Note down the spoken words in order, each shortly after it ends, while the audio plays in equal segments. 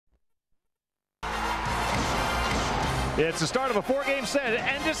It's the start of a 4-game set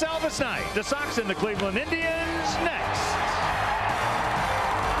and this Elvis night. The Sox and the Cleveland Indians next.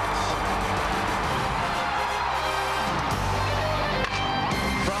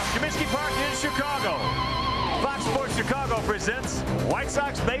 From Comiskey Park in Chicago, Fox Sports Chicago presents White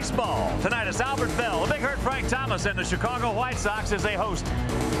Sox baseball. Tonight it's Albert Bell, Big Hurt Frank Thomas, and the Chicago White Sox as they host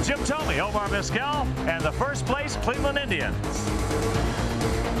Jim Thome, Omar Vizquel, and the first place Cleveland Indians.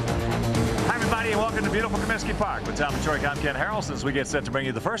 Hi, everybody, and welcome to beautiful Comiskey Park. With Tom and Troy, I'm Ken Harrelson as we get set to bring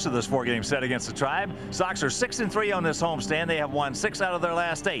you the first of this 4-game set against the Tribe. Sox are 6-3 on this homestand. They have won 6 out of their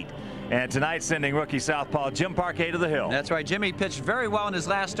last 8. And tonight, sending rookie southpaw Jim Parquet to the hill. That's right. Jimmy pitched very well in his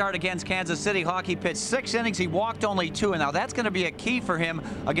last start against Kansas City Hawks. He pitched 6 innings. He walked only 2. And now that's going to be a key for him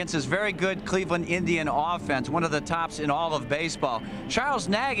against his very good Cleveland Indian offense, one of the tops in all of baseball. Charles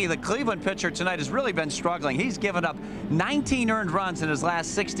Nagy, the Cleveland pitcher tonight, has really been struggling. He's given up 19 earned runs in his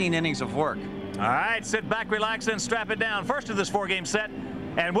last 16 innings of work. All right, sit back, relax, and strap it down. First of this 4-game set.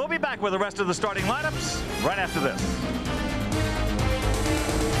 And we'll be back with the rest of the starting lineups right after this.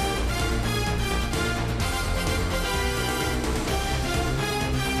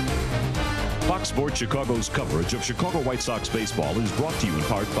 Fox Sports Chicago's coverage of Chicago White Sox baseball is brought to you in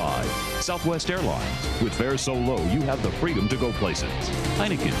part by Southwest Airlines. With fares so low, you have the freedom to go places.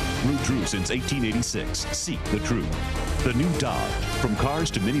 Heineken, brewed true since 1886. Seek the truth. The new Dodge. From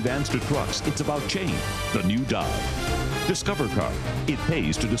cars to minivans to trucks, it's about change. The new Dodge. Discover Car. It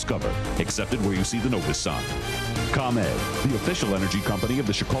pays to discover. Accepted where you see the notice sign. ComEd, the official energy company of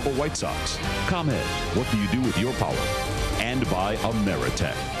the Chicago White Sox. ComEd, what do you do with your power? And by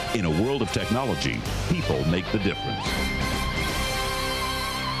Ameritech. In a world of technology, people make the difference.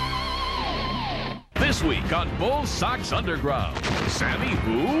 This week on Bull Sox Underground, Sammy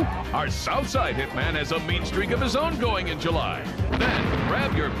who? Our Southside hitman has a mean streak of his own going in July. Then,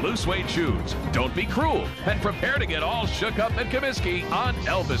 grab your blue suede shoes, don't be cruel, and prepare to get all shook up at Comiskey on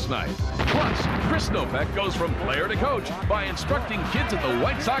Elvis Night. Plus, Chris Novak goes from player to coach by instructing kids at the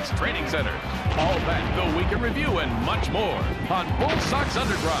White Sox Training Center. All that, the week in review, and much more on Bull Sox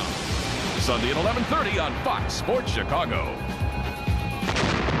Underground. Sunday at 11:30 on Fox Sports Chicago.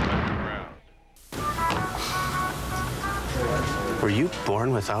 Were you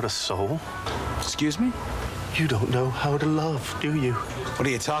born without a soul? Excuse me? You don't know how to love, do you? What are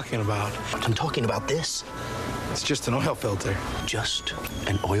you talking about? I'm talking about this. It's just an oil filter. Just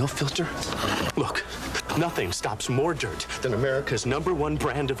an oil filter? Look, nothing stops more dirt than America's #1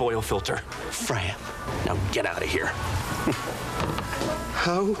 brand of oil filter, Fram. Now get out of here.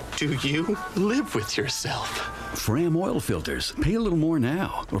 How do you live with yourself? Fram oil filters. Pay a little more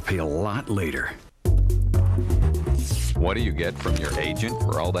now or pay a lot later. What do you get from your agent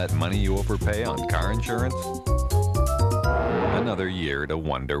for all that money you overpay on car insurance? Another year to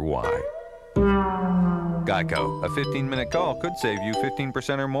wonder why. Geico, a 15-minute call could save you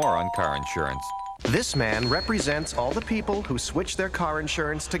 15% or more on car insurance. This man represents all the people who switched their car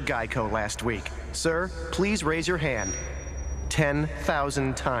insurance to Geico last week. Sir, please raise your hand.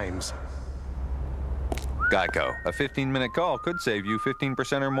 10,000 times. Geico, a 15-minute call could save you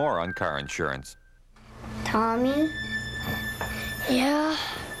 15% or more on car insurance. Tommy? Yeah?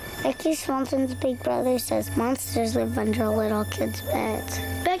 Becky Swanson's big brother says monsters live under little kids' beds.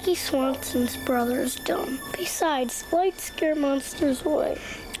 Becky Swanson's brother is dumb. Besides, lights scare monsters away.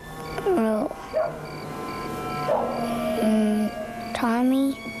 Oh.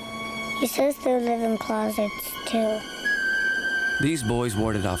 Tommy? He says they live in closets, too. These boys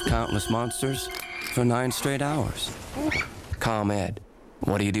warded off countless monsters for 9 straight hours. ComEd,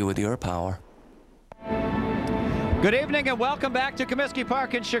 what do you do with your power? Good evening and welcome back to Comiskey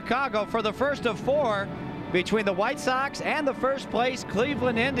Park in Chicago for the first of 4 between the White Sox and the first place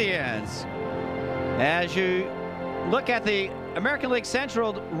Cleveland Indians. As you look at the American League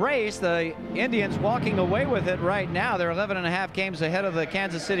Central race, the Indians walking away with it right now. They're 11.5 games ahead of the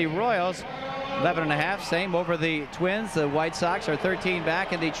Kansas City Royals. 11.5, same over the Twins. The White Sox are 13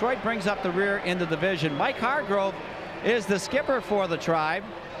 back, and Detroit brings up the rear in the division. Mike Hargrove is the skipper for the Tribe.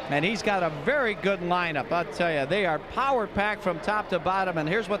 And he's got a very good lineup. I'll tell you, they are power-packed from top to bottom, and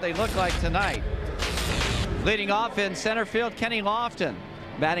here's what they look like tonight. Leading off in center field, Kenny Lofton.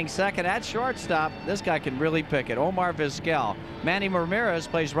 Batting second at shortstop, this guy can really pick it, Omar Vizquel. Manny Ramirez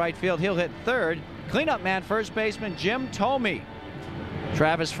plays right field. He'll hit third. Cleanup man, first baseman Jim Thome.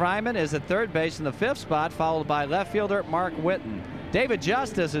 Travis Fryman is at third base in the 5th spot, followed by left fielder Mark Whitten. David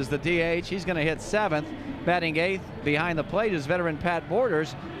Justice is the DH. He's going to hit 7th. Batting 8th behind the plate is veteran Pat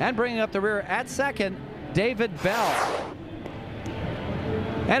Borders. And bringing up the rear at second, David Bell.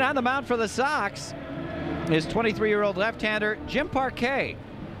 And on the mound for the Sox is 23-year-old left-hander Jim Parquet.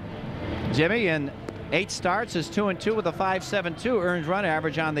 Jimmy, in 8 starts, is 2-2 with a 5.72 earned run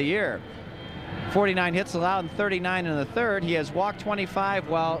average on the year. 49 hits allowed and 39 in the third. He has walked 25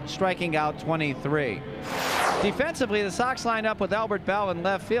 while striking out 23. Defensively, the Sox line up with Albert Bell in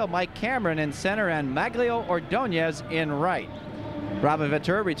left field, Mike Cameron in center, and Maglio Ordonez in right. Robin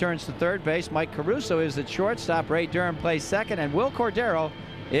Ventura returns to third base. Mike Caruso is the shortstop. Ray Durham plays second, and Will Cordero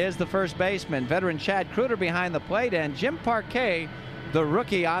is the first baseman. Veteran Chad Kruger behind the plate, and Jim Parquet, the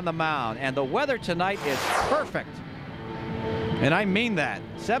rookie, on the mound. And the weather tonight is perfect. And I mean that.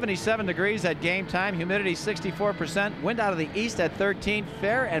 77 degrees at game time, humidity 64%, wind out of the east at 13,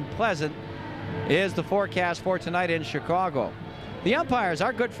 fair and pleasant is the forecast for tonight in Chicago. The umpires,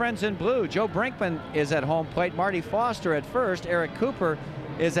 our good friends in blue. Joe Brinkman is at home plate, Marty Foster at first, Eric Cooper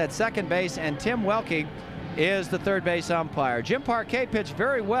is at second base, and Tim Welke is the third base umpire. Jim Parquet pitched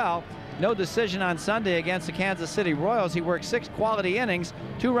very well. No decision on Sunday against the Kansas City Royals. He worked 6 quality innings,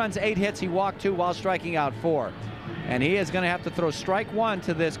 2 runs, 8 hits. He walked 2 while striking out 4. And he is going to have to throw strike 1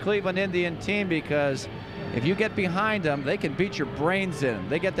 to this Cleveland Indian team, because if you get behind them, they can beat your brains in.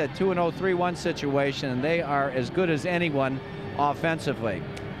 They get that 2-0, 3-1 situation, and they are as good as anyone offensively.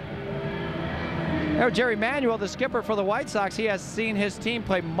 Now, Jerry Manuel, the skipper for the White Sox, he has seen his team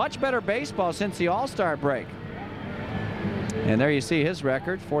play much better baseball since the All-Star break. And there you see his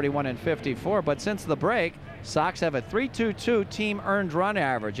record, 41-54. But since the break, Sox have a 3.22 team earned run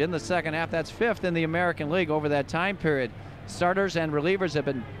average. In the second half, that's 5th in the American League over that time period. Starters and relievers have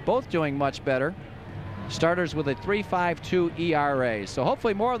been both doing much better. Starters with a 3.52 ERA. So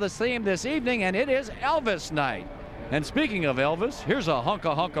hopefully more of the same this evening, and it is Elvis night. And speaking of Elvis, here's a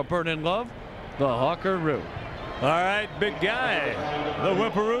hunka burning love, the Hawkeroo. All right, big guy, the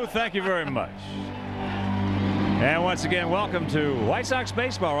Whipperoo, thank you very much. And once again, welcome to White Sox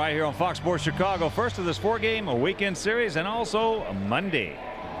baseball right here on Fox Sports Chicago. First of this 4-game weekend series, and also Monday.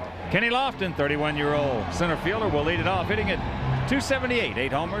 Kenny Lofton, 31-year-old center fielder, will lead it off, hitting at .278,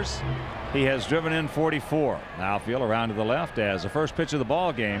 8 homers. He has driven in 44. Outfield around to the left as the first pitch of the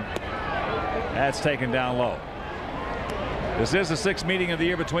ball game. That's taken down low. This is the 6th meeting of the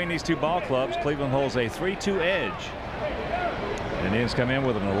year between these two ball clubs. Cleveland holds a 3-2 edge. And Indians come in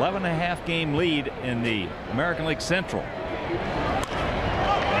with an 11.5 game lead in the American League Central.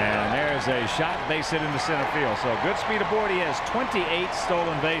 And there's a shot, base hit into center field. So good speed aboard. He has 28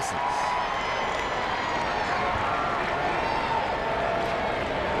 stolen bases.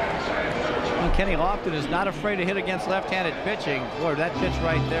 Well, Kenny Lofton is not afraid to hit against left-handed pitching. Boy, that pitch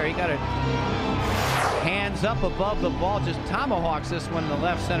right there, he got it hands up above the ball, just tomahawks this one in the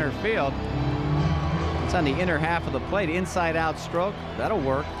left center field. It's on the inner half of the plate, inside out stroke. That'll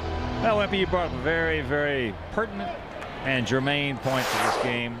work. Well, Wimpy, you brought up a very, very pertinent and germane point to this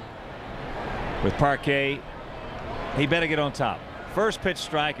game. With Parquet, he better get on top. First pitch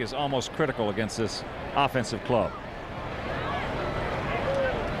strike is almost critical against this offensive club.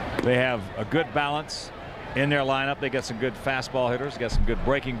 They have a good balance in their lineup. They got some good fastball hitters, got some good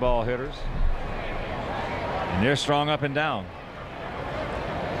breaking ball hitters. And they're strong up and down.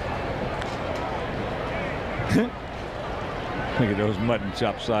 Look at those mutton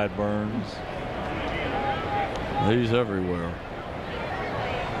chop sideburns. He's everywhere.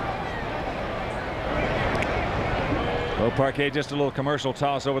 Well, Parquet just a little commercial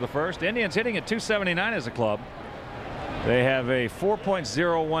toss over the first. Indians hitting at .279 as a club. They have a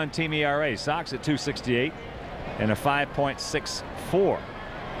 4.01 team ERA. Sox at .268 and a 5.64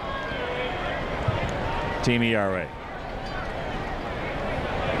 team ERA.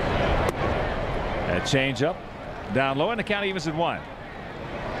 That change up down low, and the count evens at 1.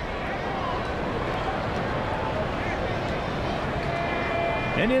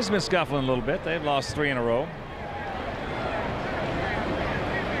 Indians been scuffling a little bit. They've lost 3 in a row.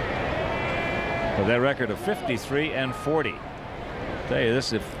 With that record of 53-40. Tell you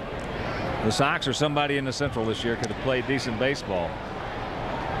this, if the Sox or somebody in the Central this year could have played decent baseball,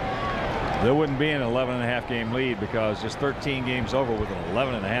 there wouldn't be an 11.5 game lead, because just 13 games over with an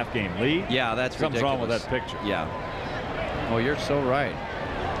 11.5 game lead. Yeah, that's something's ridiculous. wrong with that picture. Yeah. Oh, you're so right.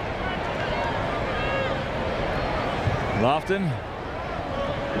 Lofton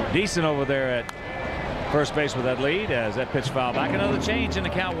decent over there at first base with that lead as that pitch fouled back. Another change in the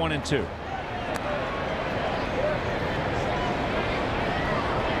count, 1-2.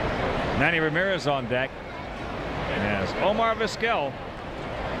 Manny Ramirez on deck as Omar Vizquel.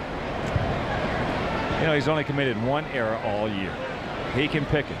 You know, he's only committed 1 error all year. He can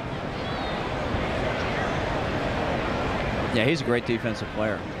pick it. Yeah, he's a great defensive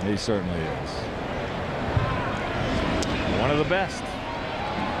player. He certainly is. One of the best.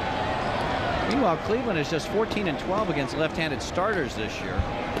 Meanwhile, Cleveland is just 14-12 against left-handed starters this year.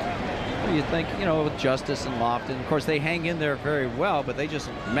 You think, you know, with Justice and Lofton, of course, they hang in there very well, but they just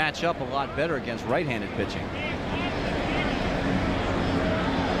match up a lot better against right-handed pitching.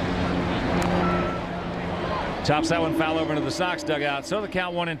 Chops that one foul over into the Sox dugout. So the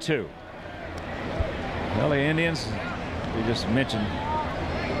count 1-2. Well, the Indians, we just mentioned,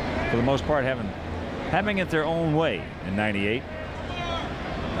 for the most part, having it their own way in '98.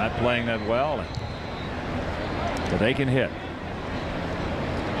 Not playing that well, but they can hit.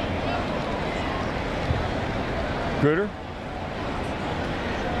 Gruder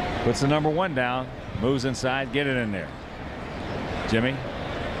puts the number 1 down, moves inside, get it in there. Jimmy.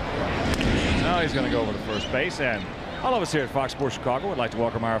 Now he's going to go over to first base, and all of us here at Fox Sports Chicago would like to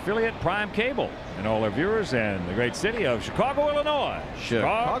welcome our affiliate Prime Cable and all our viewers in the great city of Chicago, Illinois.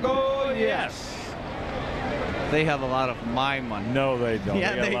 Chicago, yes. They have a lot of my money. No, they don't.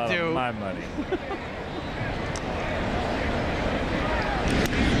 Yeah, they got a lot do. Of my money.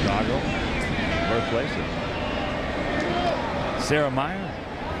 Chicago, birthplace of Sarah Meyer,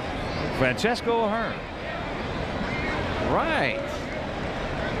 Francesco Ahern. Right.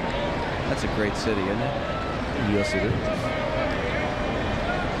 That's a great city, isn't it? Yes, it is.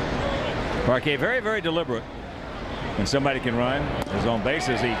 Parquet very, very deliberate. When somebody can run his own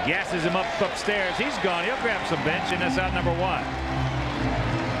bases, he gasses him upstairs. He's gone. He'll grab some bench, and that's out number 1.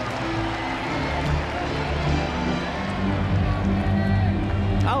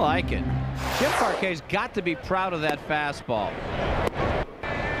 I like it. Jim Parquet's got to be proud of that fastball.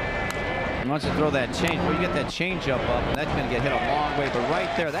 He wants to throw that change. Well, you get that changeup up, and that's going to get hit a long way. But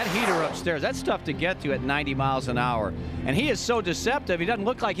right there, that heater upstairs, that's tough to get to at 90 miles an hour. And he is so deceptive. He doesn't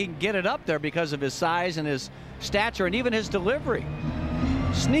look like he can get it up there because of his size and his stature and even his delivery.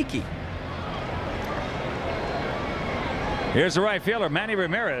 Sneaky. Here's the right fielder, Manny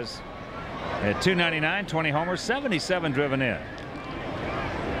Ramirez, at 299, 20 homers, 77 driven in.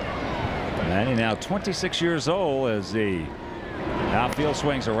 Manny now 26 years old as the outfield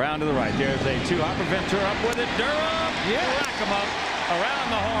swings around to the right. There's a 2-hopper. Ventura up with it. Durham. Yeah. Rack him up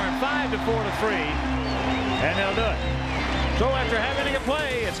around the horn. 5-4-3. And they'll do it. So after having a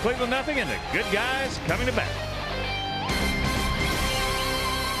play, it's Cleveland nothing, and the good guys coming to bat.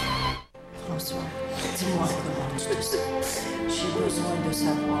 François, dis-moi comment tu te sens. J'ai besoin de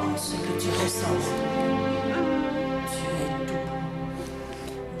savoir ce que tu ressens. Tu es tout.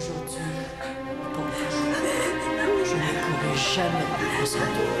 Aujourd'hui, pour toujours. Je ne pourrai jamais vivre sans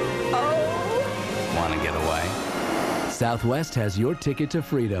toi. Want to get away? Southwest has your ticket to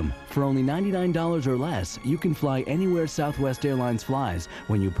freedom. For only $99 or less, you can fly anywhere Southwest Airlines flies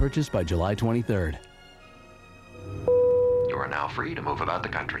when you purchase by July 23rd. You are now free to move about the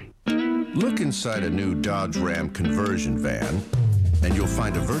country. Look inside a new Dodge Ram conversion van, and you'll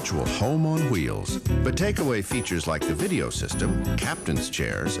find a virtual home on wheels. But take away features like the video system, captain's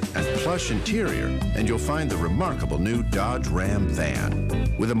chairs, and plush interior, and you'll find the remarkable new Dodge Ram van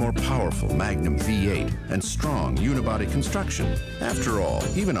with a more powerful Magnum V8 and strong unibody construction. After all,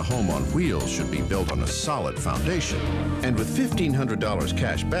 even a home on wheels should be built on a solid foundation. And with $1,500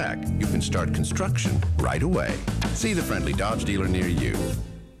 cash back, you can start construction right away. See the friendly Dodge dealer near you.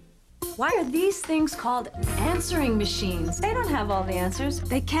 Why are these things called answering machines? They don't have all the answers.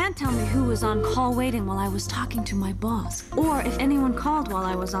 They can't tell me who was on call waiting while I was talking to my boss, or if anyone called while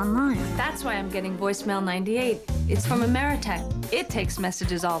I was online. That's why I'm getting voicemail 98. It's from Ameritech. It takes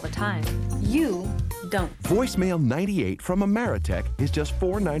messages all the time. You don't. Voicemail 98 from Ameritech is just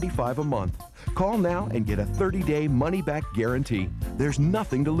 $4.95 a month. Call now and get a 30-day money-back guarantee. There's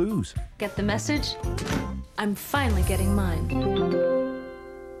nothing to lose. Get the message? I'm finally getting mine.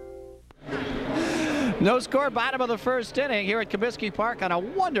 No score, bottom of the first inning here at Comiskey Park on a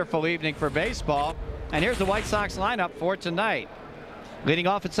wonderful evening for baseball. And here's the White Sox lineup for tonight. Leading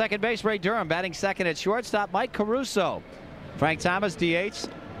off at second base, Ray Durham. Batting second at shortstop, Mike Caruso. Frank Thomas, DH,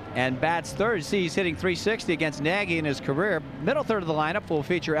 and bats third. See, he's hitting .360 against Nagy in his career. Middle third of the lineup will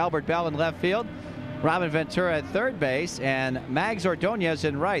feature Albert Bell in left field, Robin Ventura at third base, and Mags Ordonez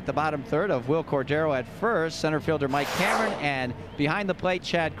in right. The bottom third of Will Cordero at first, center fielder Mike Cameron, and behind the plate,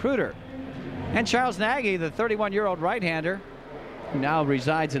 Chad Kruder. And Charles Nagy, the 31-year-old right-hander, who now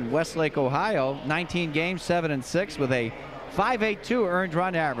resides in Westlake, Ohio. 19 games, 7-6, with a .582 earned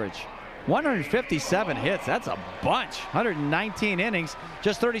run average. 157 hits, that's a bunch. 119 innings,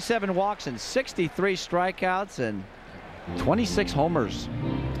 just 37 walks and 63 strikeouts and 26 homers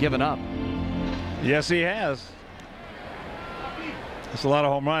given up. Yes, he has. That's a lot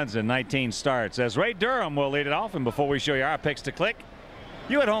of home runs in 19 starts. As Ray Durham will lead it off, and before we show you our picks to click,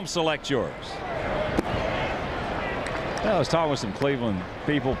 you at home select yours. Well, I was talking with some Cleveland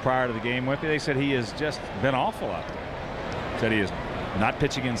people prior to the game with me. They said he has just been awful out there. Said he has Not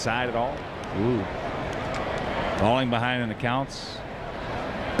pitching inside at all. Ooh. Falling behind in the counts.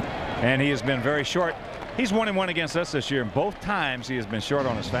 And he has been very short. He's 1-1 against us this year, and both times he has been short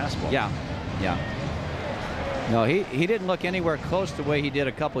on his fastball. Yeah. Yeah. No, he didn't look anywhere close to the way he did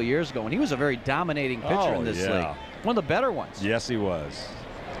a couple years ago, and he was a very dominating pitcher in this league. One of the better ones. Yes, he was.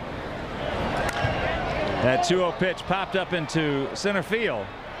 That 2-0 pitch popped up into center field.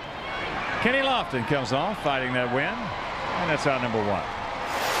 Kenny Lofton comes off, fighting that win, and that's out number 1.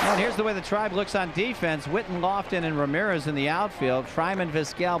 And here's the way the Tribe looks on defense. Witten, Lofton, and Ramirez in the outfield. Fryman,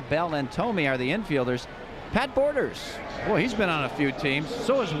 Vizquel, Bell, and Thome are the infielders. Pat Borders, boy, he's been on a few teams.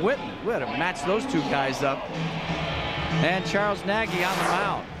 So is Witten. We had to match those two guys up. And Charles Nagy on the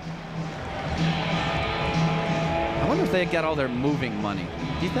mound. I wonder if they got all their moving money.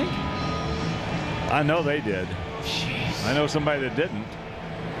 Do you think? I know they did. Jeez. I know somebody that didn't.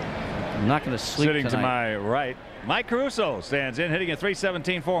 I'm not going to sleep Sitting tonight. to my right, Mike Caruso stands in, hitting a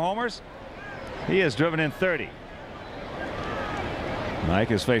 .317, 4 homers. He has driven in 30. Mike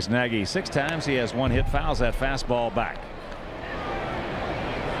has faced Nagy 6 times. He has 1 hit, fouls that fastball back.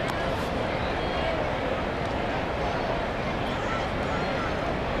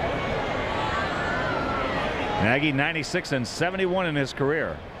 Nagy 96 and 71 in his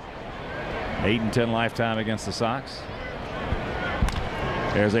career. 8 and 10 lifetime against the Sox.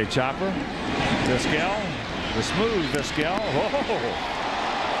 There's a chopper. Vizquel, the smooth Vizquel. Whoa.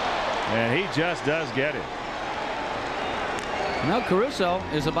 And he just does get it. Now Caruso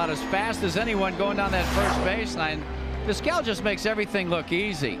is about as fast as anyone going down that first baseline. Vizquel just makes everything look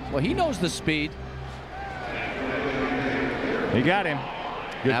easy. Well, he knows the speed. He got him.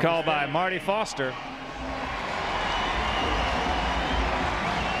 Good call by Marty Foster.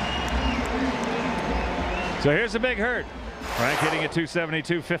 So here's a big hurt. Frank hitting at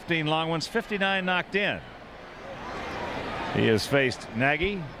 .272, 15 long ones, 59 knocked in. He has faced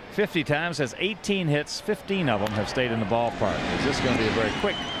Nagy 50 times, has 18 hits, 15 of them have stayed in the ballpark. Is this going to be a very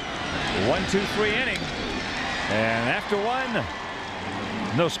quick 1-2-3 inning? And after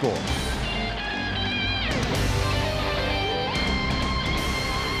 1, no score.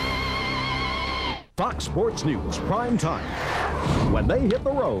 Fox Sports News prime time. When they hit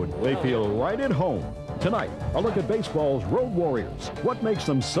the road, they feel right at home. Tonight, a look at baseball's road warriors. What makes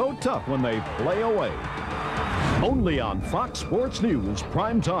them so tough when they play away? Only on Fox Sports News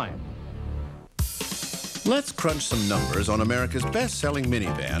prime time. Let's crunch some numbers on America's best-selling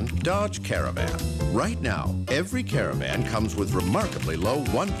minivan, Dodge Caravan. Right now, every Caravan comes with remarkably low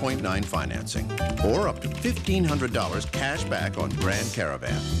 1.9 financing, or up to $1,500 cash back on Grand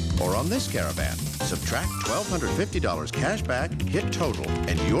Caravan. Or on this Caravan, subtract $1,250 cash back, hit total,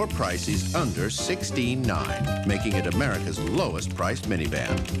 and your price is under $16,900, making it America's lowest priced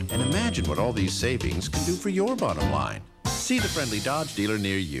minivan. And imagine what all these savings can do for your bottom line. See the friendly Dodge dealer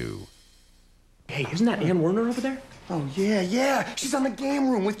near you. Hey, isn't that Ann Werner over there? Oh, yeah. She's on the game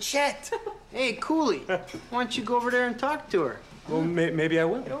room with Chet. Hey, Cooley, why don't you go over there and talk to her? Well, maybe I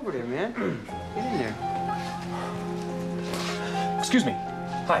will. Get over there, man. Get in there. Excuse me.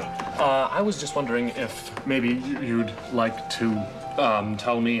 Hi. I was just wondering if maybe you'd like to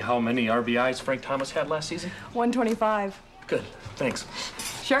tell me how many RBIs Frank Thomas had last season? 125. Good. Thanks.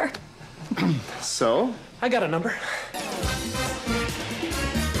 Sure. So? I got a number.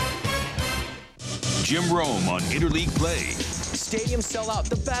 Jim Rome on Interleague Play. Stadiums sell out.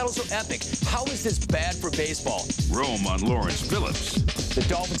 The battles are epic. How is this bad for baseball? Rome on Lawrence Phillips. The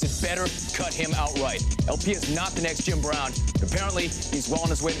Dolphins had better cut him outright. LP is not the next Jim Brown. Apparently, he's well on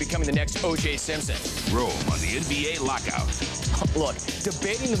his way to becoming the next O.J. Simpson. Rome on the NBA lockout. Look,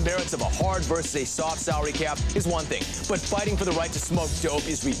 debating the merits of a hard versus a soft salary cap is one thing, but fighting for the right to smoke dope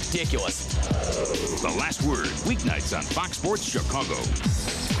is ridiculous. The Last Word, weeknights on Fox Sports Chicago.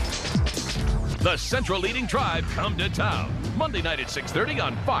 The Central Leading Tribe come to town. Monday night at 6:30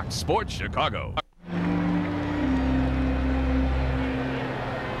 on Fox Sports Chicago.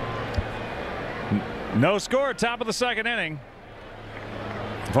 No score, top of the second inning.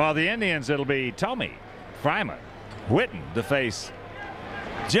 For the Indians, it'll be Thome, Fryman, Witten to face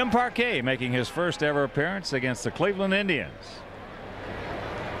Jim Parquet, making his first ever appearance against the Cleveland Indians.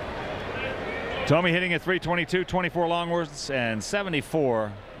 Thome hitting at .322, 24 long ones, and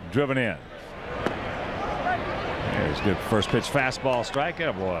 74 driven in. There's good first pitch fastball strike.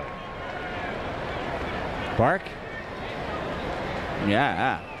 Oh boy. Park.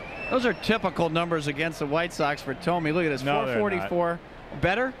 Yeah. Those are typical numbers against the White Sox for Thome. Look at this, No, 444.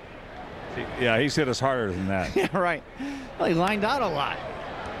 Better? Yeah, he's hit us harder than that. Yeah, right. Well, he lined out a lot.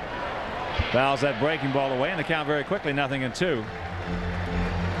 Fouls that breaking ball away, and the count very quickly, 0-2.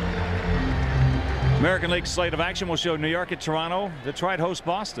 American League slate of action will show New York at Toronto. Detroit hosts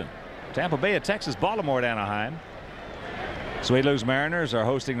Boston. Tampa Bay at Texas. Baltimore at Anaheim. St. Louis Mariners are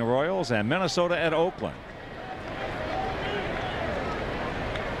hosting the Royals, and Minnesota at Oakland.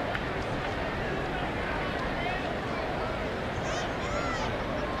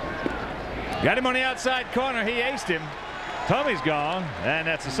 Got him on the outside corner. He aced him. Tommy's gone, and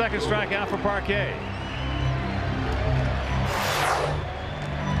that's the second strikeout for Parquet.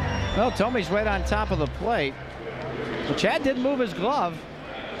 Well, Tommy's right on top of the plate. But Chad didn't move his glove.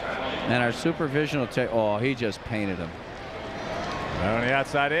 And our supervision will take. Oh, he just painted him. Right on the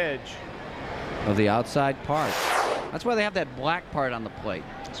outside edge. Of the outside part. That's why they have that black part on the plate.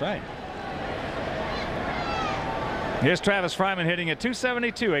 That's right. Here's Travis Fryman hitting at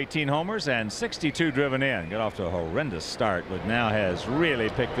 .272, 18 homers and 62 driven in. Got off to a horrendous start, but now has really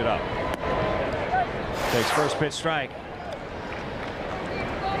picked it up. Takes first pitch strike.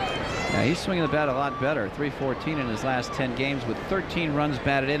 Yeah, he's swinging the bat a lot better. .314 in his last 10 games with 13 runs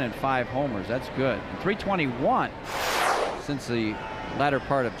batted in and 5 homers. That's good. And .321 since the latter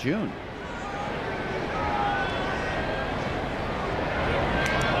part of June.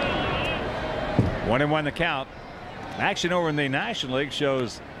 One and one the count. Action over in the National League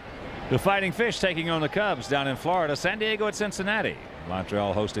shows the Fighting Fish taking on the Cubs down in Florida. San Diego at Cincinnati.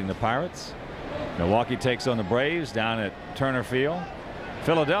 Montreal hosting the Pirates. Milwaukee takes on the Braves down at Turner Field.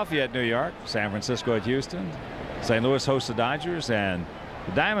 Philadelphia at New York. San Francisco at Houston. St. Louis hosts the Dodgers, and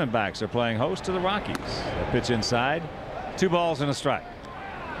the Diamondbacks are playing host to the Rockies. They pitch inside. 2 balls and a strike.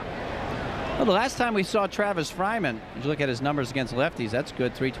 Well, the last time we saw Travis Fryman, if you look at his numbers against lefties, that's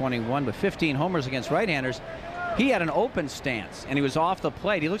good. .321 with 15 homers against right-handers. He had an open stance, and he was off the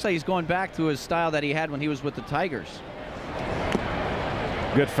plate. He looks like he's going back to his style that he had when he was with the Tigers.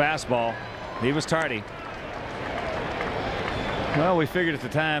 Good fastball. He was tardy. Well, we figured at the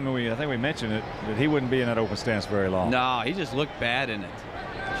time, and I think we mentioned it, that he wouldn't be in that open stance very long. No, he just looked bad in it.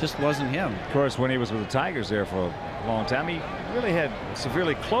 It just wasn't him. Of course, when he was with the Tigers there for a long time, he really had a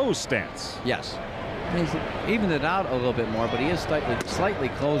severely closed stance. Yes. He's evened it out a little bit more, but he is slightly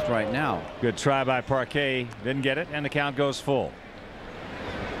closed right now. Good try by Parquet. Didn't get it, and the count goes full.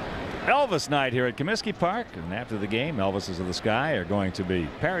 Elvis night here at Comiskey Park, and after the game, Elvises of the Sky are going to be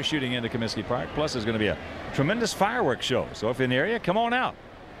parachuting into Comiskey Park. Plus, there's going to be a tremendous fireworks show. So if you're in the area, come on out.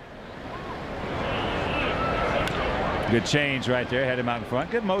 Good change right there. Had him out in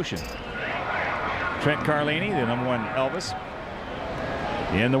front. Good motion. Trent Carlini, the #1 Elvis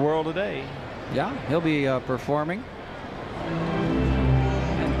in the world today. Yeah, he'll be performing.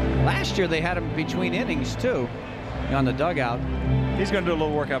 And last year they had him between innings too, on the dugout. He's going to do a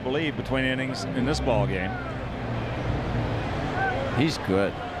little work, I believe, between innings in this ball game. He's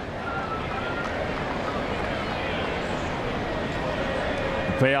good.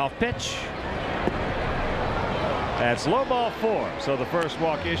 Payoff pitch. That's low ball 4. So the first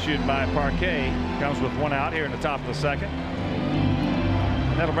walk issued by Parquet comes with 1 out here in the top of the second.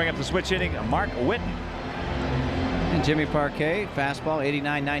 And that'll bring up the switch hitting Mark Whitten. And Jimmy Parquet, fastball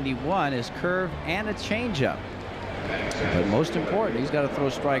 89-91, is curve and a changeup. But most important, he's got to throw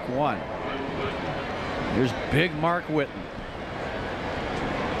strike 1. Here's big Mark Whitten.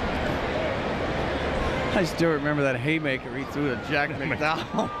 I still remember that haymaker he threw to Jack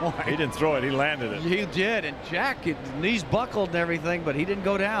McDowell. He didn't throw it, he landed it. He did, and Jack, his knees buckled and everything, but he didn't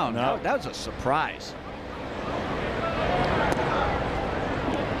go down. No. That was a surprise.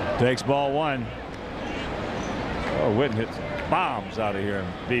 Takes ball 1. Oh, Whitten hits bombs out of here in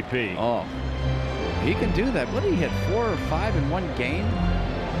BP. Oh, he can do that. What did he hit, 4 or 5 in one game?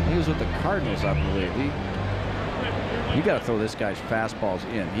 He was with the Cardinals, I believe. You got to throw this guy's fastballs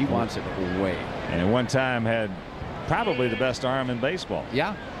in. He wants it away. And at one time had probably the best arm in baseball.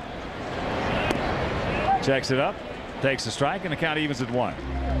 Yeah. Checks it up, takes the strike, and the count evens at 1.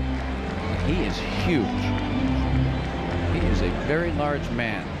 He is huge. He is a very large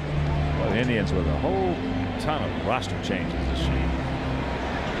man. Well, the Indians with a whole ton of roster changes this year.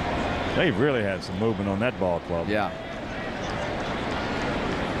 They've really had some movement on that ball club. Yeah.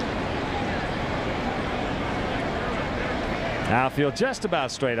 Outfield just about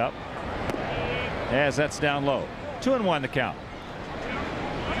straight up as that's down low. 2-1 the count.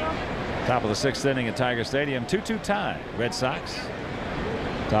 Top of the 6th inning at Tiger Stadium. 2-2 tie. Red Sox.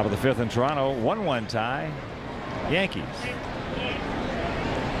 Top of the 5th in Toronto. 1-1 tie. Yankees.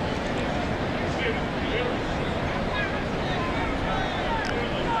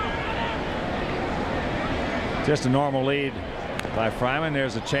 Just a normal lead by Fryman.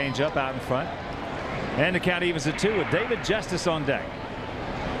 There's a changeup out in front. And the count evens at 2 with David Justice on deck.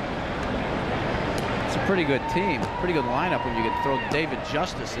 It's a pretty good team, pretty good lineup when you could throw David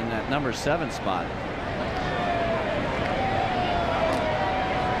Justice in that number 7 spot.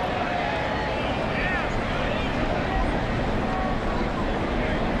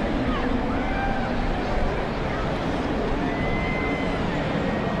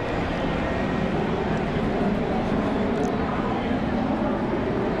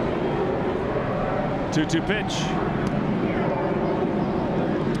 Two-2 pitch.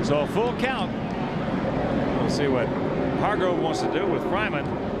 So a full count. We'll see what Hargrove wants to do with Fryman,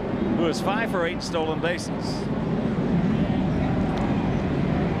 who is 5 for 8 stolen bases.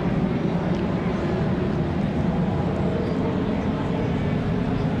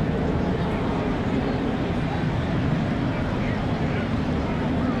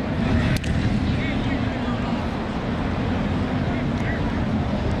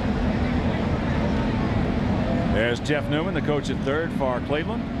 There's Jeff Newman, the coach at third for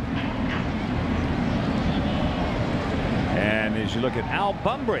Cleveland. And as you look at Al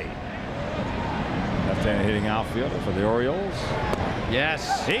Bumbry, left-handed hitting outfielder for the Orioles.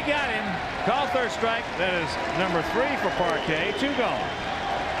 Yes, he got him. Call third strike. That is number 3 for Parquet. 2 gone.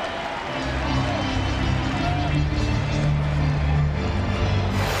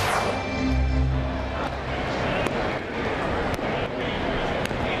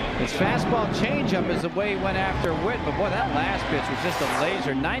 His fastball changeup is the way he went after Witten, but boy, that last pitch was just a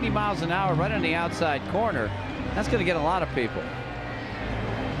laser. 90 miles an hour right on the outside corner. That's going to get a lot of people.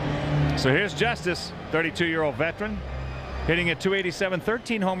 So here's Justice, 32-year-old veteran, hitting at 287,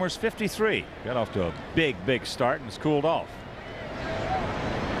 13 homers, 53. Got off to a big start and has cooled off.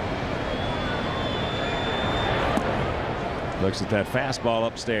 Looks at that fastball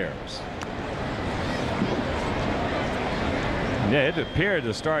upstairs. Yeah, it appeared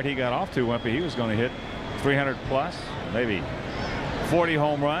the start he got off to, Wimpy, he was going to hit 300 plus, maybe 40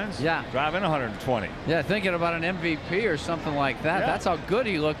 home runs. Yeah. Drive in 120. Yeah, thinking about an MVP or something like that. Yeah. That's how good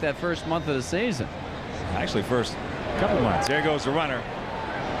he looked that first month of the season. Actually, first couple months. There goes the runner.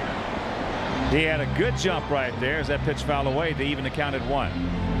 He had a good jump right there as that pitch fouled away to even the count at 1.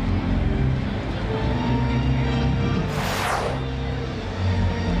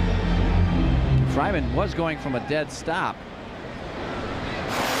 Fryman was going from a dead stop.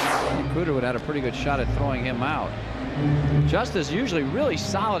 Cooter would have had a pretty good shot at throwing him out. Justice usually really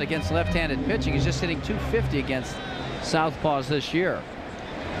solid against left-handed pitching. He's just hitting 250 against southpaws this year.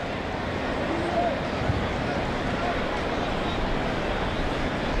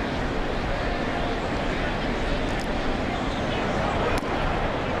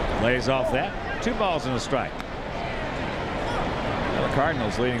 Lays off that. 2 balls and a strike. Now the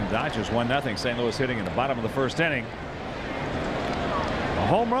Cardinals leading the Dodgers 1-0. St. Louis hitting in the bottom of the first inning. A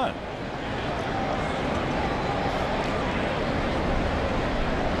home run.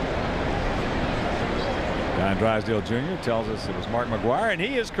 Don Drysdale Jr. tells us it was Mark McGuire, and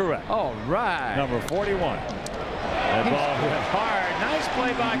he is correct. All right. Number 41. That ball hit hard. Nice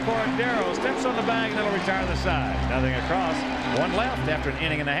play by Cordero. Steps on the bag, and that'll retire the side. Nothing across. 1 left after an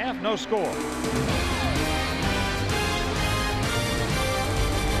inning and a half. No score.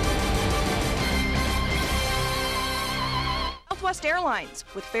 Southwest Airlines.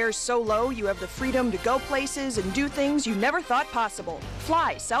 With fares so low, you have the freedom to go places and do things you never thought possible.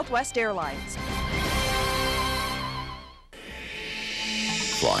 Fly Southwest Airlines.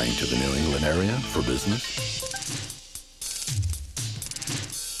 Flying to the New England area for business?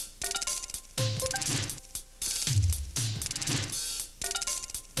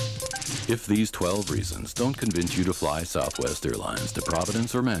 If these 12 reasons don't convince you to fly Southwest Airlines to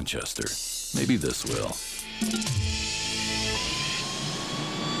Providence or Manchester, maybe this will.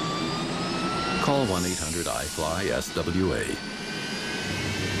 Call 1-800-I-FLY-SWA.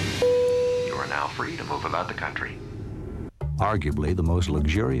 You are now free to move about the country. Arguably the most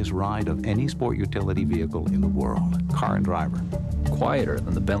luxurious ride of any sport utility vehicle in the world. Car and driver. Quieter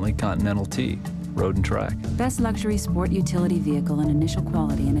than the Bentley Continental T. Road and track. Best luxury sport utility vehicle and initial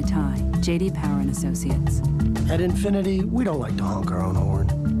quality in a tie. J.D. Power & Associates. At Infiniti, we don't like to honk our own horn.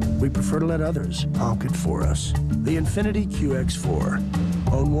 We prefer to let others honk it for us. The Infiniti QX4.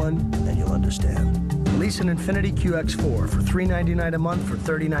 Own one, and you'll understand. Lease an Infiniti QX4 for $399 a month for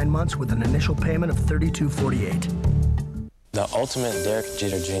 39 months with an initial payment of $32.48. The ultimate Derek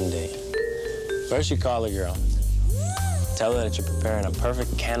Jeter dream date. First you call a girl. Tell her that you're preparing a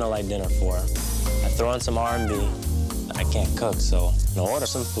perfect candlelight dinner for her. I throw in some R&B. I can't cook, so I'll order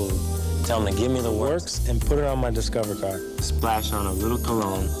some food. Tell them to give me the works and put it on my Discover card. Splash on a little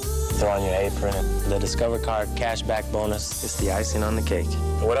cologne. throw on your apron. The Discover Card cashback bonus is the icing on the cake.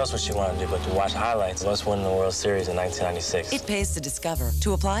 What else would she want to do but to watch highlights of us winning the World Series in 1996? It pays to Discover.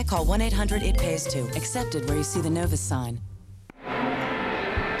 To apply, call 1-800-IT-PAYS-2. Accepted where you see the Novus sign.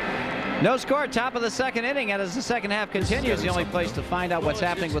 No score, top of the second inning, and as the second half continues, the only place to find out what's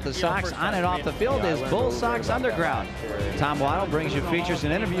happening with the Sox on and off the field is Bull Sox Underground. Tom Waddle brings you features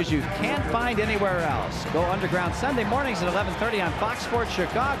and interviews you can't find anywhere else. Go underground Sunday mornings at 11:30 on Fox Sports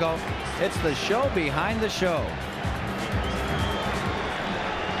Chicago. It's the show behind the show.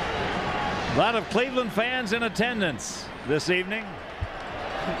 A lot of Cleveland fans in attendance this evening,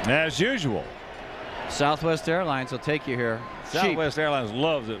 as usual. Southwest Airlines will take you here. Southwest Airlines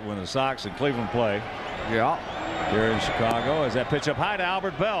loves it when the Sox and Cleveland play. Yeah. Here in Chicago, as that pitch up high to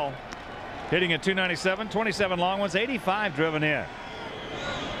Albert Bell. Hitting at 297, 27 long ones, 85 driven in.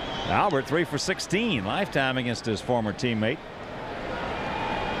 Albert 3 for 16 lifetime against his former teammate.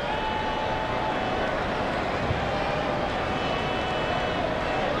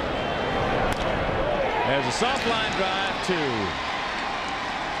 There's a soft line drive to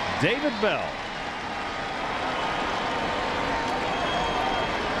David Bell.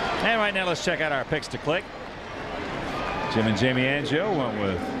 And right now, let's check out our picks to click. Jim and Jamie Angio went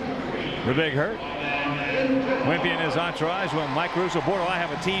with the Big Hurt. Wimpy and his entourage went Mike Russo. Boy, do I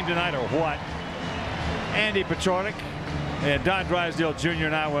have a team tonight or what? Andy Petronic and Don Drysdale Jr.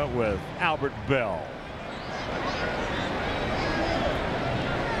 and I went with Albert Bell.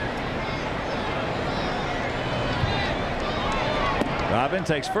 Robin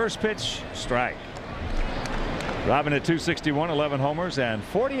takes first pitch, strike. Robin at 261, 11 homers, and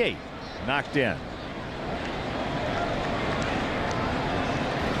 48 knocked in.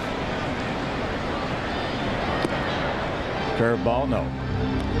 Curveball, no.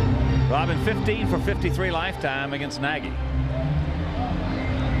 Robin 15 for 53 lifetime against Nagy.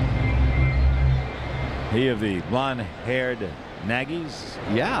 He of the blonde-haired Nagys.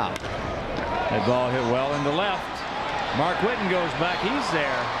 Yeah. That ball hit well into left. Mark Whitten goes back. He's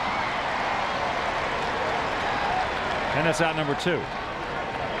there. And that's out number 2.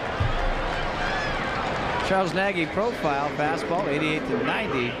 Charles Nagy profile, fastball 88 to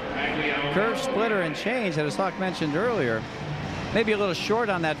 90. Curve, splitter, and change, as Hawk mentioned earlier. Maybe a little short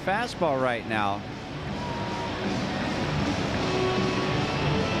on that fastball right now.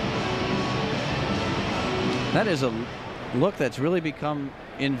 That is a look that's really become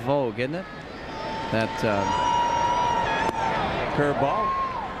in vogue, isn't it? That curveball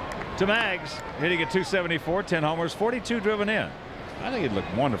to Mags, hitting at 274, 10 homers, 42 driven in. I think it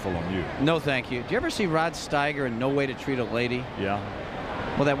looked wonderful on you. No, thank you. Do you ever see Rod Steiger in No Way to Treat a Lady? Yeah.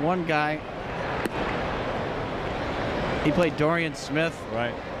 Well, that one guy, he played Dorian Smith.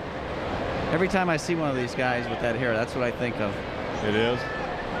 Right. Every time I see one of these guys with that hair, that's what I think of. It is?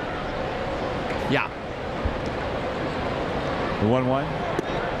 Yeah. The 1-1,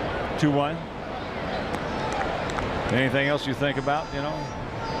 2-1. Anything else you think about, you know?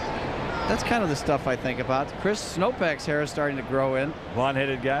 That's kind of the stuff I think about. Chris Snopek's hair is starting to grow in.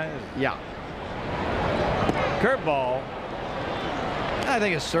 Blonde-headed guy? Yeah. Curveball. I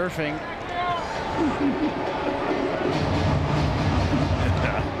think it's surfing.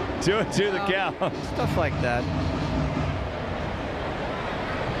 2-2 the count. Stuff like that.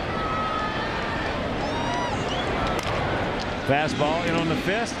 Fastball in on the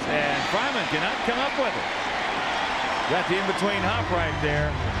fist, and Fryman cannot come up with it. Got the in-between hop right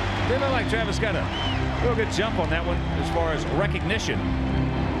there. Didn't look like Travis got a real good jump on that one as far as recognition.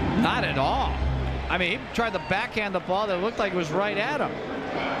 Not at all. I mean, he tried to backhand the ball that looked like it was right at him.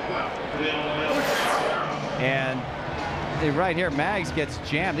 And right here, Mags gets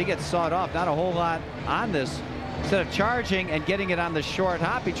jammed. He gets sawed off. Not a whole lot on this. Instead of charging and getting it on the short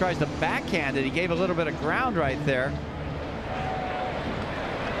hop, he tries to backhand it. He gave a little bit of ground right there.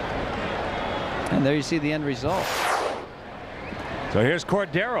 And there you see the end result. So here's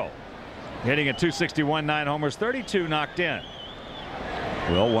Cordero hitting at 261, 9 homers, 32 knocked in.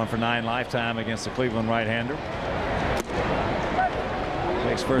 Will 1 for 9 lifetime against the Cleveland right-hander.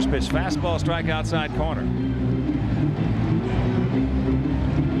 Takes first pitch fastball, strike outside corner.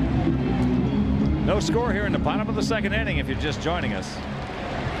 No score here in the bottom of the second inning if you're just joining us.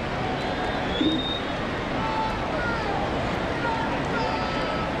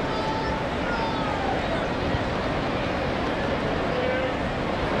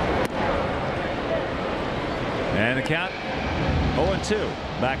 And the count 0-2.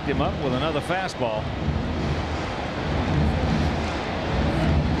 Backed him up with another fastball.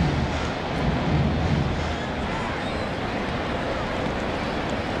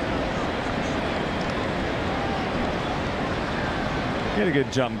 Get a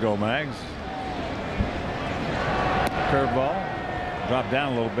good jump go, Mags. Curveball. Drop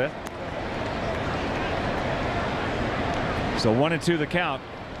down a little bit. So 1-2 the count.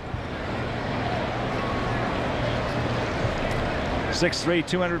 6'3",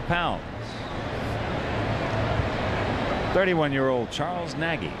 200 pounds. 31-year-old Charles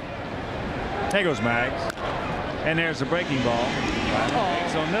Nagy. There goes Mags. And there's the breaking ball.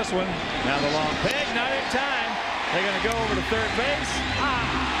 Mags on this one. Now the long peg, not in time. They're going to go over to third base.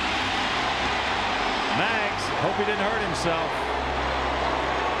 Mags, hope he didn't hurt himself.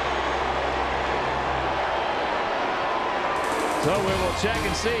 So we will check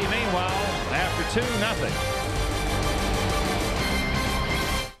and see. Meanwhile, after 2-0.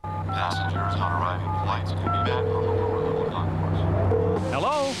 Passengers on arriving flights can be back on the lower concourse.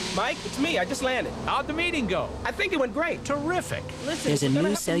 Hello? Mike, it's me. I just landed. How'd the meeting go? I think it went great. Terrific. Listen, there's a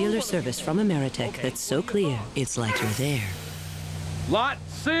new cellular service from Ameritech that's so clear, it's like you're there. Lot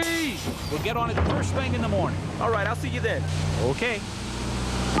C! We'll get on it first thing in the morning. All right, I'll see you then. Okay.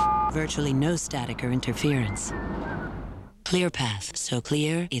 Virtually no static or interference. ClearPath, so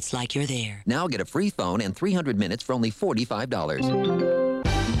clear, it's like you're there. Now get a free phone and 300 minutes for only $45.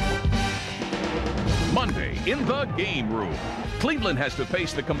 Monday in the game room. Cleveland has to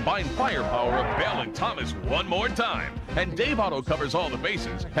face the combined firepower of Bell and Thomas one more time. And Dave Otto covers all the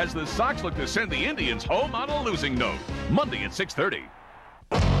bases as the Sox look to send the Indians home on a losing note. Monday at 6:30.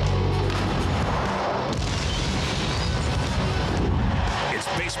 It's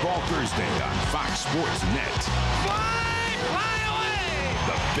Baseball Thursday on Fox Sports Net. Fly away!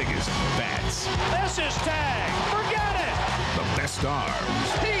 The biggest bats. This is tag. Forget it. The best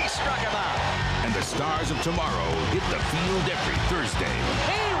arms. He struck him out. And the stars of tomorrow hit the field every Thursday.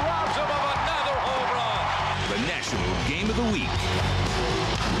 He robs him of another home run. The National Game of the Week.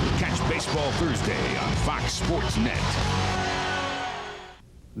 Catch Baseball Thursday on Fox Sports Net.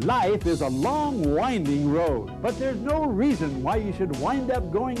 Life is a long, winding road, but there's no reason why you should wind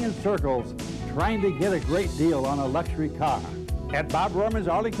up going in circles trying to get a great deal on a luxury car. At Bob Rohrman's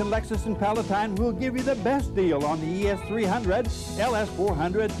Arlington, Lexus, and Palatine, we'll give you the best deal on the ES300,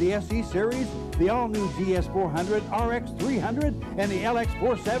 LS400, DSE Series, the all-new GS400, RX300, and the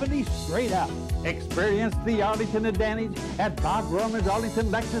LX470 straight up. Experience the Arlington advantage at Bob Rohrman's Arlington,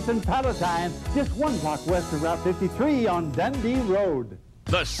 Lexus, and Palatine, just 1 block west of Route 53 on Dundee Road.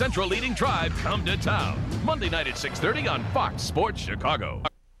 The Central Leading Tribe come to town. Monday night at 6:30 on Fox Sports Chicago.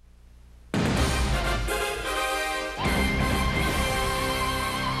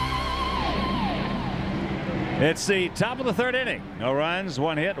 It's the top of the 3rd inning. No runs,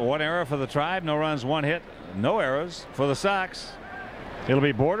 1 hit, 1 error for the Tribe. No runs, 1 hit, no errors for the Sox. It'll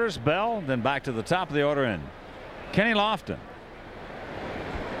be Borders, Bell, then back to the top of the order in Kenny Lofton.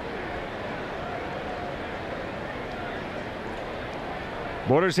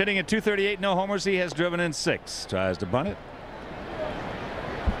 Borders hitting at .238, no homers. He has driven in 6. Tries to bunt it.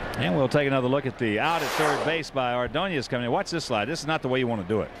 And we'll take another look at the out at third base by Ordonez coming in. Watch this slide. This is not the way you want to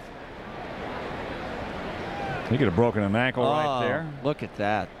do it. He could have broken an ankle right there. Look at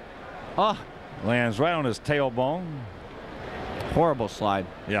that. Oh, lands right on his tailbone. Horrible slide.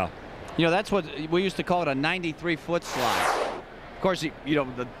 Yeah. You know, that's what we used to call it, a 93-foot slide. Of course, you know,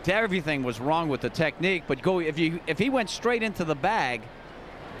 everything was wrong with the technique, but if he went straight into the bag,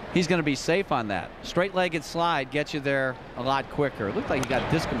 he's going to be safe on that. Straight-legged slide gets you there a lot quicker. It looked like he got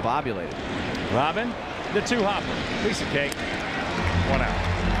discombobulated. Robin, the 2-hopper. Piece of cake. 1 out.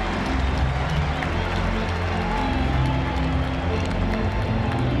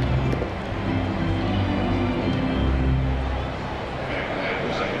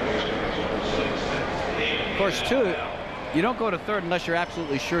 Of course, too, you don't go to third unless you're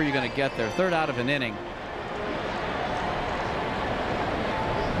absolutely sure you're going to get there. 3rd out of an inning.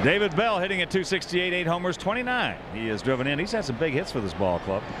 David Bell hitting at .268, 8 homers, 29. He has driven in. He's had some big hits for this ball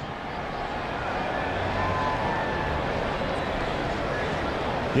club.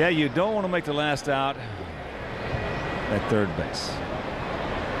 Yeah, you don't want to make the last out at third base.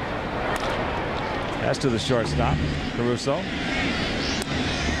 That's to the shortstop, Caruso.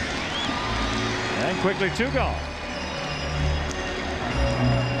 And quickly 2 gone.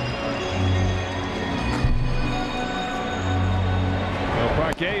 Well,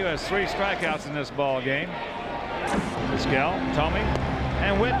 Parquet, who has 3 strikeouts in this ball game. Pascal, Tommy,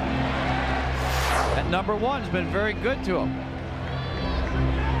 and Whit. That number 1's been very good to him.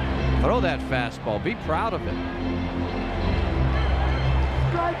 Throw that fastball. Be proud of it.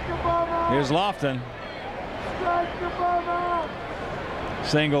 Here's Lofton.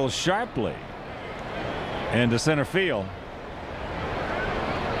 Singles sharply into center field.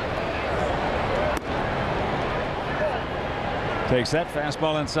 Takes that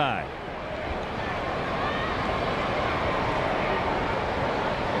fastball inside.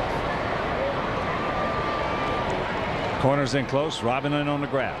 Corners in close. Robin in on the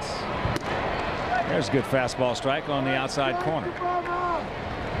grass. There's a good fastball strike on the outside corner.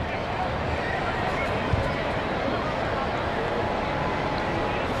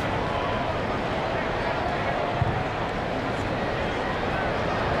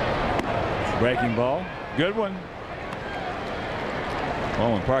 Breaking ball. Good one.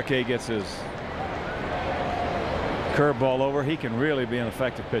 Well, when Parquet gets his curveball over, he can really be an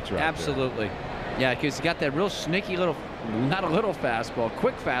effective pitcher. Absolutely. Yeah, because he's got that real sneaky little, not a little fastball,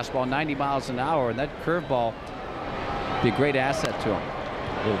 quick fastball, 90 miles an hour, and that curveball be a great asset to him.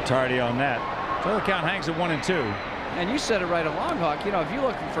 A little tardy on that. So the count hangs at 1-2. And you said it right along, Hawk. You know, if you're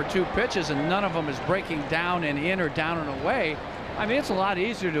looking for two pitches and none of them is breaking down and in or down and away, I mean, it's a lot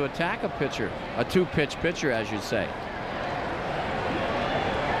easier to attack a pitcher, a two-pitch pitcher, as you'd say.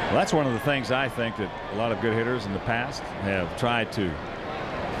 Well, that's one of the things I think that a lot of good hitters in the past have tried to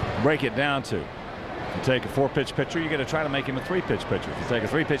break it down to. If you take a 4-pitch pitcher, you got to try to make him a 3-pitch pitcher. If you take a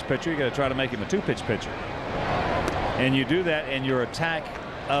 3-pitch pitcher, you got to try to make him a 2-pitch pitcher. And you do that in your attack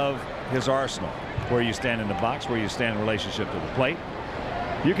of his arsenal, where you stand in the box, where you stand in relationship to the plate.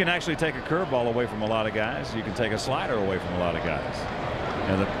 You can actually take a curveball away from a lot of guys. You can take a slider away from a lot of guys.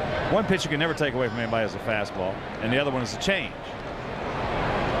 And the one pitch you can never take away from anybody is a fastball, and the other one is a change.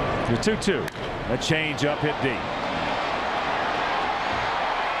 The 2-2. A change up hit deep.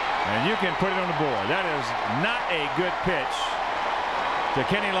 And you can put it on the board. That is not a good pitch to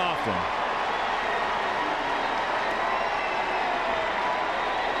Kenny Lofton.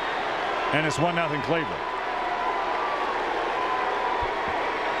 And it's 1-0 Cleveland.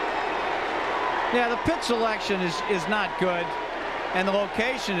 Yeah, the pitch selection is not good, and the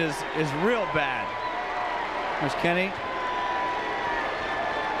location is real bad. There's Kenny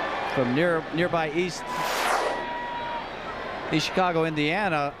from nearby East Chicago,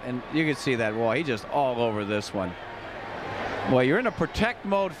 Indiana, and you can see that. Boy, he just all over this one. Boy, you're in a protect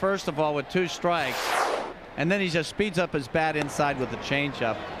mode first of all with 2 strikes, and then he just speeds up his bat inside with the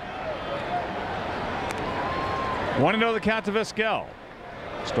changeup. 1-0 the count to Vizquel.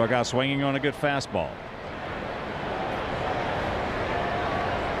 Struck out swinging on a good fastball.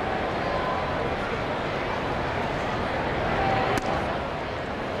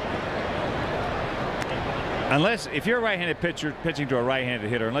 Unless, if you're a right-handed pitcher pitching to a right-handed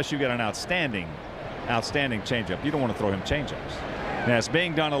hitter, unless you get an outstanding changeup, you don't want to throw him changeups. Now, it's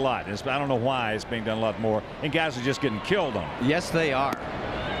being done a lot. I don't know why it's being done a lot more, and guys are just getting killed on it. Yes, they are.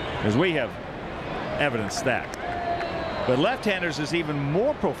 Because we have evidence that. But left-handers is even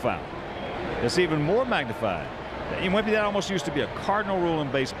more profound. It's even more magnified. Maybe that almost used to be a cardinal rule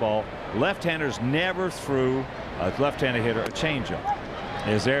in baseball. Left-handers never threw a left-handed hitter a changeup.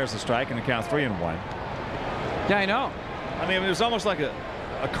 There's the strike, and the count 3-1. Yeah, I know. I mean, it was almost like a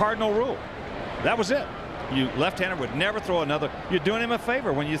cardinal rule. That was it. You left-hander would never throw another. You're doing him a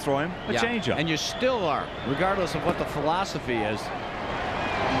favor when you throw him a changeup. And you still are, regardless of what the philosophy is.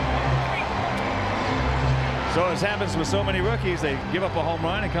 So as happens with so many rookies, they give up a home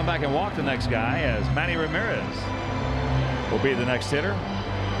run and come back and walk the next guy, as Manny Ramirez will be the next hitter.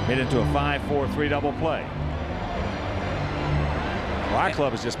 Hit into a 5-4-3 double play. Well, our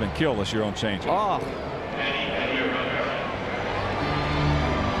club has just been killed this year on changeup. Oh.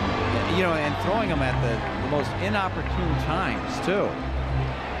 You know, and throwing them at the most inopportune times, too.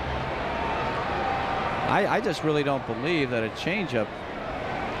 I just really don't believe that a changeup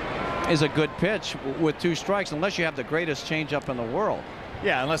is a good pitch with 2 strikes unless you have the greatest changeup in the world.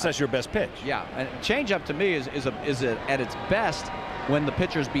 Yeah, unless that's your best pitch. Yeah, and changeup to me is at its best when the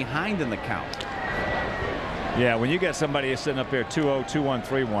pitcher's behind in the count. Yeah, when you get somebody sitting up there 2-0, 2-1,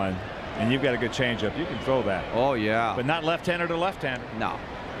 3-1, and you've got a good changeup, you can throw that. Oh yeah. But not left-hander to left-hander. No.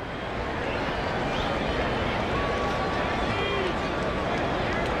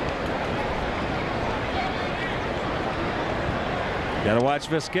 Got to watch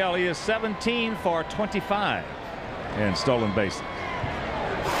Vizquel. He is 17 for 25 in stolen bases.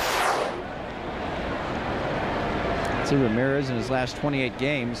 See Ramirez in his last 28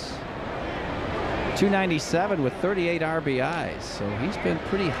 games. 297 with 38 RBIs. So he's been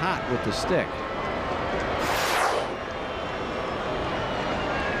pretty hot with the stick.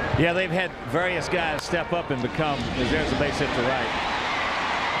 Yeah, they've had various guys step up and become, as there's a base hit to right,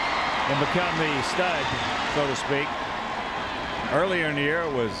 and become the stud, so to speak. Earlier in the year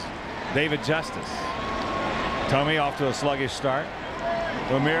it was David Justice. Tommy off to a sluggish start.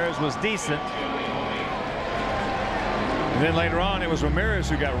 Ramirez was decent. And then later on it was Ramirez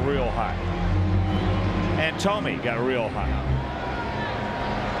who got real hot. And Tommy got real hot.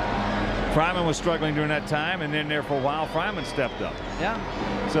 Fryman was struggling during that time, and then there for a while, Fryman stepped up. Yeah.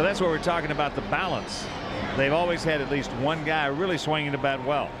 So that's what we're talking about, the balance. They've always had at least one guy really swinging the bat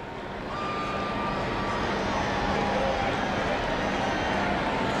well.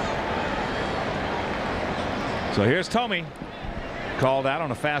 So here's Tomey, called out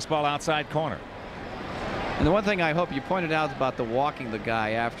on a fastball outside corner. And the one thing I hope you pointed out about the walking the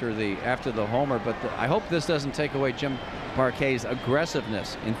guy after the homer, but I hope this doesn't take away Jim Parquet's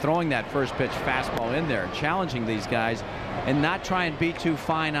aggressiveness in throwing that first pitch fastball in there, challenging these guys, and not try and be too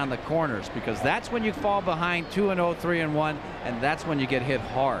fine on the corners, because that's when you fall behind 2-0, 3-1, and that's when you get hit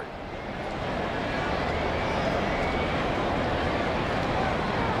hard.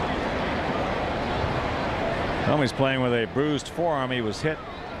 Tomey's playing with a bruised forearm. He was hit.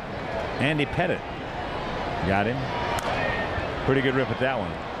 Andy Pettit got him. Pretty good rip at that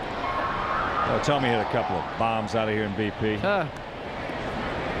one. Well, Tomey hit a couple of bombs out of here in BP.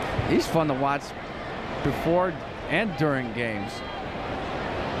 He's fun to watch before and during games.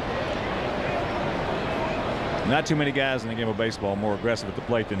 Not too many guys in the game of baseball more aggressive at the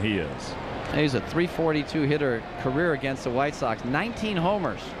plate than he is. He's a .342 hitter career against the White Sox. 19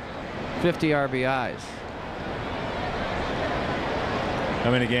 homers, 50 RBIs. How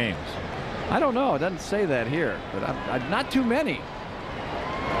many games? I don't know. It doesn't say that here, but not too many.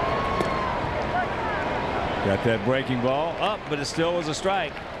 Got that breaking ball up, but it still was a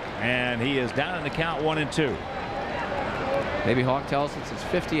strike. And he is down in the count, 1-2. Maybe Hawk tells us it's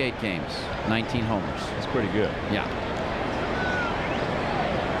 58 games, 19 homers. That's pretty good. Yeah.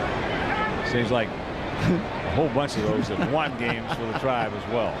 Seems like a whole bunch of those have won games for the Tribe as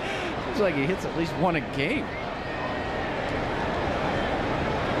well. Seems like he hits at least one a game.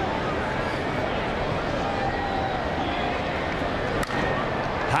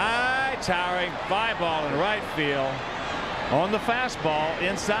 Towering fly ball in right field on the fastball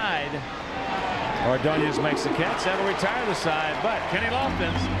inside. Ordonez makes the catch. That'll retire the side, but Kenny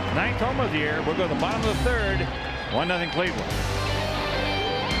Lofton's 9th home of the year. We'll go to the bottom of the 3rd. 1-0 Cleveland.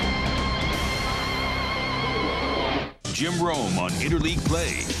 Jim Rome on interleague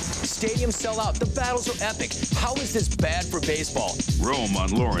play. Stadiums sell out. The battles are epic. How is this bad for baseball? Rome on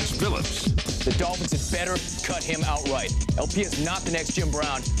Lawrence Phillips. The Dolphins had better cut him outright. LP is not the next Jim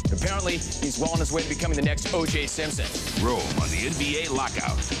Brown. Apparently, he's well on his way to becoming the next O.J. Simpson. Rome on the NBA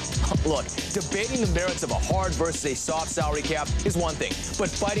lockout. Look, debating the merits of a hard versus a soft salary cap is one thing, but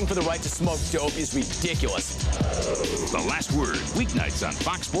fighting for the right to smoke dope is ridiculous. The Last Word, weeknights on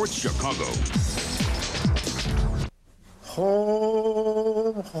Fox Sports Chicago.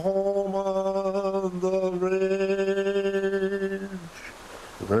 Home, home on the range,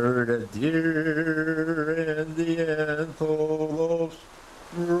 where the deer and the antelopes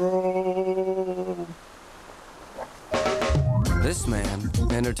roam. This man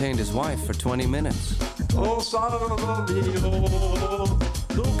entertained his wife for 20 minutes. Oh,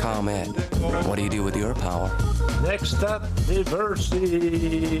 ComEd, what do you do with your power? Next up, diversity.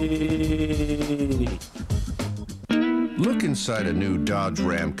 Look inside a new Dodge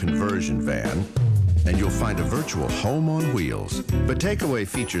Ram conversion van, and you'll find a virtual home on wheels. But take away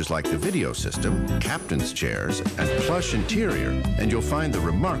features like the video system, captain's chairs, and plush interior, and you'll find the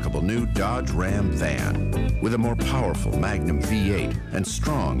remarkable new Dodge Ram van with a more powerful Magnum V8 and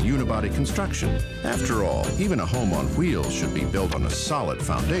strong unibody construction. After all, even a home on wheels should be built on a solid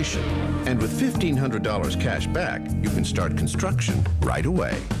foundation. And with $1,500 cash back, you can start construction right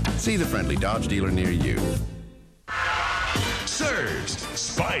away. See the friendly Dodge dealer near you. Serves,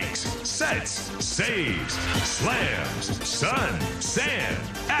 spikes, sets, saves, slams, sun, sand,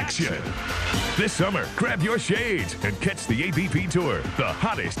 action. This summer, grab your shades and catch the AVP Tour, the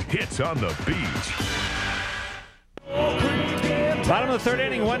hottest hits on the beach. Bottom of the 3rd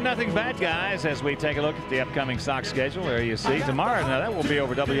inning, 1-0 Bad Guys as we take a look at the upcoming Sox schedule. There you see tomorrow. Now that will be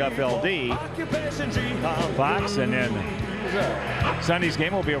over WFLD, Fox, and then Sunday's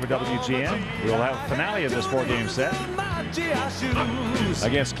game will be over WGN. We'll have a finale of this 4-game set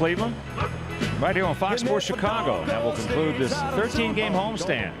against Cleveland right here on Fox Sports Chicago. That will conclude this 13-game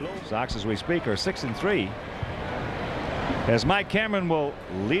homestand. Sox, as we speak, are 6-3. As Mike Cameron will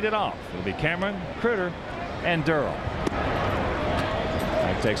lead it off. It'll be Cameron, Critter, and Durrell.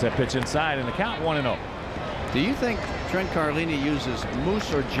 Mike takes that pitch inside, and the count 1-0. Do you think Trent Carlini uses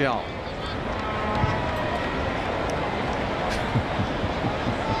mousse or gel?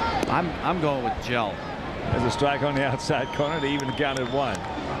 I'm going with gel. There's a strike on the outside corner to even count at 1.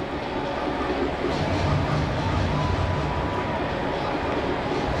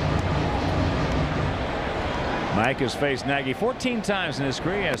 Mike has faced Nagy 14 times in his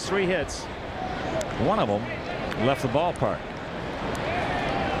career. He has 3 hits. One of them left the ballpark.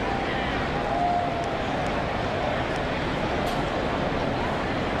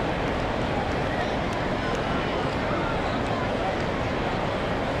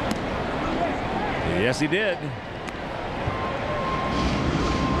 Yes, he did.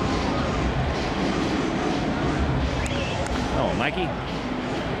 Oh, Mikey.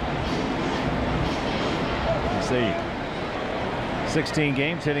 Let's see. 16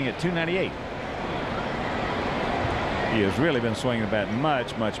 games, hitting at .298. He has really been swinging the bat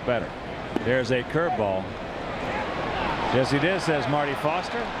much, much better. There's a curveball. Yes, he did, says Marty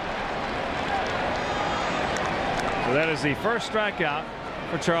Foster. So that is the first strikeout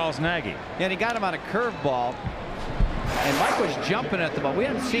for Charles Nagy. And he got him on a curveball. And Mike was jumping at the ball. We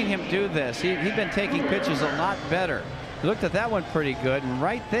haven't seen him do this. He'd been taking pitches a lot better. He looked at that one pretty good. And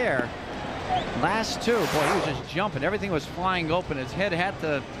right there, last two, boy, he was just jumping. Everything was flying open. His head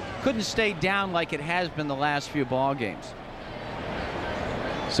couldn't stay down like it has been the last few ball games.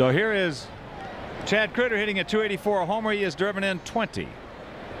 So here is Chad Critter hitting at .284 a homer. He has driven in 20.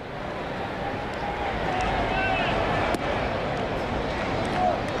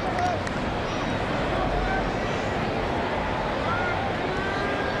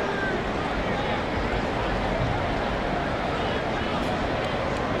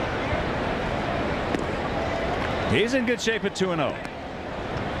 He's in good shape at 2-0.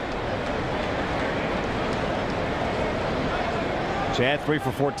 Chad 3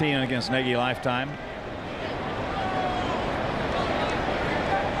 for 14 against Nagy lifetime.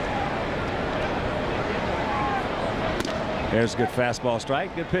 There's a good fastball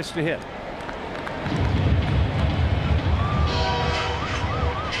strike. Good pitch to hit.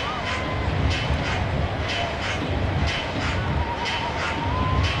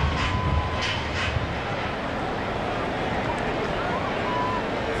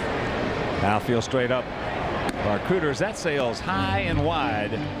 Outfield straight up. Barcooters, that sails high and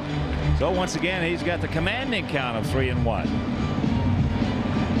wide. So once again, he's got the commanding count of 3-1.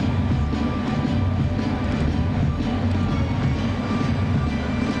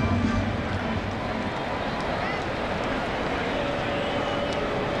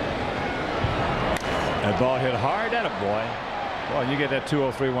 That ball hit hard at a boy. Well, you get that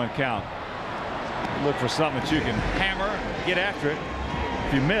 2-0-3-1 count. Look for something that you can hammer and get after it.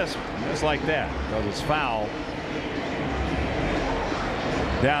 If you miss like that, because it's foul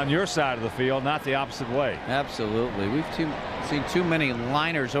down your side of the field, not the opposite way. Absolutely. We've seen too many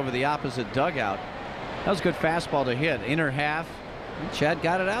liners over the opposite dugout. That was a good fastball to hit. Inner half. And Chad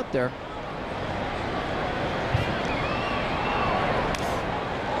got it out there.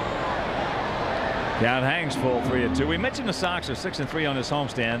 Count hangs full, 3-2. We mentioned the Sox are 6-3 on this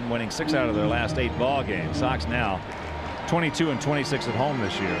homestand, winning 6 out of their last 8 ball games. Sox now 22-26 at home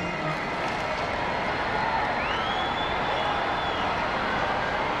this year.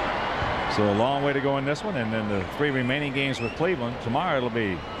 So a long way to go in this one, and then the 3 remaining games with Cleveland. Tomorrow it'll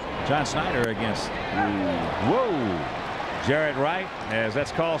be John Snyder against Jarrett Wright, as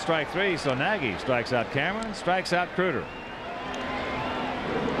that's called strike 3. So Nagy strikes out Cameron, strikes out Kruder.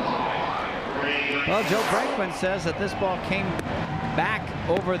 Well, Joe Brinkman says that this ball came back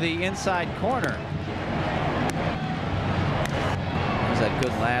over the inside corner. There's that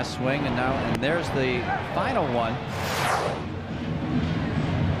good last swing, and there's the final one.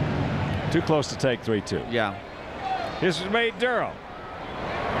 Too close to take 3-2. Yeah. This is Ray Durham.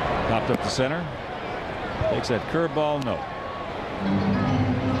 Popped up the center. Takes that curveball, no.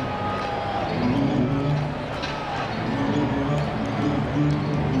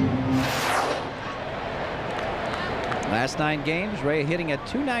 Last 9 games, Ray hitting at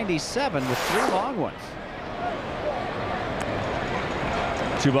 .297 with 3 long ones.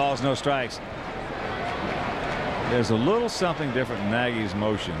 2 balls, no strikes. There's a little something different in Nagy's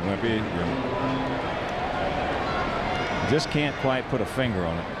motion, Wimpy. You just can't quite put a finger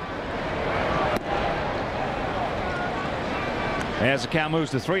on it. As the count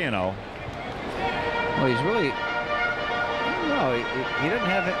moves to 3-0. Well, he's really, I don't know, he doesn't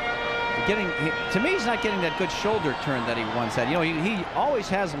have it. To me, he's not getting that good shoulder turn that he once had. You know, he always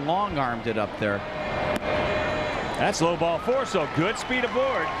has long-armed it up there. That's low ball 4, so good speed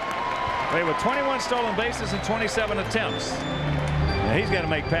aboard. Wait, with 21 stolen bases and 27 attempts. Now he's got to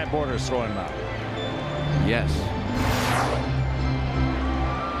make Pat Borders throw him out. Yes.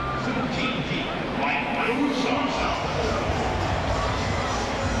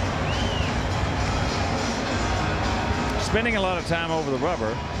 Spending a lot of time over the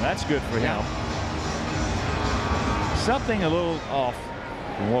rubber. That's good for him. Something a little off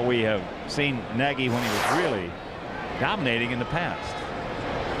from what we have seen Nagy when he was really dominating in the past.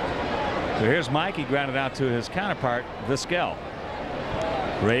 So here's Mike. He grounded out to his counterpart, Vizquel.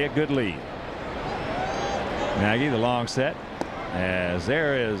 Ray, a good lead. Nagy, the long set, as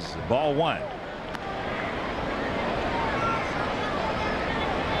there is ball 1.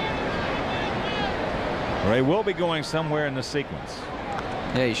 Ray will be going somewhere in the sequence.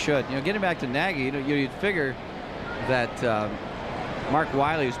 Yeah, he should. You know, getting back to Nagy, you'd figure that Mark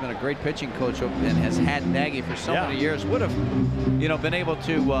Wiley, who's been a great pitching coach and has had Nagy for so many years, would have, been able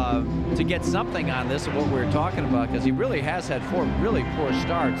to get something on this of what we were talking about, because he really has had 4 really poor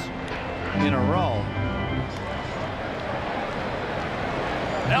starts in a row.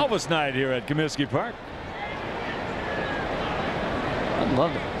 Elvis night here at Comiskey Park. I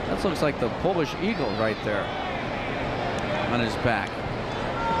love it. That looks like the Polish eagle right there on his back.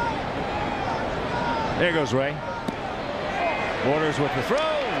 There goes Ray. Borders with the throw,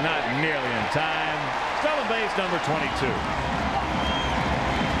 not nearly in time. Stolen base number 22.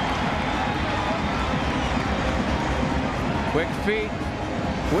 Quick feet.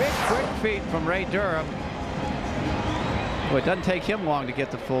 Quick feet from Ray Durham. Well, it doesn't take him long to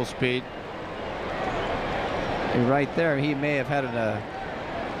get to full speed. And right there, he may have had a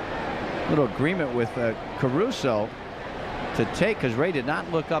little agreement with Caruso to take, because Ray did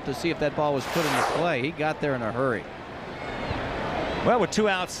not look up to see if that ball was put into play. He got there in a hurry. Well, with 2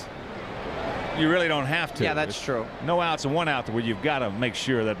 outs, you really don't have to. Yeah, that's true. No outs and 1 out where you've got to make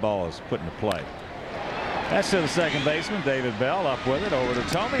sure that ball is put into play. That's to the second baseman, David Bell, up with it, over to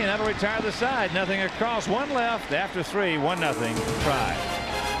Tomey, and that'll retire the side. Nothing across, 1 left after 3, 1-0 try.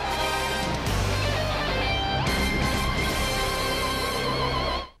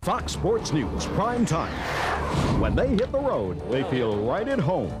 Fox Sports News prime time. When they hit the road, they feel right at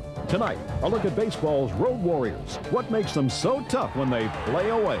home. Tonight, a look at baseball's Road Warriors. What makes them so tough when they play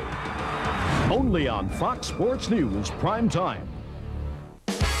away? Only on Fox Sports News prime time.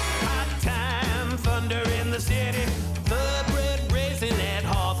 Hot time, thunder in the city. Thoroughbred racing at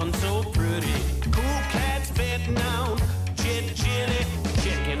Hawthorne, so pretty. Cool cats betting on Jet Chili.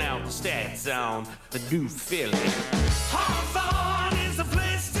 Checking out the stats on the new Philly. Hawthorne is the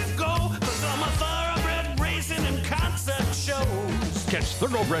place to go for some thoroughbred racing and concert shows. Catch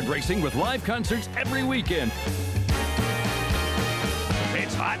thoroughbred racing with live concerts every weekend.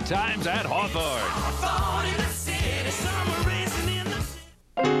 It's Hot Times at Hawthorne. Hawthorne in the city, summer racing in the city.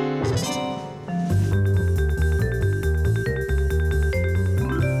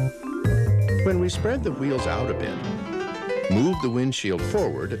 When we spread the wheels out a bit, move the windshield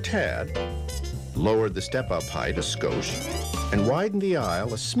forward a tad, lower the step-up height a skosh, and widen the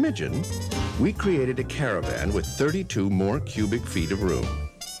aisle a smidgen, we created a caravan with 32 more cubic feet of room.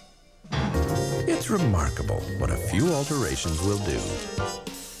 It's remarkable what a few alterations will do.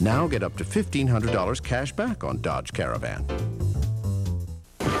 Now get up to $1,500 cash back on Dodge Caravan.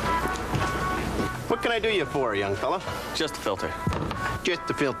 What can I do you for, young fella? Just a filter. Just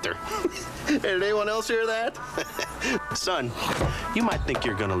a filter. Did anyone else hear that? Son, you might think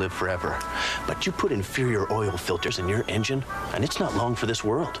you're gonna live forever, but you put inferior oil filters in your engine, and it's not long for this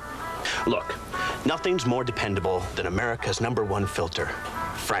world. Look, nothing's more dependable than America's #1 filter,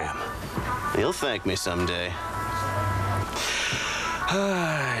 Fram. You'll thank me someday.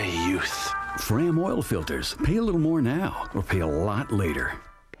 Youth. Fram oil filters. Pay a little more now, or pay a lot later.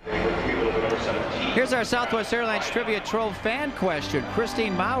 Here's our Southwest Airlines Trivia Trove fan question.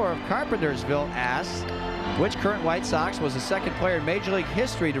 Christine Maurer of Carpentersville asks, which current White Sox was the second player in Major League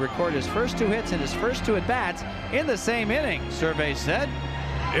history to record his first 2 hits in his first 2 at-bats in the same inning? Survey said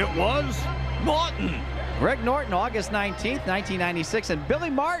it was Norton. Greg Norton, August 19th, 1996, and Billy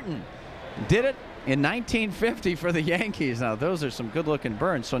Martin did it in 1950 for the Yankees. Now, those are some good-looking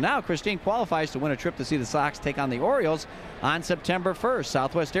burns. So now Christine qualifies to win a trip to see the Sox take on the Orioles on September 1st.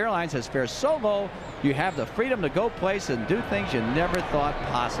 Southwest Airlines has fared so low, you have the freedom to go place and do things you never thought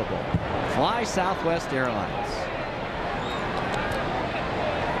possible. Fly Southwest Airlines.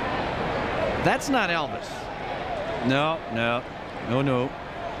 That's not Elvis. No.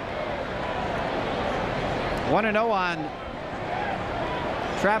 Want to know on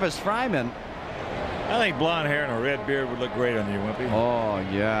Travis Fryman? I think blonde hair and a red beard would look great on you, Wimpy. Oh,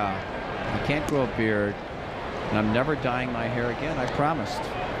 yeah. I can't grow a beard, and I'm never dyeing my hair again. I promised.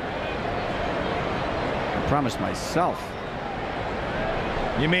 I promised myself.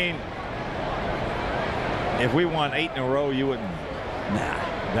 You mean if we won 8 in a row, you wouldn't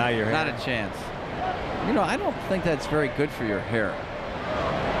dye your hair? Not a chance. You know, I don't think that's very good for your hair.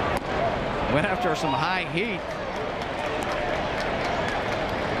 Went after some high heat.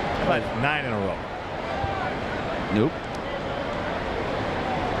 But 9 in a row. Nope.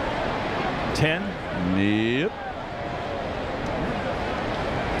 10? Nope.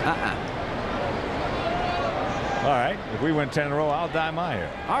 All right. If we win 10 in a row, I'll dye my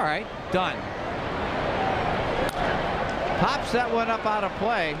hair. All right. Done. Pops that one up out of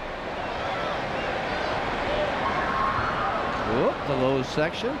play. Whoop, the low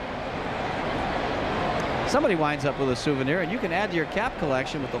section. somebody winds up with a souvenir, and you can add to your cap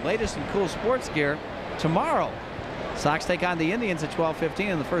collection with the latest and cool sports gear tomorrow. Sox take on the Indians at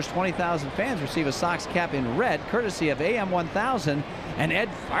 12:15, and the first 20,000 fans receive a Sox cap in red, courtesy of AM 1000 and Ed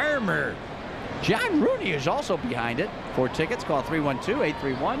Farmer. John Rooney is also behind it. For tickets, call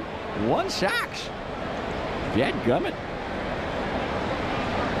 312-831-1SOX. Dadgummit.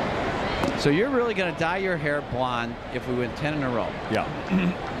 So you're really going to dye your hair blonde if we win 10 in a row? Yeah.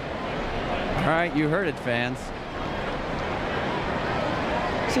 All right, you heard it, fans.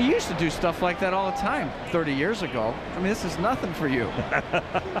 So you used to do stuff like that all the time 30 years ago. I mean, this is nothing for you.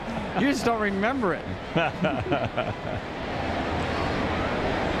 You just don't remember it.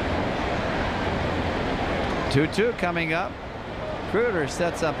 2-2 coming up. Kruger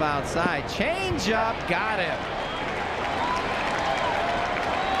sets up outside. Change up. Got him.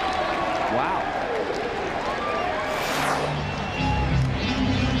 Wow.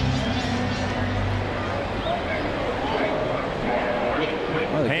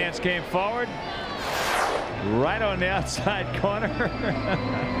 Hands came forward. Right on the outside corner.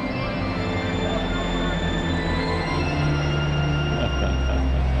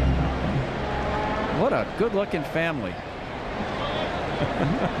 What a good-looking family.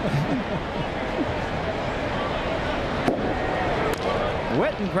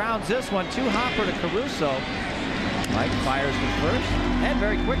 Witten grounds this one. 2-hopper to Caruso. Mike fires the first, and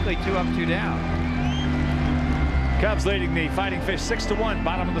very quickly 2 up, 2 down. Cubs leading the Fighting Fish 6-1.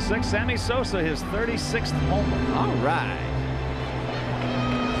 Bottom of the 6th. Sammy Sosa, his 36th homer. All right.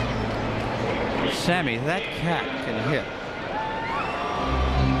 Sammy, that cat can hit.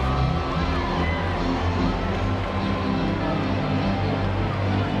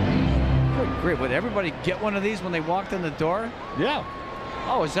 Great. Would everybody get one of these when they walked in the door? Yeah.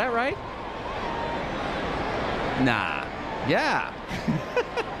 Oh, is that right? Nah. Yeah.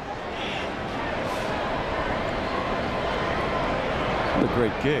 What a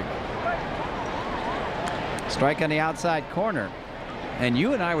great gig. Strike on the outside corner. And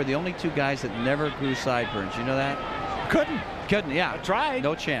you and I were the only 2 guys that never grew sideburns. You know that? Couldn't, yeah. I tried.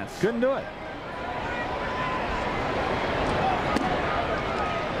 No chance. Couldn't do it.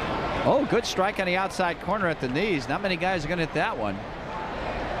 Oh, good strike on the outside corner at the knees. Not many guys are going to hit that one.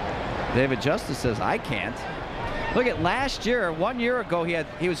 David Justice says, I can't. Look at last year. 1 year ago, he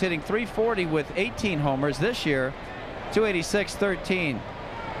was hitting .340 with 18 homers. This year, .286, 13.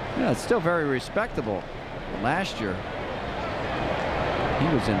 Yeah, it's still very respectable. Last year, he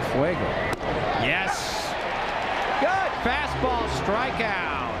was in fuego. Yes. Good fastball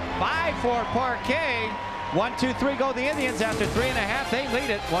strikeout. 5-4 Parquet. 1-2-3 go the Indians. After 3.5, they lead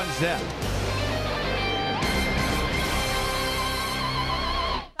it 1-0.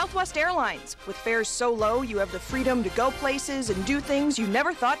 Southwest Airlines. With fares so low, you have the freedom to go places and do things you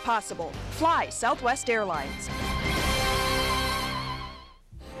never thought possible. Fly Southwest Airlines.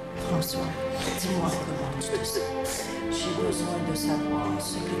 François, dis-moi comment tu te sens. J'ai besoin de savoir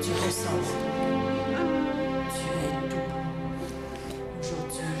ce que tu ressens. Tu es tout.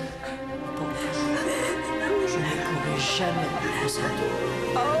 Aujourd'hui, pour toujours, je ne pourrai jamais vivre sans toi.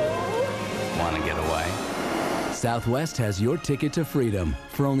 Want to get away? Southwest has your ticket to freedom.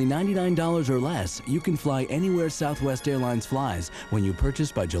 For only $99 or less, you can fly anywhere Southwest Airlines flies when you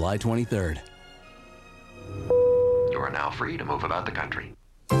purchase by July 23rd. You are now free to move about the country.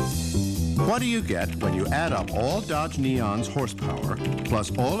 What do you get when you add up all Dodge Neon's horsepower,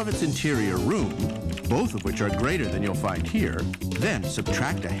 plus all of its interior room, both of which are greater than you'll find here, then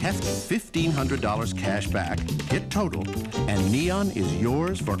subtract a hefty $1,500 cash back, hit total, and Neon is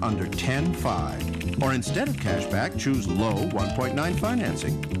yours for under $10,500. Or instead of cash back, choose low 1.9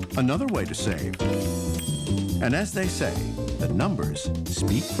 financing. Another way to save. And as they say, the numbers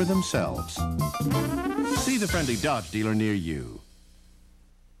speak for themselves. See the friendly Dodge dealer near you.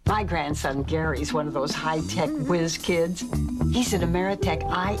 My grandson Gary's one of those high-tech whiz kids. He's an Ameritech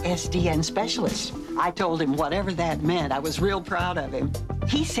ISDN specialist. I told him whatever that meant. I was real proud of him.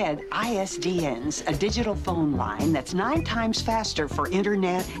 He said ISDN's a digital phone line that's 9 times faster for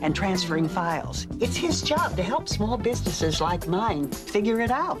internet and transferring files. It's his job to help small businesses like mine figure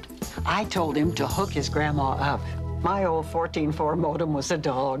it out. I told him to hook his grandma up. My old 14.4 modem was a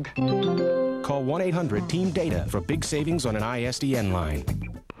dog. Call 1-800-TEAM-DATA for big savings on an ISDN line.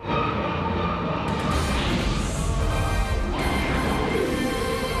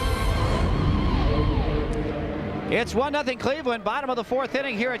 It's 1-0 Cleveland, bottom of the 4th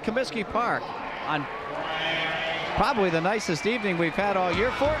inning here at Comiskey Park on probably the nicest evening we've had all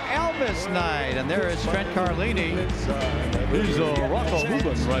year for Elvis Night. And there is Trent Carlini. He's a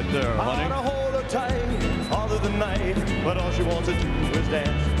rock-a-hoobin' right there, honey. I wanna hold her tight all of the night, but all she wants to do is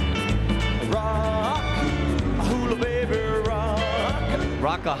dance. Rock Ooh, baby, rock.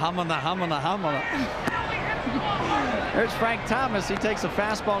 Rock-a-humana, humana, humana. There's Frank Thomas. He takes a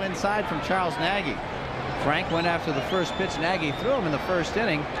fastball inside from Charles Nagy. Frank went after the first pitch. Nagy threw him in the first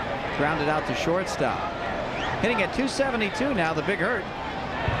inning. Grounded out to shortstop. Hitting at 272 now, the Big Hurt.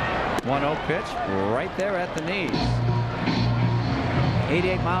 1-0 pitch right there at the knees.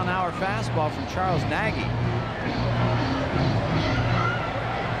 88-mile-an-hour fastball from Charles Nagy.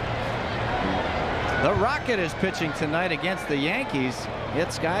 The Rocket is pitching tonight against the Yankees at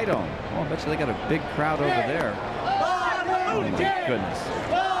Skydome. Oh, I bet you they got a big crowd over there. Oh, my goodness.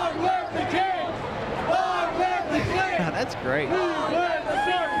 That's great. One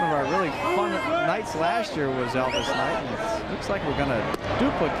of our really fun nights last year was Elvis night, and it looks like we're going to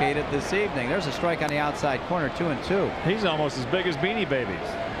duplicate it this evening. There's a strike on the outside corner, 2-2. He's almost as big as Beanie Babies.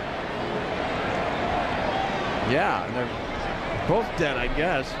 Yeah, they're both dead, I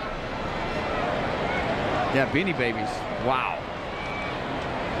guess. Yeah, Beanie Babies. Wow.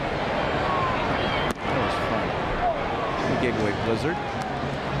 That was fun. We gave away Blizzard.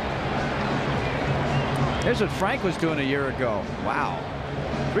 Here's what Frank was doing a year ago. Wow.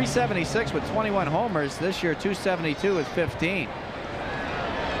 376 with 21 homers. This year, 272 with 15.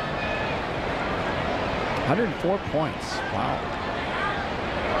 104 points. Wow.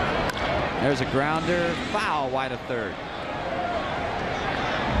 There's a grounder. Foul wide of third.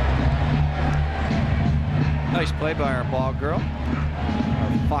 Nice play by our ball girl.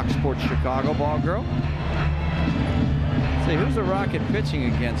 Our Fox Sports Chicago ball girl. Let's see, who's the Rocket pitching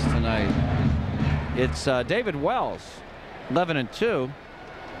against tonight? It's David Wells, 11-2.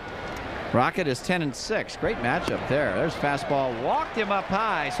 Rocket is 10-6. Great matchup there. There's fastball. Walked him up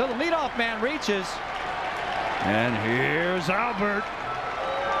high. So the leadoff man reaches. And here's Albert.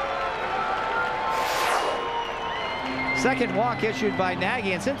 Second walk issued by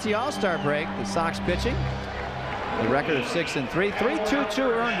Nagy. And since the All-Star break, the Sox pitching. The record of 6-3. 3.22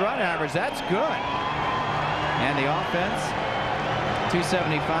 earned run average. That's good. And the offense,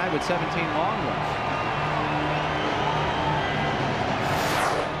 275 with 17 long runs.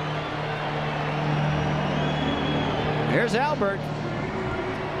 Here's Albert.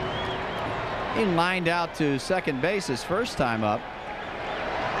 He lined out to second base his first time up.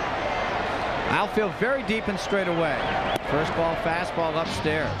 Outfield very deep and straight away. First ball, fastball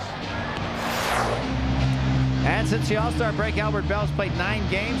upstairs. And since the All-Star break, Albert Bell's played 9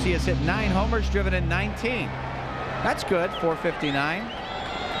 games. He has hit 9 homers, driven in 19. That's good, 459.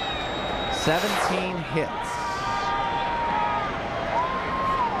 17 hits.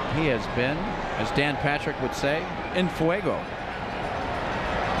 He has been, as Dan Patrick would say, in fuego.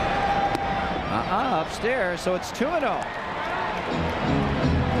 Upstairs, so it's 2-0.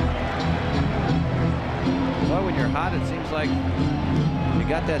 Boy, when you're hot, it seems like you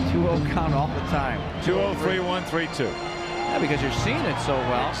got that 2-0 count all the time. 2-0, 3-1, 3-2. Yeah, because you're seeing it so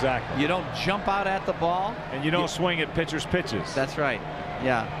well. Exactly. You don't jump out at the ball. And you don't swing at pitchers' pitches. That's right.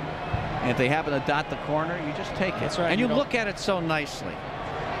 Yeah. And if they happen to dot the corner, you just take it. That's right. And you look at it so nicely.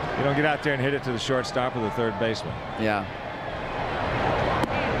 You don't get out there and hit it to the shortstop or the third baseman. Yeah.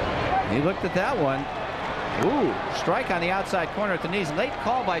 He looked at that one. Ooh, strike on the outside corner at the knees. Late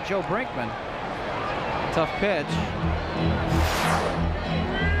call by Joe Brinkman. Tough pitch.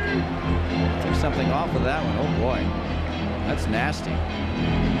 Took something off of that one. Oh boy, that's nasty.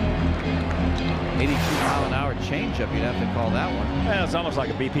 82-mile-an-hour changeup. You'd have to call that one. Yeah, it's almost like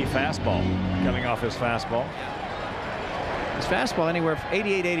a BP fastball coming off his fastball. His fastball anywhere from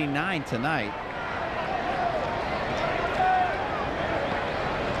 88, 89 tonight.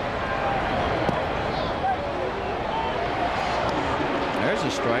 There's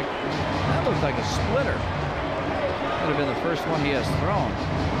a strike. That looks like a splitter. Could have been the first one he has thrown.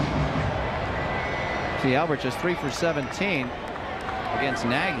 See, Albert just 3 for 17 against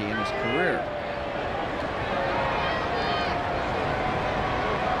Nagy in his career.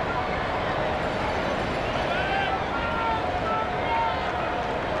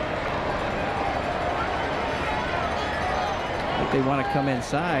 They want to come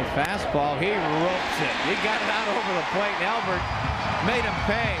inside. Fastball. He ropes it. He got it out over the plate. And Albert made him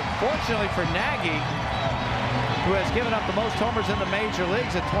pay. Fortunately for Nagy, who has given up the most homers in the major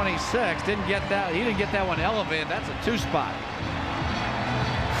leagues at 26, didn't get that. He didn't get that one elevated. That's a 2-spot.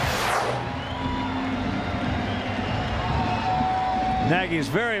 Nagy's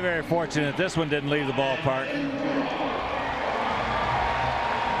very, very fortunate this one didn't leave the ballpark.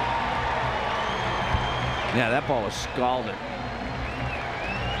 Yeah, that ball was scalded.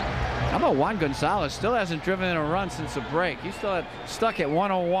 How about Juan Gonzalez? Still hasn't driven in a run since the break. He's still stuck at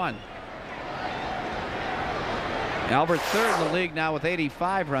 101. Albert third in the league now with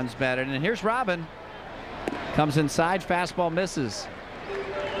 85 runs batted. And here's Robin. Comes inside, fastball misses.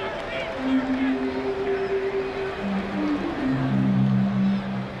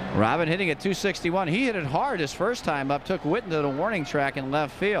 Robin hitting at 261. He hit it hard his first time up, took Witten to the warning track in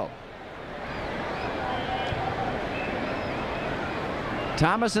left field.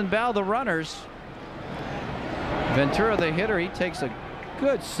 Thomas and Bell, the runners. Ventura, the hitter, he takes a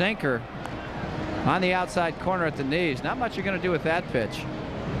good sinker on the outside corner at the knees. Not much you're going to do with that pitch.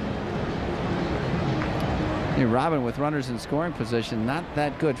 Robin with runners in scoring position, not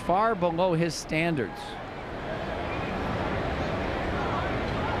that good, far below his standards.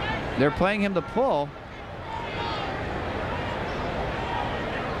 They're playing him to pull.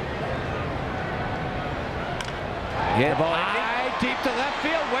 Hit high, deep to left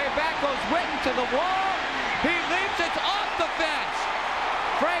field, way back goes Witten to the wall. He leaps, it's off the fence.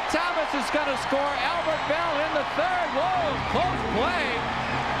 Frank Thomas is going to score. Albert Bell in the third. Whoa, close play.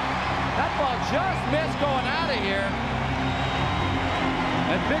 That ball just missed going out of here.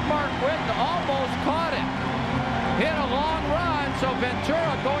 And Big Mark Witten almost caught it. Hit a long run, so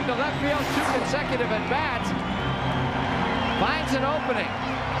Ventura going to left field, 2 consecutive at-bats. Finds an opening.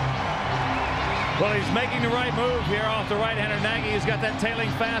 Well, he's making the right move here off the right-hander Nagy. He's got that tailing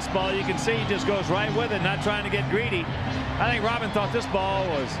fastball. You can see he just goes right with it, not trying to get greedy. I think Robin thought this ball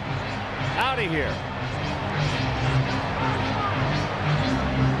was out of here.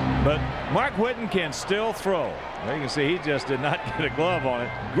 But Mark Witten can still throw. There you can see he just did not get a glove on it.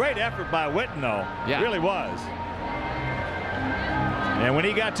 Great effort by Witten, though. Yeah. It really was. And when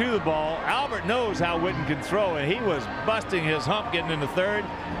he got to the ball, Albert knows how Witten can throw, and he was busting his hump getting into third,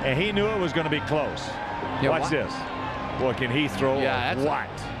 and he knew it was going to be close. Yeah, watch this. Boy, can he throw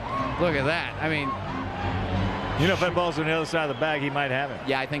what? Look at that. I mean, you know, if that ball's on the other side of the bag, he might have it.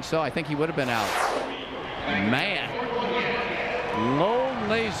 Yeah, I think so. I think he would have been out. Man. Low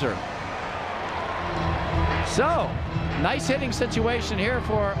laser. So, nice hitting situation here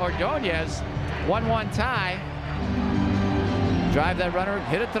for Ordonez. 1-1 tie. Drive that runner,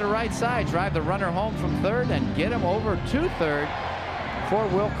 hit it to the right side, drive the runner home from third, and get him over to third for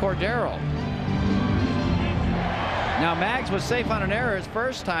Will Cordero. Now, Maggs was safe on an error his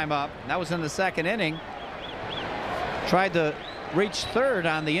first time up. That was in the second inning. Tried to reach third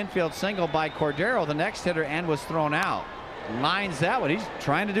on the infield single by Cordero, the next hitter, and was thrown out. Lines that one. He's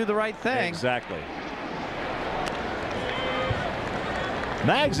trying to do the right thing. Exactly.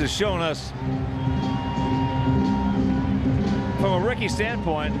 Maggs has shown us, from a rookie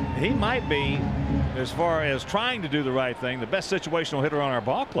standpoint, he might be, as far as trying to do the right thing, the best situational hitter on our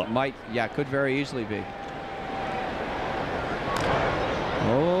ball club. Might, yeah, could very easily be.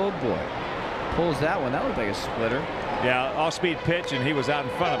 Oh boy, pulls that one. That looked like a splitter. Yeah, off-speed pitch, and he was out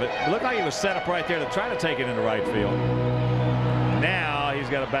in front of it. It looked like he was set up right there to try to take it into right field. Now he's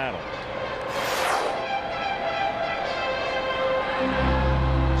got a battle.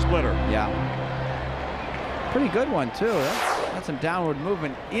 Splitter. Yeah. Pretty good one too. That's some downward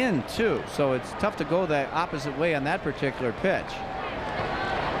movement in too. So it's tough to go the opposite way on that particular pitch.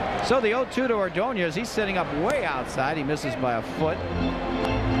 So the 0-2 to Ordonez. He's sitting up way outside. He misses by a foot.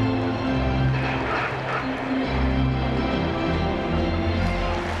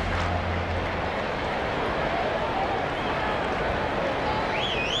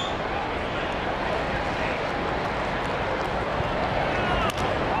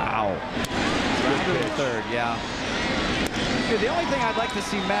 Third, yeah. The only thing I'd like to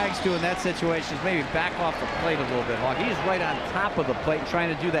see Maggs do in that situation is maybe back off the plate a little bit. He's right on top of the plate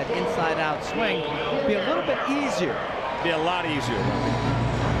trying to do that inside-out swing. Be a little bit easier. Be a lot easier.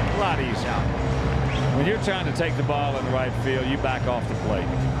 A lot easier. Yeah. When you're trying to take the ball in the right field, you back off the plate.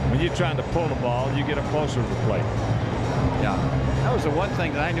 When you're trying to pull the ball, you get up closer to the plate. Yeah. That was the one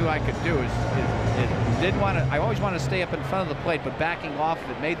thing that I knew I could do. I always want to stay up in front of the plate, but backing off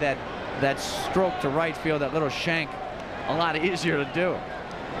it made that stroke to right field, that little shank, a lot easier to do.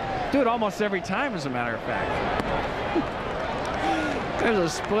 Do it almost every time, as a matter of fact. There's a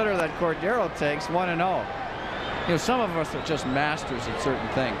splitter that Cordero takes, 1-0. You know, some of us are just masters at certain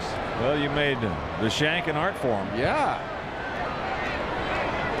things. Well, you made the shank an art form. Yeah.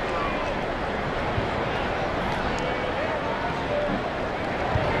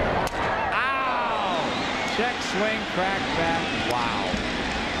 Ow! Check swing, crack bat. Wow.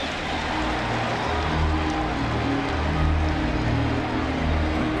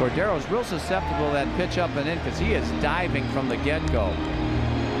 Cordero's real susceptible to that pitch up and in because he is diving from the get-go.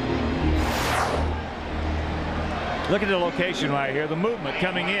 Look at the location right here. The movement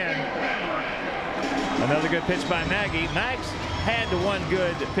coming in. Another good pitch by Nagy. Maggs had the one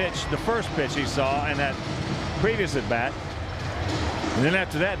good pitch, the first pitch he saw, and that previous at bat. And then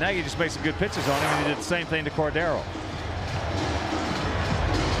after that, Nagy just made some good pitches on him, and he did the same thing to Cordero.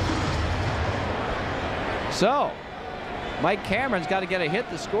 So, Mike Cameron's got to get a hit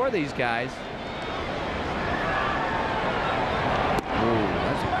to score these guys. Ooh,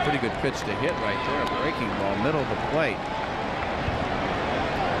 that's a pretty good pitch to hit right there. Breaking ball, middle of the plate.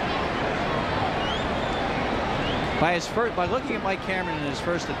 By looking at Mike Cameron in his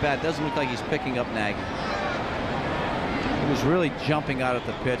first at bat, it doesn't look like he's picking up Nagy. He was really jumping out at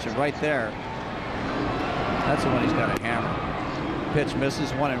the pitch, and right there, that's the one he's got to hammer. Pitch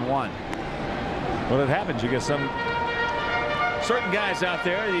misses, 1-1. Well, it happens. You get some certain guys out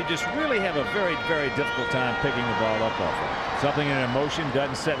there, you just really have a very, very difficult time picking the ball up off of. Something in motion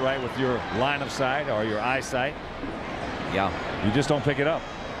doesn't set right with your line of sight or your eyesight. Yeah. You just don't pick it up.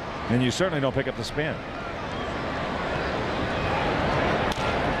 And you certainly don't pick up the spin.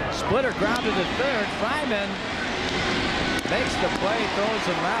 Splitter grounded to third. Fryman makes the play, throws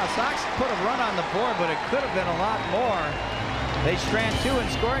him out. Sox put a run on the board, but it could have been a lot more. They strand 2 in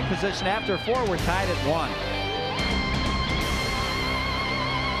scoring position after 4. We're tied at 1.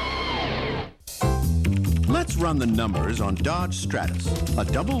 Let's run the numbers on Dodge Stratus, a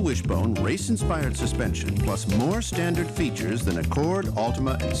double wishbone race-inspired suspension plus more standard features than Accord,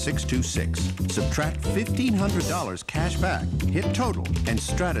 Altima, and 626. Subtract $1,500 cash back, hit total, and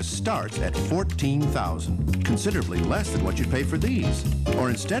Stratus starts at $14,000, considerably less than what you'd pay for these. Or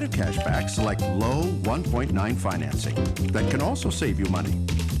instead of cash back, select low 1.9 financing. That can also save you money.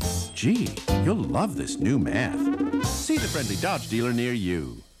 Gee, you'll love this new math. See the friendly Dodge dealer near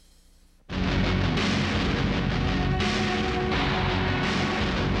you.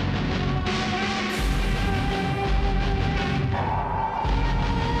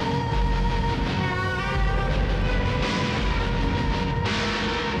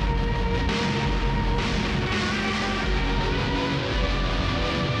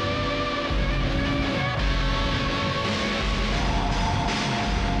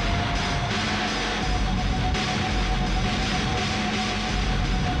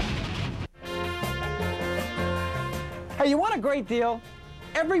 Hey, you want a great deal?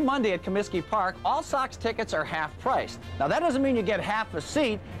 Every Monday at Comiskey Park, all Sox tickets are half priced. Now, that doesn't mean you get half a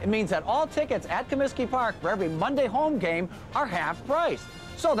seat. It means that all tickets at Comiskey Park for every Monday home game are half priced.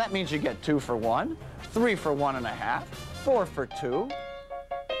 So that means you get 2 for 1, 3 for 1.5, 4 for 2.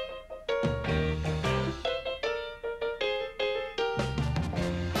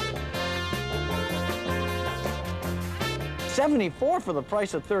 $74 for the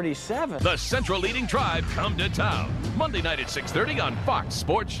price of $37. The Central Leading Tribe come to town. Monday night at 6:30 on Fox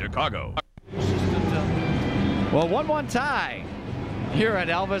Sports Chicago. Well, 1-1 tie here at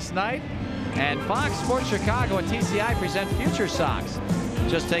Elvis Night. And Fox Sports Chicago and TCI present Future Sox.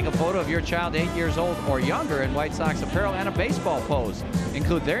 Just take a photo of your child 8 years old or younger in White Sox apparel and a baseball pose.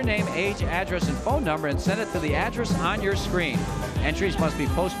 Include their name, age, address, and phone number and send it to the address on your screen. Entries must be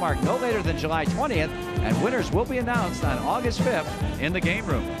postmarked no later than July 20th, and winners will be announced on August 5th in the game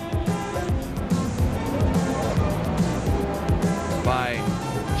room. By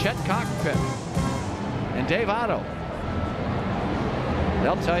Chet Cockpit and Dave Otto.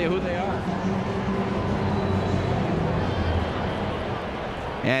 They'll tell you who they are.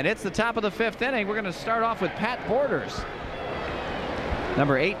 And it's the top of the 5th inning. We're going to start off with Pat Borders.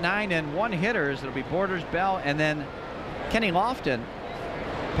 Number 8, 9, and 1 hitters. It'll be Borders, Bell, and then Kenny Lofton.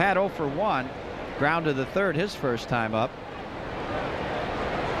 Pat 0 for 1. Ground to the third his first time up.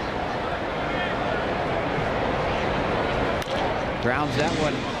 Grounds that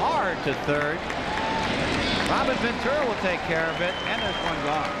one hard to third. Robin Ventura will take care of it, and there's one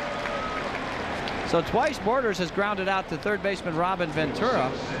gone. So twice Borders has grounded out to third baseman Robin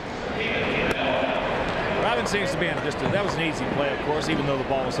Ventura. Robin seems to be in that was an easy play, of course, even though the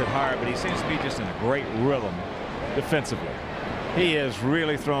ball was hit hard, but he seems to be just in a great rhythm defensively. He has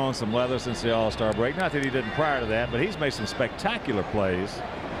really thrown some leather since the All-Star break. Not that he didn't prior to that, but he's made some spectacular plays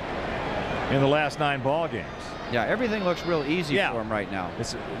in the last 9 ball games. Yeah, everything looks real easy for him right now.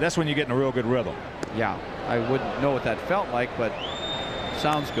 That's when you get in a real good rhythm. Yeah, I wouldn't know what that felt like, but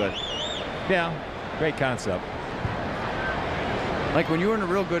sounds good. Yeah, great concept. Like when you were in a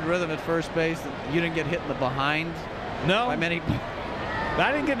real good rhythm at first base, you didn't get hit in the behind. No. By many.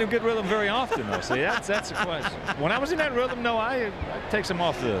 I didn't get in a good rhythm very often, though. See, that's the question. When I was in that rhythm, no, I take some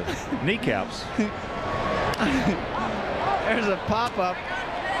off the kneecaps. There's a pop-up.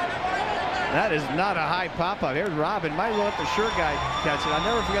 That is not a high pop-up. Here's Robin. Might well let the sure guy catch it. I'll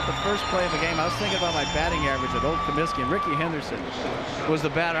never forget the first play of the game. I was thinking about my batting average at Old Comiskey, and Ricky Henderson was the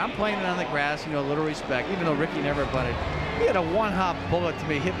batter. I'm playing it on the grass, you know, a little respect, even though Ricky never bunted. He had a one-hop bullet to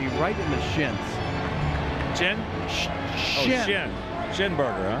me, hit me right in the shins. Chin? Shin. Oh, shin.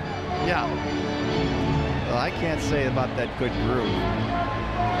 Schinberger, huh? Yeah. Well, I can't say about that good groove.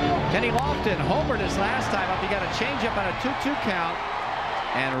 Kenny Lofton homered his last time up. He got a changeup on a 2-2 count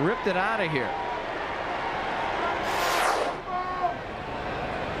and ripped it out of here.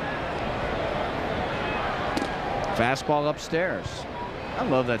 Fastball upstairs. I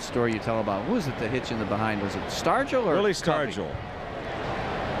love that story you tell about. Who was it that hit you in the behind? Was it Stargell or Willie Stargell?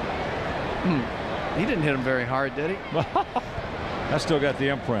 He didn't hit him very hard, did he? I still got the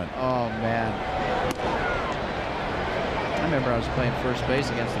imprint. Oh, man. I remember I was playing first base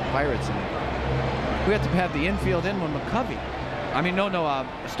against the Pirates, and we had to have the infield in when McCovey. I mean,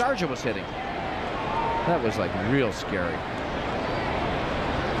 Stargell was hitting. That was like real scary.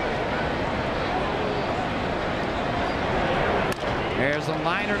 There's a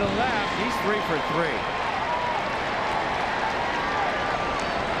liner to left. He's 3 for 3.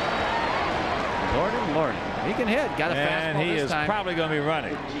 Lordy. He can hit. Got a fastball and he this is time. Probably going to be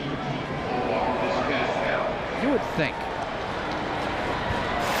running. You would think.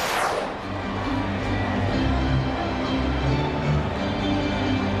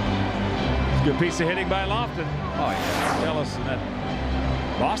 It's a good piece of hitting by Lofton. Oh, yeah. Tell us in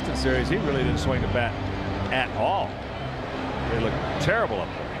that Boston series, he really didn't swing the bat at all. They look terrible up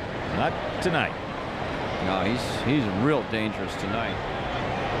there. Not tonight. No, he's real dangerous tonight.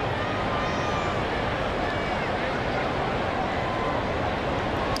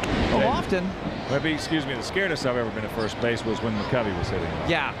 Well, often. Maybe, excuse me, the scariest I've ever been at first base was when McCovey was hitting.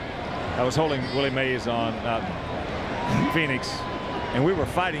 Yeah. I was holding Willie Mays on Phoenix, and we were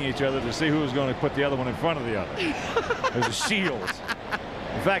fighting each other to see who was going to put the other one in front of the other. There's a shield.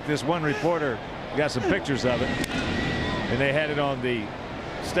 In fact, this one reporter got some pictures of it, and they had it on the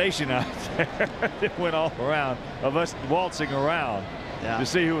station out there. It went all around of us waltzing around to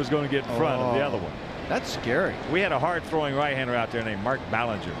see who was going to get in front of the other one. That's scary. We had a hard throwing right-hander out there named Mark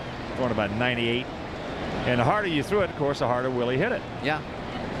Ballinger, throwing about 98. And the harder you threw it, of course, the harder Willie hit it. Yeah.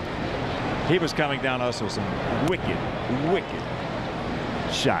 He was coming down us with some wicked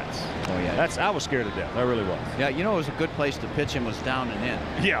shots. Oh, yeah. I was scared to death. I really was. Yeah, you know, it was a good place to pitch him was down and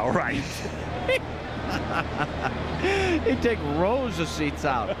in. Yeah, right. He'd take rows of seats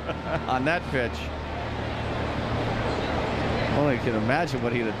out on that pitch. Only can imagine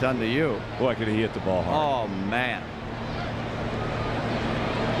what he'd have done to you. Boy, could he hit the ball hard. Oh, man.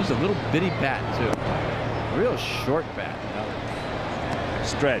 Just a little bitty bat, too. Real short bat.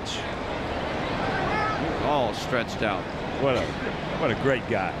 Stretch. All stretched out. What a great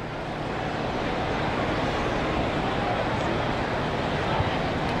guy.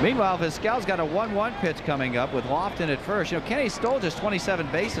 Meanwhile, Vizquel's got a 1-1 pitch coming up with Lofton at first. You know, Kenny stole just 27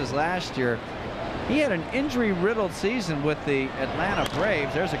 bases last year. He had an injury-riddled season with the Atlanta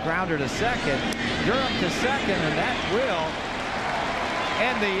Braves. There's a grounder to second. Durham to second, and that will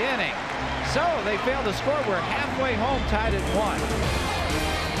end the inning. So they failed to score. We're halfway home, tied at 1.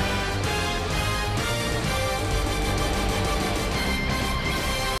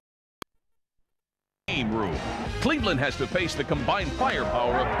 Room. Cleveland has to face the combined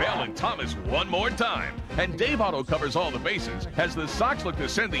firepower of Bell and Thomas one more time. And Dave Otto covers all the bases as the Sox look to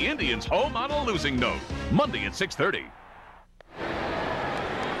send the Indians home on a losing note. Monday at 6:30.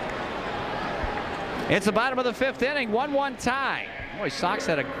 It's the bottom of the 5th inning, 1-1 tie. Boy, Sox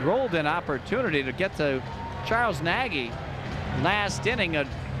had a golden opportunity to get to Charles Nagy. Last inning, an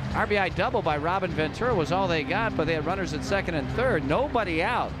RBI double by Robin Ventura was all they got, but they had runners at second and third, nobody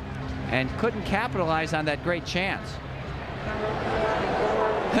out, and couldn't capitalize on that great chance.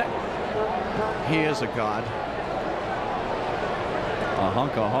 He is a god. A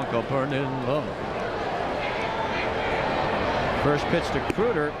hunk of burning love. First pitch to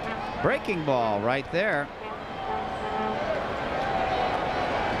Kruder. Breaking ball right there.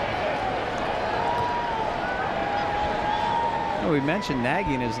 We mentioned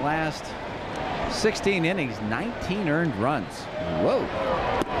Nagy in his last 16 innings, 19 earned runs. Whoa.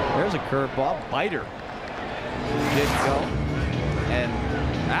 There's a curveball. Biter. Didn't go. And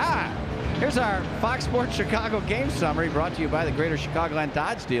here's our Fox Sports Chicago game summary brought to you by the Greater Chicagoland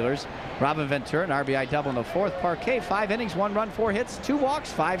Dodge dealers. Robin Ventura, an RBI double in the 4th. Parquet, 5 innings, 1 run, 4 hits, 2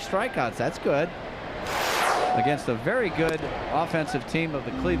 walks, 5 strikeouts. That's good. Against a very good offensive team of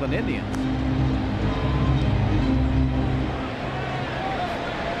the Cleveland Indians.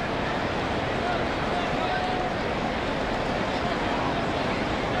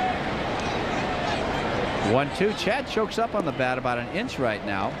 One-two. Chad chokes up on the bat about an inch right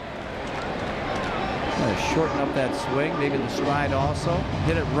now. Going to shorten up that swing, maybe the stride also.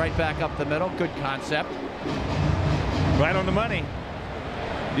 Hit it right back up the middle. Good concept. Right on the money.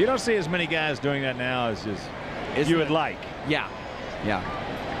 You don't see as many guys doing that now as you would like. Yeah. Yeah.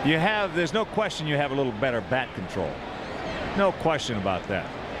 There's no question you have a little better bat control. No question about that.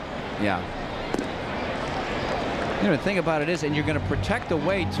 Yeah. You know, the thing about it is, and you're going to protect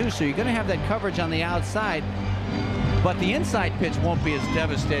away too, so you're going to have that coverage on the outside, but the inside pitch won't be as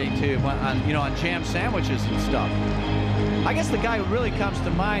devastating to you on jam sandwiches and stuff. I guess the guy who really comes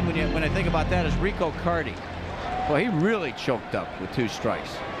to mind when I think about that is Rico Carty. Well, he really choked up with 2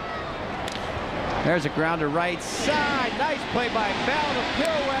 strikes. There's a grounder right side. Nice play by Bell, the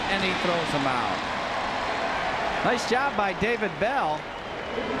pirouette, and he throws him out. Nice job by David Bell.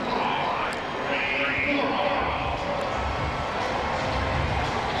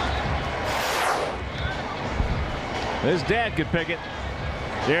 His dad could pick it.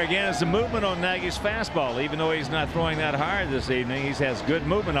 There again is the movement on Nagy's fastball. Even though he's not throwing that hard this evening, he has good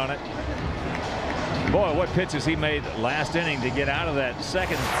movement on it. Boy, what pitches he made last inning to get out of that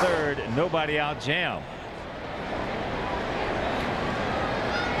second, third, nobody out jam.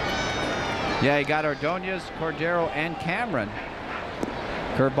 Yeah, he got Ordonez, Cordero, and Cameron.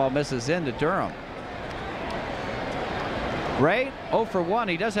 Curveball misses into Durham. Ray 0 for 1.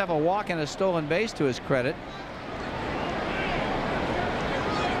 He does have a walk and a stolen base to his credit.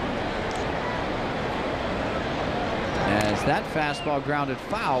 As that fastball grounded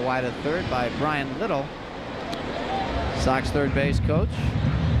foul wide of third by Brian Little. Sox third base coach.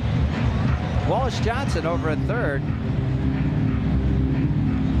 Wallace Johnson over at third.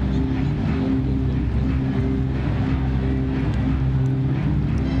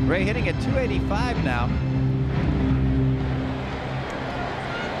 Ray hitting at 285 now.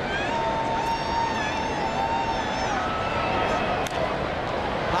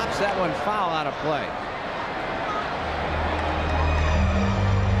 Pops that one foul out of play.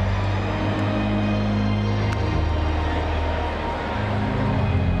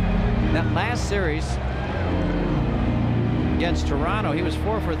 That last series against Toronto, he was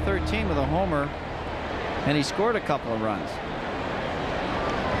 4 for 13 with a homer, and he scored a couple of runs.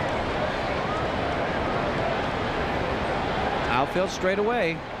 Outfield straight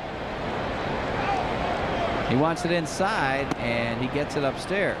away. He wants it inside, and he gets it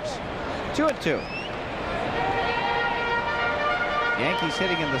upstairs. 2-2. Yankees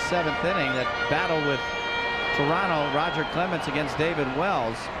hitting in the 7th inning. That battle with Toronto, Roger Clemens against David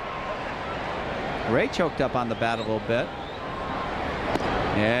Wells. Ray choked up on the bat a little bit.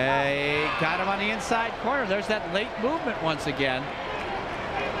 Yeah, he got him on the inside corner. There's that late movement once again.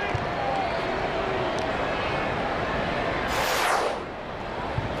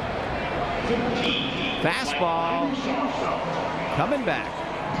 Fastball coming back.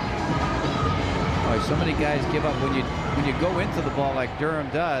 Boy, so many guys give up when you go into the ball like Durham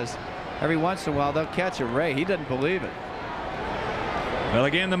does. Every once in a while they'll catch it. Ray, he doesn't believe it. Well,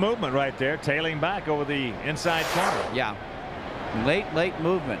 again, the movement right there, tailing back over the inside corner. Yeah, late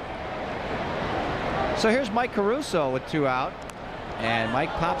movement. So here's Mike Caruso with 2 out, and Mike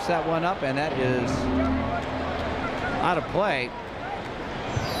pops that one up, and that is out of play.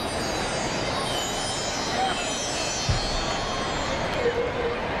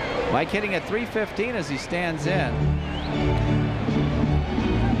 Mike hitting at 315 as he stands in.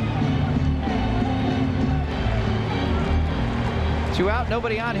 Two out,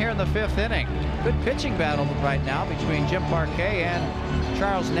 nobody on here in the 5th inning. Good pitching battle right now between Jim Parquet and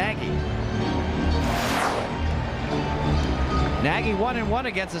Charles Nagy. Nagy 1-1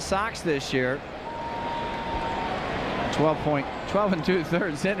 against the Sox this year. 12 and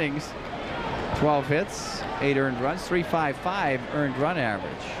 2/3 innings, 12 hits, 8 earned runs, 3.55 earned run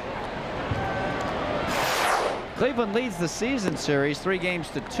average. Cleveland leads the season series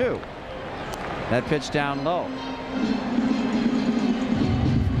 3-2. That pitch down low.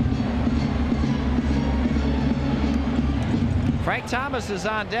 Frank Thomas is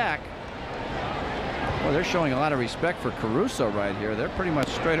on deck. Well, they're showing a lot of respect for Caruso right here. They're pretty much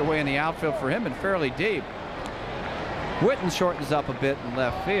straight away in the outfield for him and fairly deep. Witten shortens up a bit in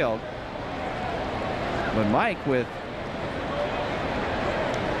left field. But Mike with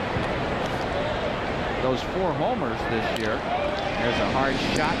those 4 homers this year. There's a hard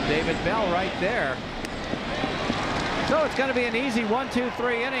shot. David Bell right there. So it's going to be an easy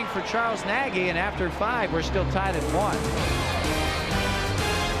 1-2-3 inning for Charles Nagy, and after 5 we're still tied at 1.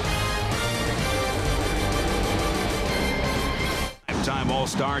 Time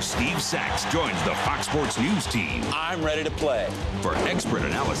All-Star Steve Sachs joins the Fox Sports News team. I'm ready to play. For expert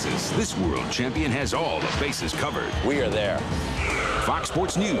analysis, this world champion has all the bases covered. We are there. Fox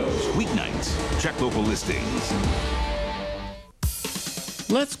Sports News, weeknights. Check local listings.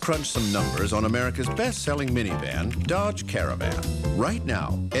 Let's crunch some numbers on America's best-selling minivan, Dodge Caravan. Right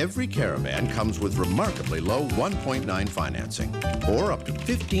now, every Caravan comes with remarkably low 1.9 financing, or up to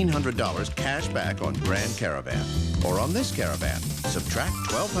 $1,500 cash back on Grand Caravan. Or on this Caravan, subtract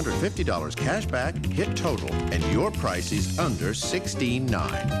 $1,250 cash back, hit total, and your price is under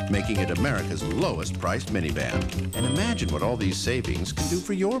 $16,900, making it America's lowest-priced minivan. And imagine what all these savings can do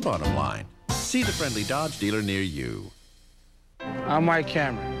for your bottom line. See the friendly Dodge dealer near you. I'm Mike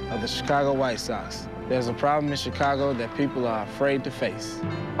Cameron of the Chicago White Sox. There's a problem in Chicago that people are afraid to face.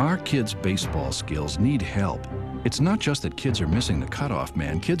 Our kids' baseball skills need help. It's not just that kids are missing the cutoff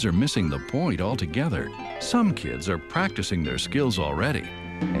man, kids are missing the point altogether. Some kids are practicing their skills already,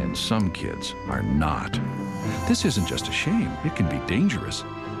 and some kids are not. This isn't just a shame, it can be dangerous.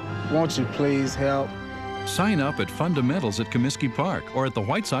 Won't you please help? Sign up at Fundamentals at Comiskey Park or at the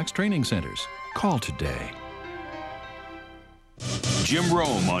White Sox training centers. Call today. Jim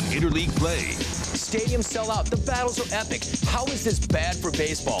Rome on Interleague Play. Stadiums sell out. The battles are epic. How is this bad for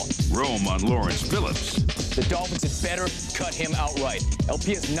baseball? Rome on Lawrence Phillips. The Dolphins had better cut him outright.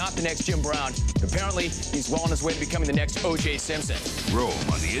 LP is not the next Jim Brown. Apparently, he's well on his way to becoming the next O.J. Simpson. Rome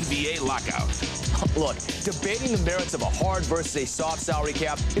on the NBA lockout. Look, debating the merits of a hard versus a soft salary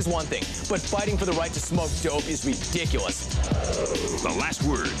cap is one thing, but fighting for the right to smoke dope is ridiculous. The Last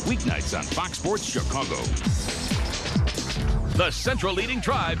Word, weeknights on Fox Sports Chicago. The Central Leading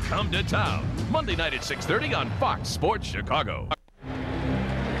Tribe come to town. Monday night at 6:30 on Fox Sports Chicago.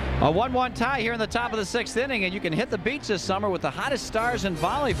 A 1-1 tie here in the top of the 6th inning, and you can hit the beach this summer with the hottest stars in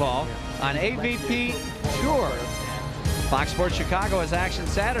volleyball on AVP Tour. Fox Sports Chicago has action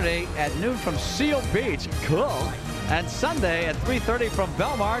Saturday at noon from Seal Beach. Cool. And Sunday at 3:30 from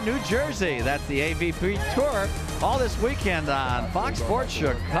Belmar, New Jersey. That's the AVP Tour all this weekend on Fox Sports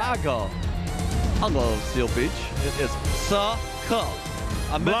Chicago. I love Seal Beach. It is so cool.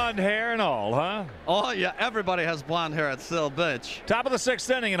 Blonde hair and all, huh? Oh, yeah. Everybody has blonde hair at Seal Beach. Top of the 6th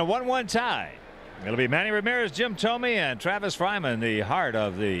inning in a 1-1 tie. It'll be Manny Ramirez, Jim Thome, and Travis Fryman, the heart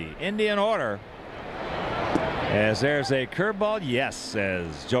of the Indian order. As there's a curveball, yes,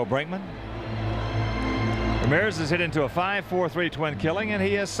 says Joe Brinkman. Ramirez is hit into a 5-4-3 twin killing, and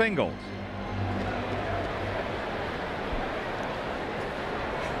he has singled.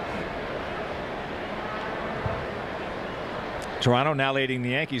 Toronto now leading the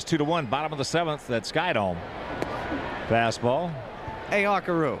Yankees 2-1, bottom of the 7th at Skydome. Fastball. Hey,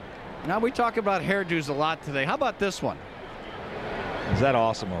 Akaru. Now we talk about hairdos a lot today. How about this one? Is that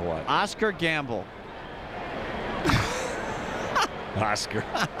awesome or what? Oscar Gamble. Oscar.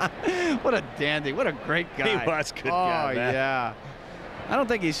 What a dandy. What a great guy. He was a good guy. Oh, yeah. I don't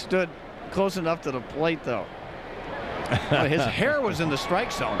think he stood close enough to the plate, though. His hair was in the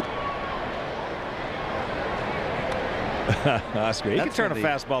strike zone. Oscar, he could turn a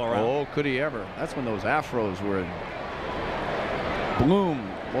fastball around. Oh, could he ever? That's when those afros were in bloom.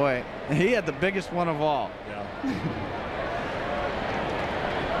 Boy, he had the biggest one of all. Yeah.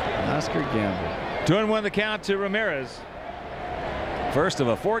 Oscar Gamble. 2-1 the count to Ramirez. First of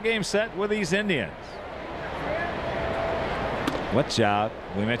a 4-game set with these Indians. Watch out.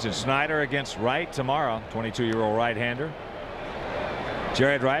 We mentioned Snyder against Wright tomorrow, 22-year-old right-hander.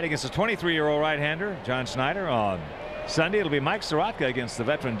 Jared Wright against a 23-year-old right-hander, John Snyder, on Sunday. It'll be Mike Sorotka against the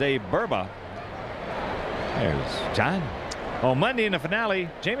veteran Dave Burba. There's John. On Monday in the finale,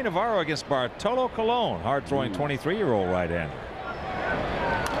 Jamie Navarro against Bartolo Colon, hard-throwing 23-year-old right-hander.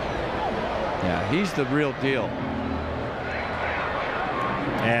 Yeah, he's the real deal.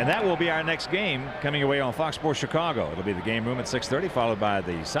 And that will be our next game coming away on Fox Sports Chicago. It'll be the game room at 6:30, followed by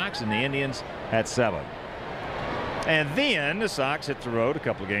the Sox and the Indians at 7. And then the Sox hit the road, a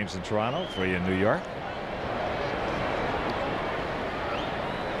couple of games in Toronto, 3 in New York.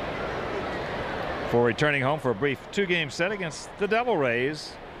 For returning home for a brief 2-game set against the Devil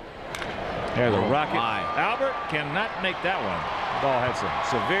Rays. There's a rocket. Albert cannot make that one. Ball had some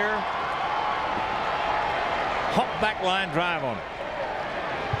severe humpback line drive on it.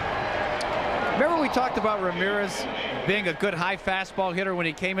 Remember we talked about Ramirez being a good high fastball hitter when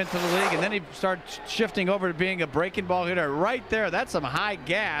he came into the league, and then he started shifting over to being a breaking ball hitter. Right there, that's some high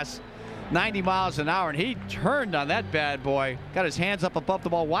gas, 90 miles an hour, and he turned on that bad boy. Got his hands up above the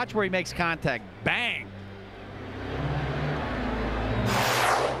ball. Watch where he makes contact. Bang!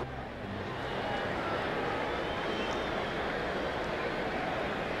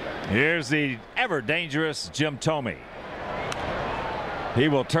 Here's the ever dangerous Jim Thome. He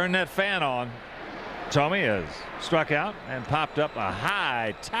will turn that fan on. Thome has struck out and popped up a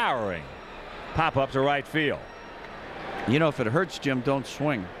high towering pop up to right field. You know, if it hurts Jim, don't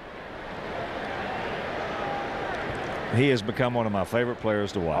swing. He has become one of my favorite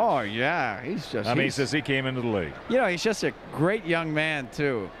players to watch. Oh, yeah. He's just... I mean, since he came into the league. You know, he's just a great young man,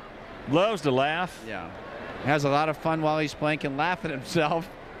 too. Loves to laugh. Yeah. Has a lot of fun while he's playing, can laugh at himself.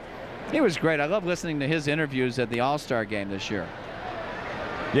 He was great. I love listening to his interviews at the All-Star game this year.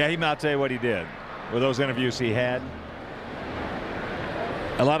 Yeah, I'll tell you what he did with those interviews he had.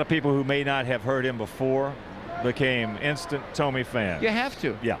 A lot of people who may not have heard him before became instant Tommy fans. You have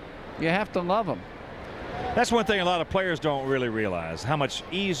to. Yeah. You have to love him. That's one thing a lot of players don't really realize, how much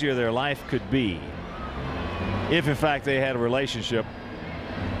easier their life could be if, in fact, they had a relationship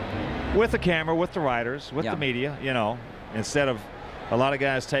with the camera, with the writers, with the media, you know, instead of a lot of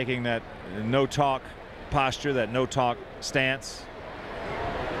guys taking that no-talk posture, that no-talk stance.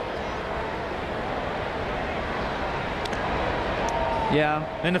 Yeah.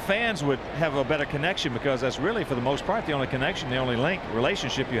 And the fans would have a better connection because that's really, for the most part, the only connection, the only link,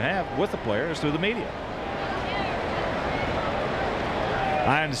 relationship you have with the player is through the media.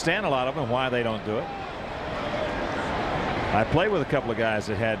 I understand a lot of them why they don't do it. I played with a couple of guys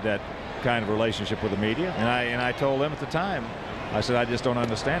that had that kind of relationship with the media, and I told them at the time, I said, I just don't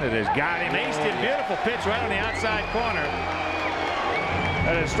understand it. It's got him. Aced it. Beautiful pitch right on the outside corner.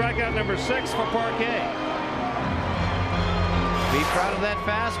 That is strikeout number 6 for Parquet. Be proud of that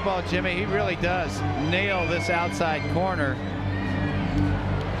fastball, Jimmy. He really does nail this outside corner.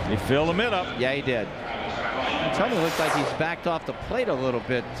 He filled the mid up. Yeah, he did. Tony looked like he's backed off the plate a little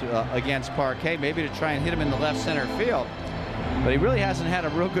bit against Parquet, maybe to try and hit him in the left center field. But he really hasn't had a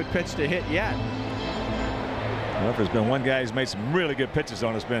real good pitch to hit yet. Well, if there's been one guy who's made some really good pitches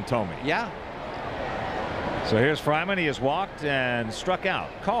on, it's been Tommy. Yeah. So here's Fryman. He has walked and struck out,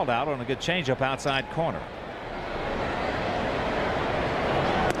 called out on a good changeup outside corner.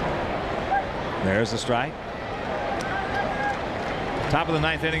 There's the strike. Top of the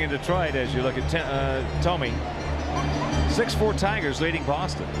 9th inning in Detroit as you look at Tommy. 6-4 Tigers leading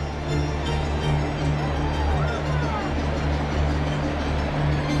Boston.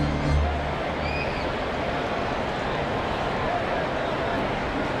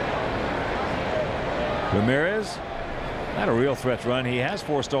 Ramirez, not a real threat run. He has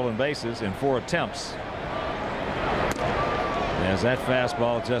 4 stolen bases in 4 attempts. There's that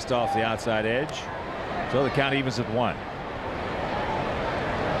fastball just off the outside edge. So the count evens at 1.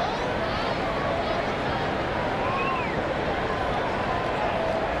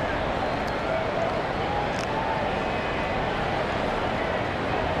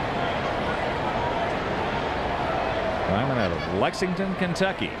 Fryman out of Lexington,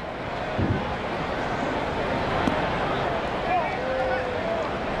 Kentucky.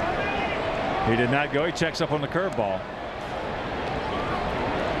 He did not go. He checks up on the curveball.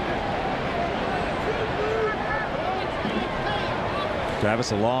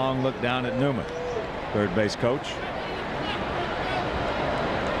 Travis, a long look down at Newman, third base coach.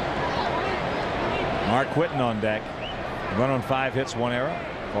 Mark Whitten on deck. Run on 5 hits, 1 error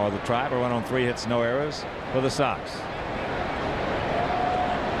for the Tribe. A run on 3 hits, no errors for the Sox.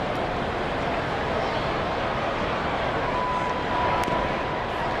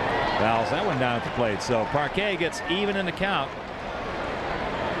 Fouls that one down at the plate. So Parquet gets even in the count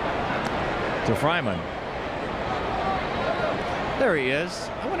to Fryman. There he is.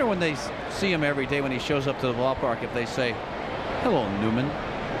 I wonder when they see him every day when he shows up to the ballpark if they say, hello, Newman.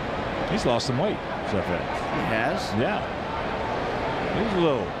 He's lost some weight. He has? Yeah. He was a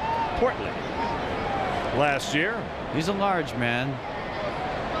little portly last year. He's a large man.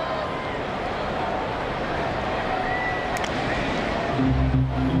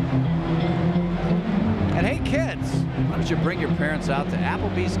 And hey, kids, why don't you bring your parents out to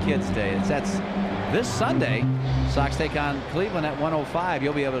Applebee's Kids Day? That's this Sunday. Sox take on Cleveland at 1:05.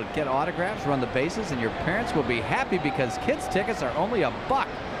 You'll be able to get autographs, run the bases, and your parents will be happy because kids tickets are only $1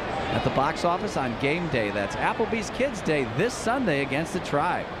 at the box office on game day. That's Applebee's Kids Day this Sunday against the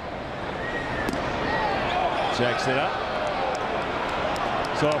Tribe. Checks it up.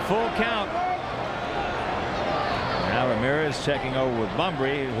 So a full count. Now Ramirez checking over with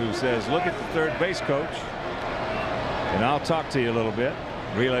Bumbry, who says, look at the third base coach, and I'll talk to you a little bit.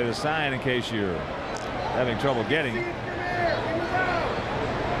 Relay the sign in case you're having trouble getting.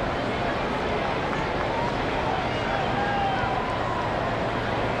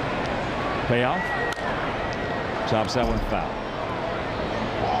 Payoff. Chops that one foul.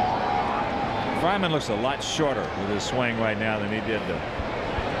 Fryman looks a lot shorter with his swing right now than he did the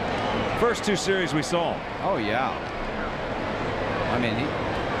first 2 series we saw him. Oh, yeah. I mean,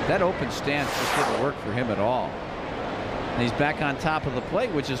 that open stance just didn't work for him at all. And he's back on top of the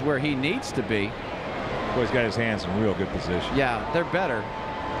plate, which is where he needs to be. Boy, he's got his hands in real good position. Yeah, they're better.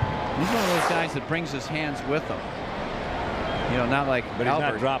 He's one of those guys that brings his hands with him. You know, not like But he's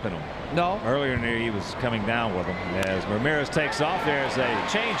not dropping them. No. Earlier in the year, he was coming down with them. As Ramirez takes off, there's a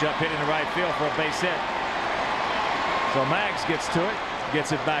changeup hitting the right field for a base hit. So Maggs gets to it,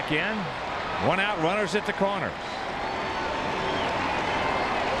 gets it back in. 1 out, runners at the corner.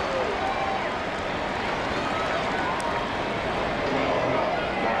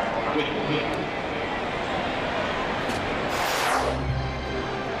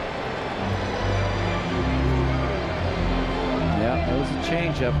 Yeah, that was a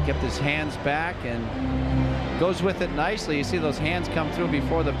changeup. Kept his hands back and goes with it nicely. You see those hands come through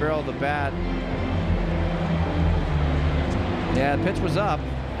before the barrel of the bat. Yeah, the pitch was up,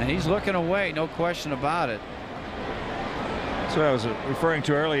 and he's looking away, no question about it. That's what I was referring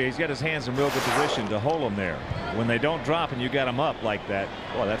to earlier. He's got his hands in real good position to hold them there. When they don't drop and you got them up like that,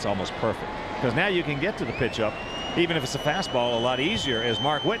 boy, that's almost perfect. Because now you can get to the pitch up, even if it's a fastball, a lot easier as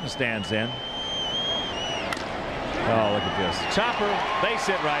Mark Whitten stands in. Oh, look at this. Chopper, base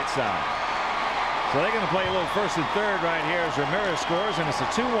hit right side. So they're going to play a little first and third right here as Ramirez scores, and it's a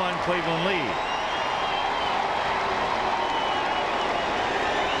 2-1 Cleveland lead.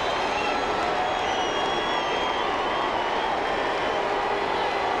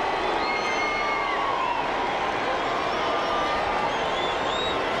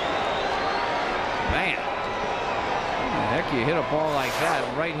 You hit a ball like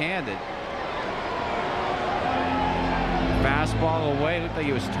that, right-handed. Fastball away. Looked like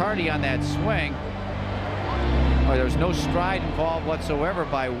he was tardy on that swing. Oh, there was no stride involved whatsoever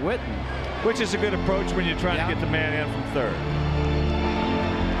by Whitten. Which is a good approach when you're trying to get the man in from third.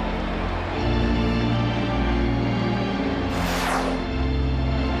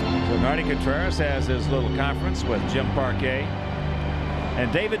 So Nardi Contreras has his little conference with Jim Parquet.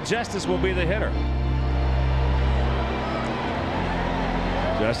 And David Justice will be the hitter.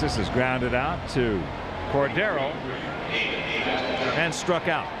 Justice is grounded out to Cordero and struck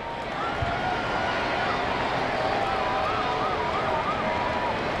out.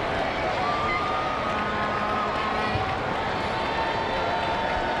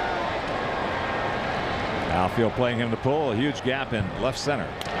 Outfield playing him to pull, a huge gap in left center.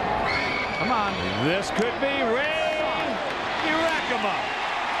 Come on. This could be rain. You rack him up.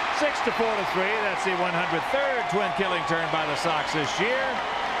 6-4-3. That's the 103rd twin killing turn by the Sox this year.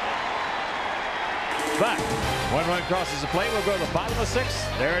 But 1 run crosses the plate. We'll go to the bottom of 6.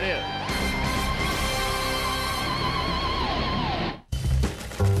 There it is.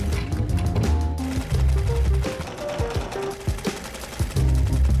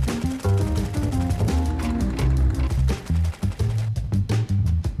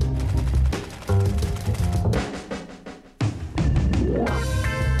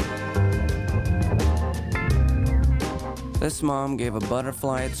 This mom gave a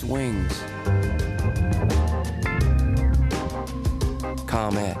butterfly its wings.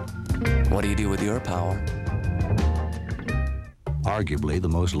 ComEd, what do you do with your power? Arguably the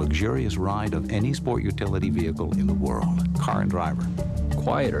most luxurious ride of any sport utility vehicle in the world. Car and driver.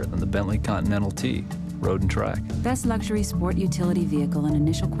 Quieter than the Bentley Continental T, road and track. Best luxury sport utility vehicle and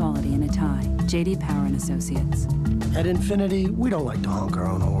initial quality in a tie. J.D. Power & Associates. At Infinity, we don't like to honk our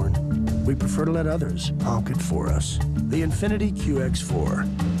own horn. We prefer to let others honk it for us. The Infinity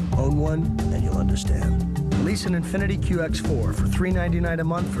QX4. Own one and you'll understand. Lease an Infinity QX4 for $399 a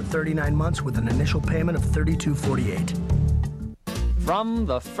month for 39 months with an initial payment of $32.48. From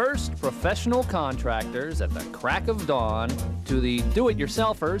the first professional contractors at the crack of dawn to the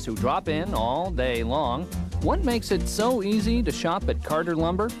do-it-yourselfers who drop in all day long, what makes it so easy to shop at Carter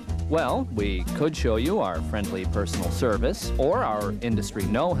Lumber? Well, we could show you our friendly personal service, or our industry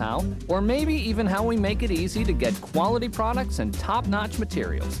know-how, or maybe even how we make it easy to get quality products and top-notch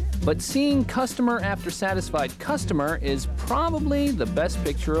materials. But seeing customer after satisfied customer is probably the best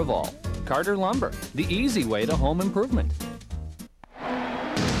picture of all. Carter Lumber, the easy way to home improvement.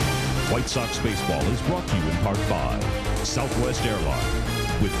 White Sox baseball is brought to you in part by Southwest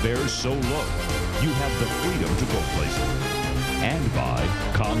Airlines. With fares so low, you have the freedom to go places. And by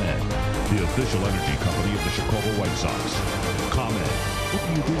ComEd, the official energy company of the Chicago White Sox. ComEd, what do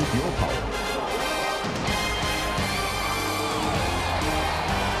you do with your power?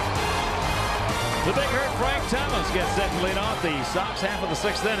 The big hurt Frank Thomas gets set to lead off the Sox half of the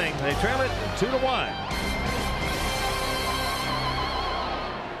 6th inning. They trail it 2-1.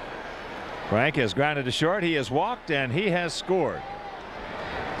 Frank has grounded to short. He has walked and he has scored.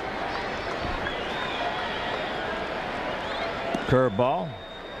 Curveball.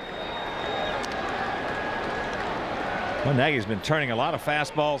 Well, Nagy's been turning a lot of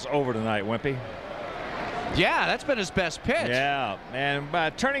fastballs over tonight, Wimpy. Yeah, that's been his best pitch. Yeah, and by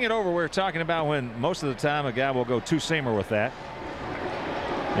turning it over, we're talking about when most of the time a guy will go two-seamer with that.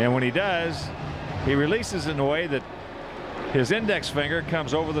 And when he does, he releases it in a way that his index finger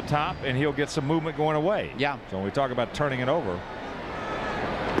comes over the top and he'll get some movement going away. Yeah. So when we talk about turning it over,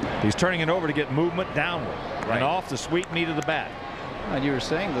 he's turning it over to get movement downward and off the sweet meat of the bat. And you were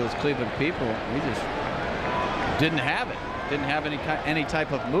saying those Cleveland people, we just didn't have it. Didn't have any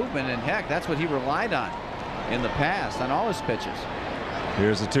type of movement, and heck, that's what he relied on in the past on all his pitches.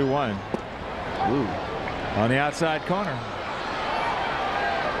 Here's the 2-1. Ooh. On the outside corner.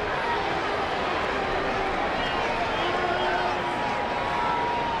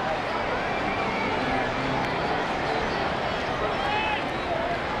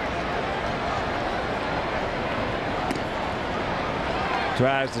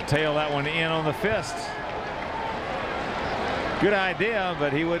 Tries to tail that one in on the fist. Good idea,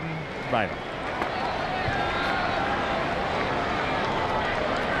 but he wouldn't bite him.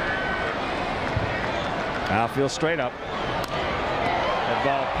 Outfield straight up. That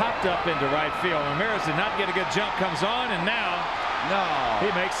ball popped up into right field. Ramirez did not get a good jump. Comes on, and now he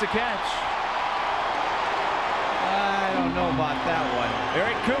makes the catch. I don't know about that one.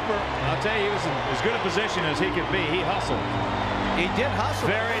 Eric Cooper, I'll tell you, he was in as good a position as he could be. He hustled. He did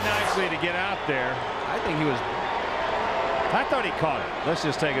hustle very nicely to get out there. I think he was. I thought he caught it. Let's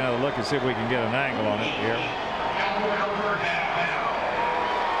just take another look and see if we can get an angle on it here.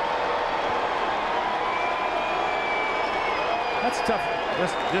 That's tough.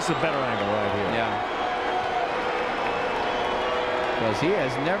 This is a better angle right here. Yeah. Because he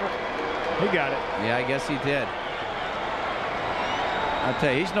has never. He got it. Yeah, I guess he did. I'll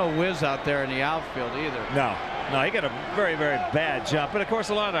tell you, he's no whiz out there in the outfield either. No. No, he got a very, very bad jump. But, of course,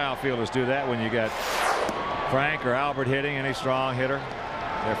 a lot of outfielders do that when you got Frank or Albert hitting, any strong hitter.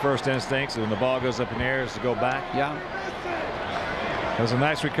 Their first instincts when the ball goes up in the air is to go back. Yeah. That was a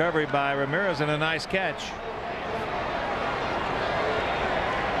nice recovery by Ramirez and a nice catch.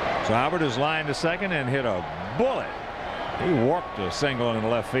 So Albert is lined to second and hit a bullet. He worked a single in the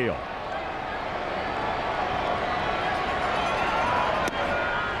left field.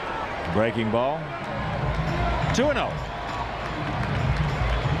 Breaking ball. 2-0.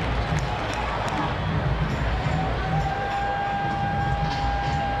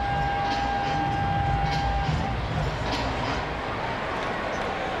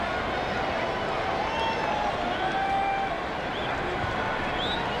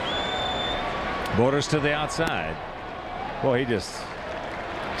 Borders to the outside. Boy, he just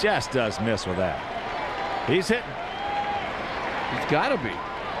does miss with that. He's hitting. He's got to be.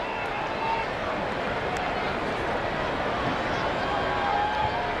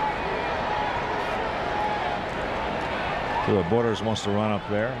 See what Borders wants to run up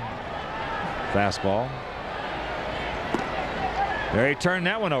there. Fastball. There, he turned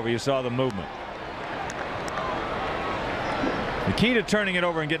that one over. You saw the movement. The key to turning it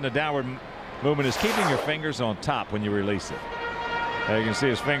over and getting a downward movement is keeping your fingers on top when you release it. Now you can see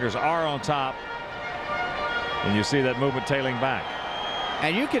his fingers are on top, and you see that movement tailing back.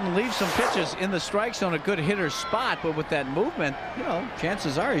 And you can leave some pitches in the strike zone a good hitter's spot, but with that movement, you know,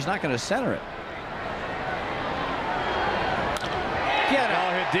 chances are he's not going to center it. Get it.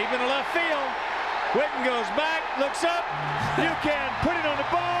 Ball hit deep in the left field. Whitten goes back, looks up. You can put it on the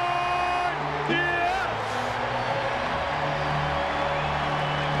board. Yes.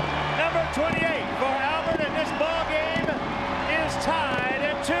 Number 28 for Albert, and this ball game is tied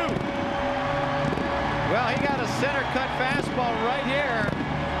at 2. Well, he got a center cut fastball right here.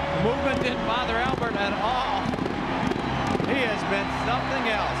 Movement didn't bother Albert at all. He has been something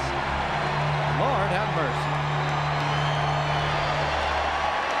else. Lord have mercy.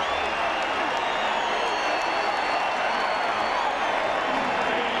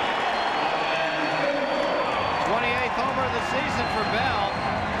 Homer of the season for Bell.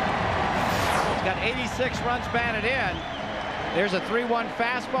 He's got 86 runs batted in. There's a 3-1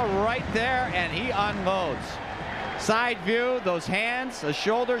 fastball right there, and he unloads. Side view, those hands, the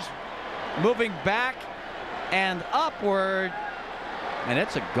shoulders moving back and upward, and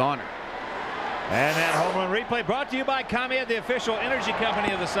it's a goner. And that home run replay brought to you by ComEd, the official energy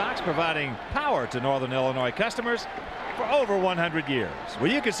company of the Sox, providing power to Northern Illinois customers for over 100 years.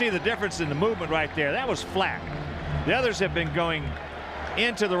 Well, you can see the difference in the movement right there. That was flat. The others have been going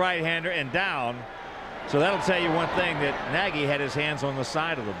into the right-hander and down. So that'll tell you one thing, that Nagy had his hands on the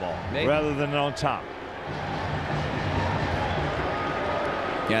side of the ball rather than on top.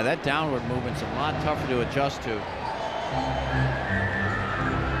 Yeah, that downward movement's a lot tougher to adjust to.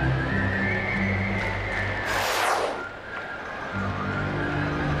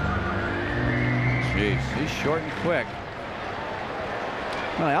 Jeez, he's short and quick.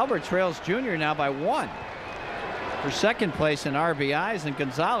 Well, Albert trails Jr. now by 1 for second place in RBIs, and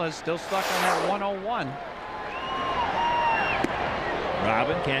Gonzalez still stuck on that 101.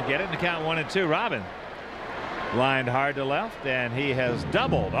 Robin can't get it, and the count 1-2. Robin lined hard to left, and he has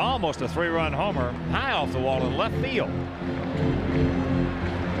doubled, almost a 3-run homer, high off the wall in left field.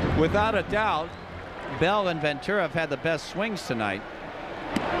 Without a doubt, Bell and Ventura have had the best swings tonight.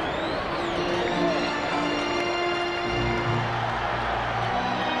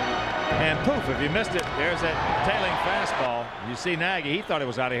 And poof, if you missed it, there's that tailing fastball. You see Nagy, he thought it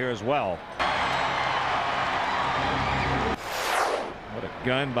was out of here as well. What a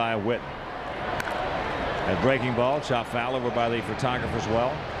gun by Whitten. That breaking ball chopped foul over by the photographer's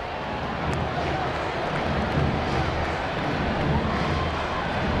well.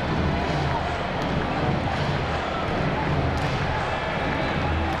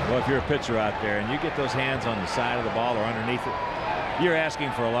 Well, if you're a pitcher out there and you get those hands on the side of the ball or underneath it, you're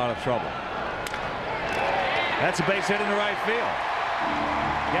asking for a lot of trouble. That's a base hit into right field.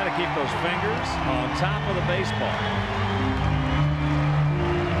 You got to keep those fingers on top of the baseball.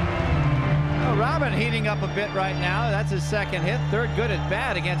 Well, Robin heating up a bit right now. That's his second hit, third good at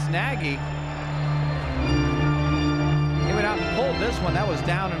bat against Nagy. He went out and pulled this one. That was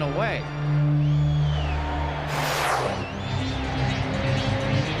down and away.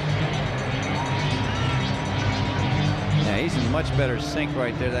 Yeah, he's in much better sync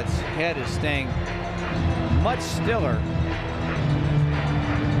right there. That head is staying much stiller.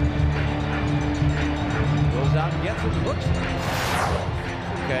 Goes out and gets it. Looks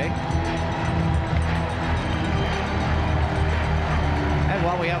okay. And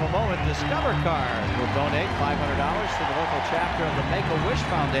while we have a moment, Discover Card will donate $500 to the local chapter of the Make-A-Wish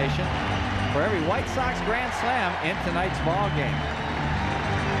Foundation for every White Sox Grand Slam in tonight's ball game.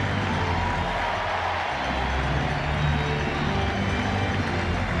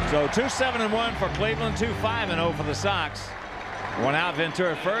 So 2-7-1 for Cleveland, 2-5-0 for the Sox. One out,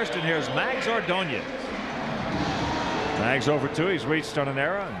 Ventura first, and here's Mags Ordonez. Mags over 2. He's reached on an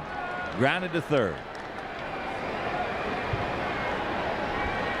error and grounded to third.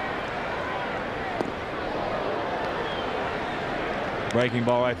 Breaking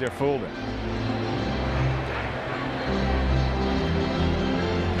ball right there fooled him.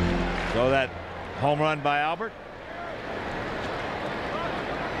 So that home run by Albert.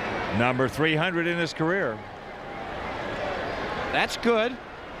 Number 300 in his career. That's good,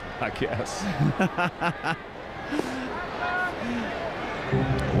 I guess.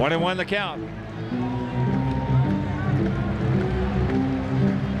 1-1 the count.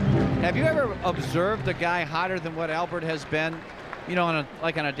 Have you ever observed a guy hotter than what Albert has been, you know, on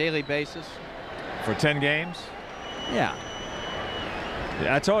a daily basis? For 10 games? Yeah.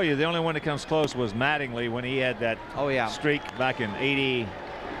 I told you the only one that comes close was Mattingly when he had that streak back in 80.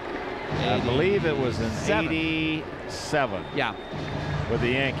 I believe it was in 87. Yeah. With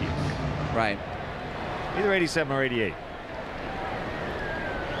the Yankees. Right. Either 87 or 88.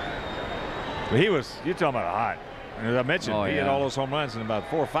 But he was, you're talking about hot. And as I mentioned, he had all those home runs and about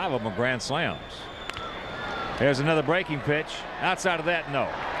 4 or 5 of them were grand slams. There's another breaking pitch. Outside of that, no.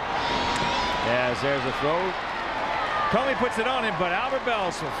 As there's a throw. Comey puts it on him, but Albert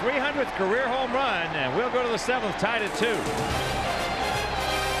Bell's 300th career home run, and we'll go to the 7th, tied at 2.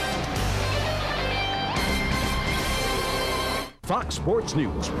 Fox Sports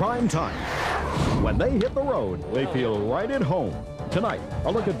News prime time. When they hit the road, they feel right at home. Tonight,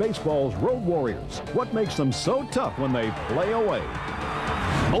 a look at baseball's road warriors. What makes them so tough when they play away?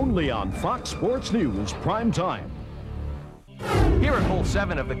 Only on Fox Sports News prime time. Here at hole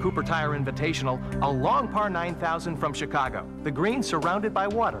 7 of the Cooper Tire Invitational, a long par 9,000 from Chicago. The green surrounded by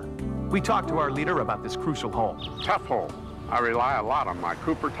water. We talked to our leader about this crucial hole. Tough hole. I rely a lot on my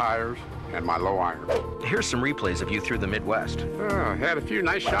Cooper tires and my low iron. Here's some replays of you through the Midwest. Had a few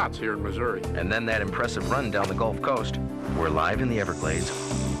nice shots here in Missouri. And then that impressive run down the Gulf Coast. We're live in the Everglades.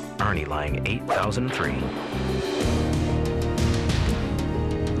 Arnie lying 8,003.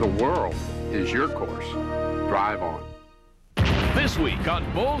 The world is your course. Drive on. This week on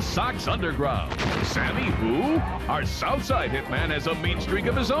Bull Sox Underground, Sammy Who? Our Southside hitman has a mean streak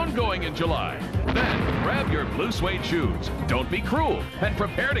of his own going in July. Then, grab your blue suede shoes, don't be cruel, and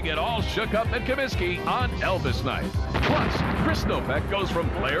prepare to get all shook up at Comiskey on Elvis Night. Plus, Chris Novak goes from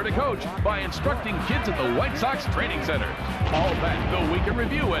player to coach by instructing kids at the White Sox Training Center. All that, the week in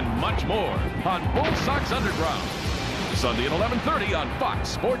review, and much more on Bull Sox Underground. Sunday at 11:30 on Fox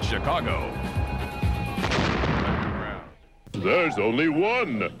Sports Chicago. There's only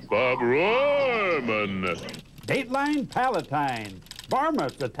one, Bob Rohrman. Dateline Palatine.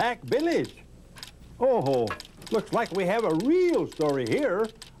 Varmints attack village. Oh, looks like we have a real story here.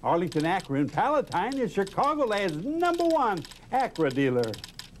 Arlington Acura and Palatine is Chicagoland's #1 Acura dealer.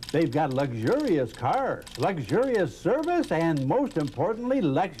 They've got luxurious cars, luxurious service, and most importantly,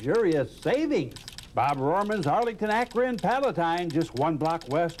 luxurious savings. Bob Rohrman's Arlington Acura and Palatine, just 1 block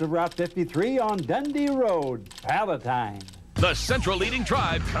west of Route 53 on Dundee Road, Palatine. The Central Leading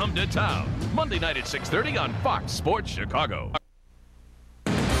Tribe come to town. Monday night at 6:30 on Fox Sports Chicago.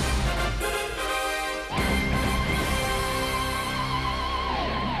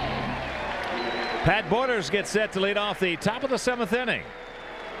 Pat Borders gets set to lead off the top of the 7th inning.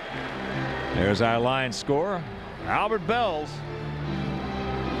 There's our line score. Albert Bell's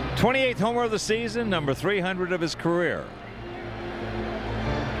 28th homer of the season, number 300 of his career.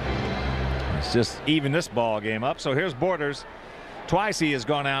 It's just even this ball game up. So here's Borders. Twice he has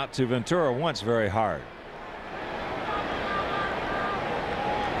gone out to Ventura, once very hard.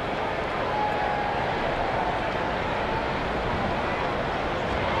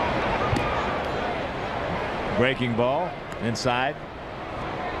 Breaking ball inside.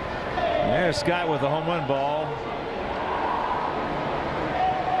 There's Scott with a home run ball.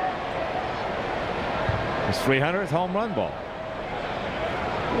 His 300th home run ball.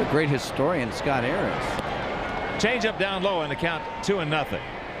 What a great historian Scott Ayers. Change up down low and the count 2-0.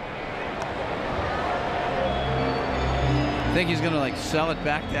 Think he's going to like sell it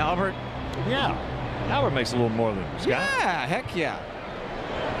back to Albert? Yeah. Albert makes a little more than Scott. Yeah, heck yeah.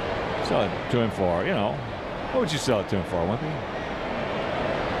 Sell it to him for, you know. What would you sell it to him for, Wimpy?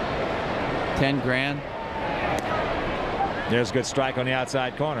 10 grand. There's a good strike on the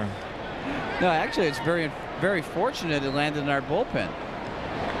outside corner. No, actually, it's very, very fortunate it landed in our bullpen.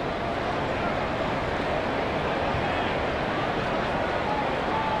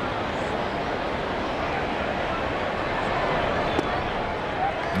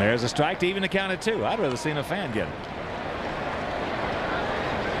 There's a strike to even the count at 2. I'd rather seen a fan get it.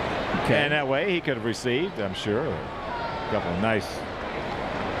 Okay. And that way he could have received, I'm sure, a couple of nice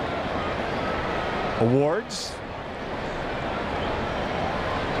awards.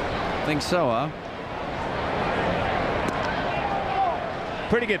 Think so, huh?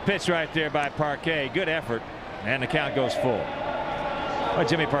 Pretty good pitch right there by Parquet. Good effort. And the count goes full. Well,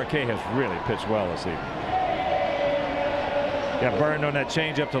 Jimmy Parquet has really pitched well this evening. Got burned on that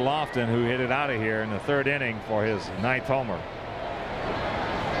changeup to Lofton, who hit it out of here in the 3rd inning for his 9th homer.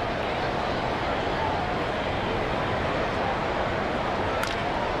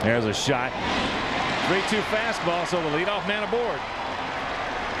 There's a shot. 3-2 fastball, so the leadoff man aboard.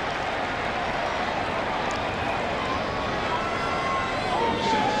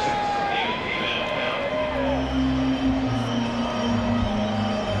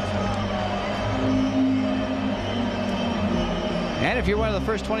 And if you're one of the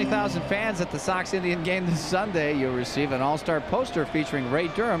first 20,000 fans at the Sox-Indian game this Sunday, you'll receive an all-star poster featuring Ray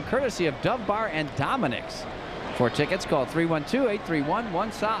Durham, courtesy of Dove Bar and Dominic's. For tickets, call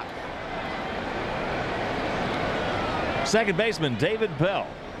 312-831-1SOX. Second baseman David Bell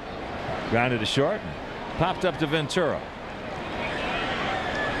grounded to short and popped up to Ventura.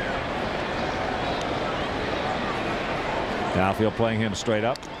 Outfield playing him straight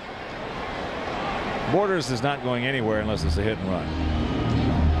up. Borders is not going anywhere unless it's a hit and run.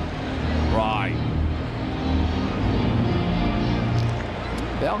 Right.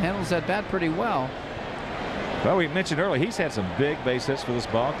 Bell handles that bat pretty well. Well, we mentioned earlier he's had some big base hits for this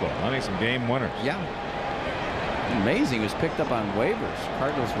ball club. I mean, some game winners. Yeah. Amazing. He was picked up on waivers.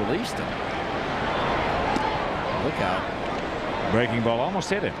 Cardinals released him. Look out. Breaking ball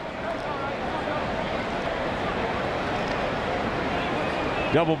almost hit him.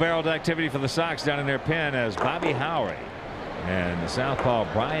 Double-barreled activity for the Sox down in their pen as Bobby Howry and the southpaw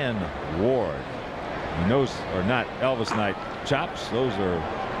Brian Ward. And those are not Elvis Knight chops. Those are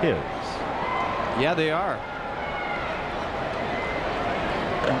his. Yeah, they are.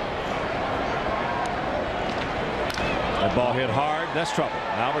 That ball hit hard. That's trouble.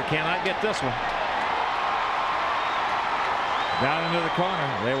 Albert cannot get this one. Down into the corner.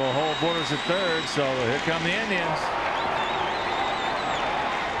 They will hold Borders at 3rd. So here come the Indians.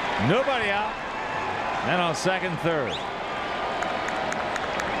 Nobody out. And on 2nd, 3rd.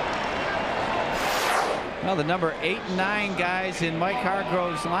 Well, the number 8 and 9 guys in Mike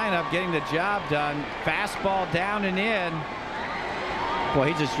Hargrove's lineup getting the job done. Fastball down and in. Boy,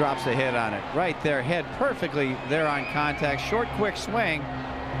 he just drops a hit on it. Right there, head perfectly there on contact. Short, quick swing.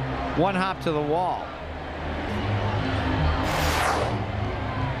 1 hop to the wall.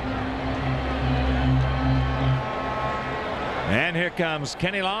 And here comes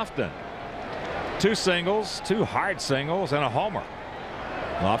Kenny Lofton. 2 singles, 2 hard singles, and a homer.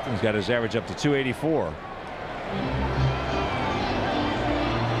 Lofton's got his average up to 284.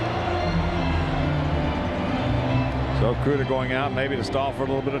 So Kruder going out maybe to stall for a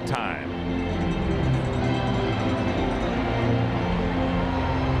little bit of time.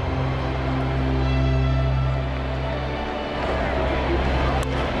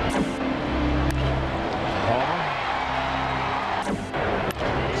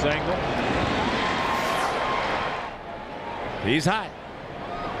 Single. He's hot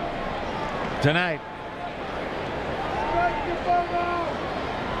tonight.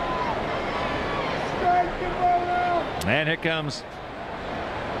 And here comes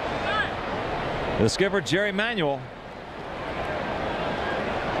the skipper, Jerry Manuel.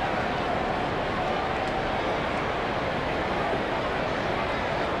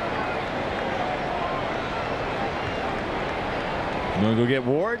 You want to go get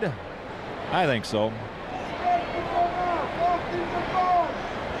Ward? I think so.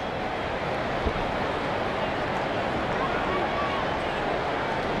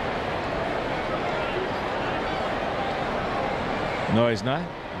 No, he's not.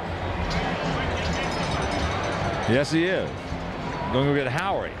 Yes, he is. Going to go get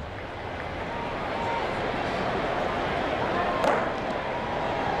Howery.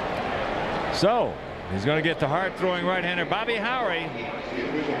 So he's going to get the hard-throwing right-hander Bobby Howery.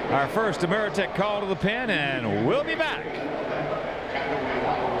 Our first Ameritech call to the pen, and we'll be back.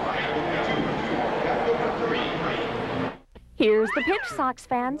 Here's the pitch, Sox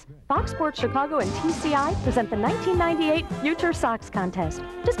fans. Fox Sports Chicago and TCI present the 1998 Future Sox Contest.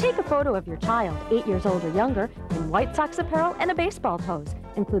 Just take a photo of your child, 8 years old or younger, in White Sox apparel and a baseball pose.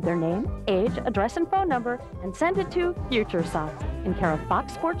 Include their name, age, address, and phone number, and send it to Future Sox in care of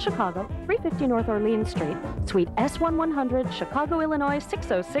Fox Sports Chicago, 350 North Orleans Street, Suite S1100, Chicago, Illinois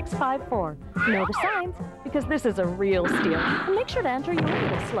 60654. Know the signs, because this is a real steal. And make sure to enter your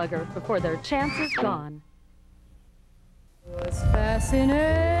little slugger before their chance is gone. Was fascination,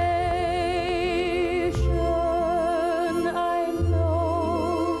 I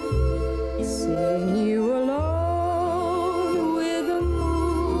know, seeing you alone with the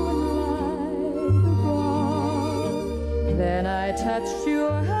moonlight above. Then I touched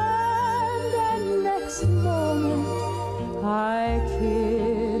your hand, and next moment I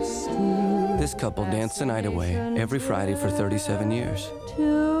kissed you. This couple danced the night away every Friday for 37 years.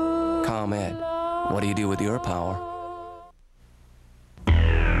 ComEd, what do you do with your power?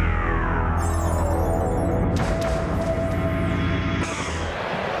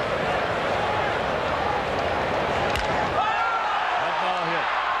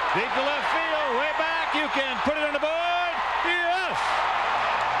 Deep to left field, way back. You can put it on the board. Yes!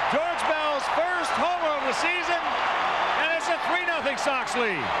 George Bell's first homer of the season, and it's a 3-0 Sox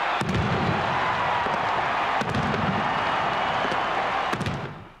lead.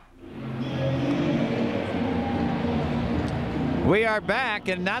 We are back,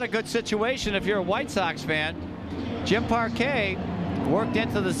 and not a good situation if you're a White Sox fan. Jim Parquet worked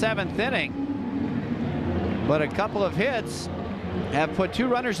into the 7th inning, but a couple of hits have put 2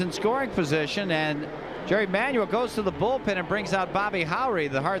 runners in scoring position, and Jerry Manuel goes to the bullpen and brings out Bobby Howery,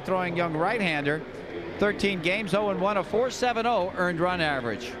 the hard-throwing young right-hander. 13 games, 0-1, a 4.70 earned run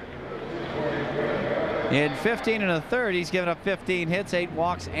average. In 15 1/3, he's given up 15 hits, 8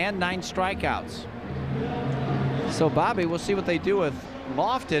 walks, and 9 strikeouts. So Bobby, we'll see what they do with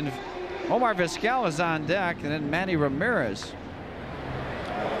Lofton. Omar Vizquel is on deck, and then Manny Ramirez.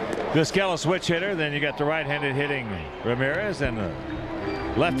 Vizquel a switch hitter, then you got the right-handed hitting Ramirez and the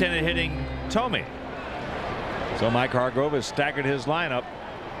left-handed hitting Tomey. So Mike Hargrove has staggered his lineup.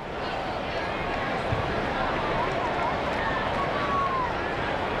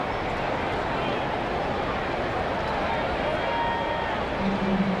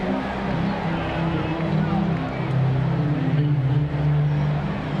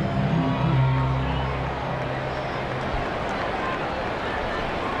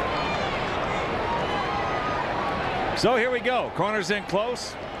 So here we go. Corners in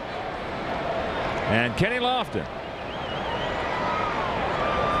close. And Kenny Lofton.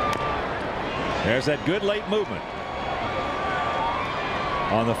 There's that good late movement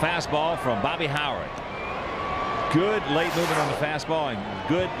on the fastball from Bobby Howery. Good late movement on the fastball and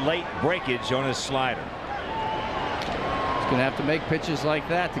good late breakage on his slider. He's going to have to make pitches like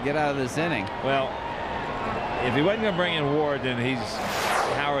that to get out of this inning. Well, if he wasn't going to bring in Ward, then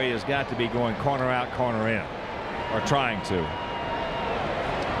Howery has got to be going corner out, corner in. Or trying to.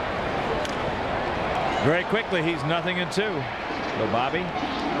 Very quickly, he's 0-2. So Bobby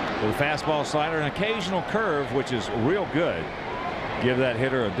with a fastball, slider, an occasional curve, which is real good. Give that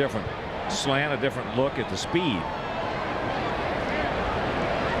hitter a different slant, a different look at the speed.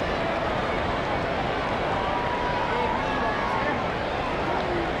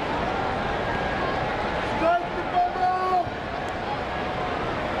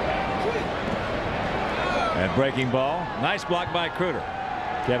 That breaking ball, nice block by Kruder.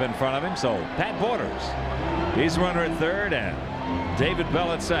 Kevin in front of him, so Pat Borders. He's the runner at third and David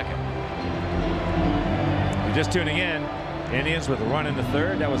Bell at second. You're just tuning in. Indians with a run into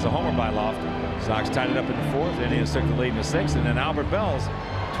third. That was a homer by Lofton. Sox tied it up in the fourth. Indians took the lead in the sixth, and then Albert Bell's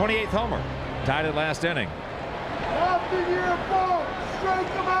 28th homer tied it last inning. After your ball, strike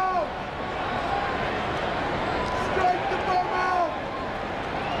them out. Strike the bum out.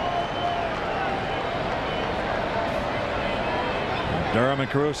 Durham and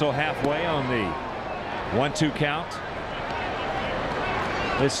Caruso halfway on the 1-2 count.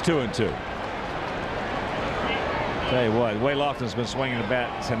 It's 2-2. Tell you what, the way Lofton's been swinging the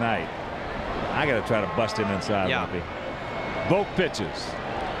bat tonight, I got to try to bust him inside. Yeah. Both pitches,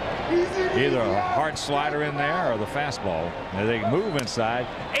 either a hard slider in there or the fastball. Now they move inside.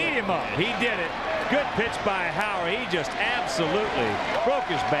 Ate him up. He did it. Good pitch by Howard. He just absolutely broke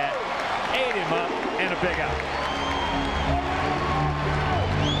his bat, ate him up, and a big out.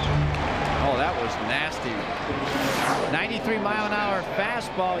 Oh, that was nasty. 93-mile-an-hour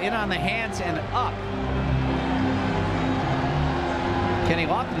fastball in on the hands and up. Kenny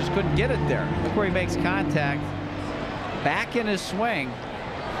Lofton just couldn't get it there. Look where he makes contact. Back in his swing.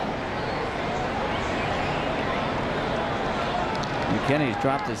 McKinney's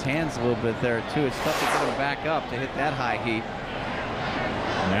dropped his hands a little bit there too. It's tough to get him back up to hit that high heat.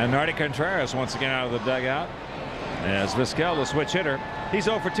 And Nardi Contreras once again out of the dugout. As Vizquel, the switch hitter, he's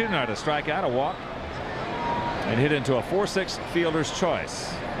 0 for 2 tonight. A strikeout, a walk, and hit into a 4-6 fielder's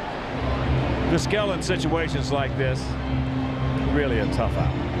choice. Vizquel in situations like this, really a tough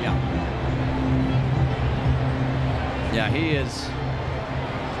out. Yeah. Yeah, he is.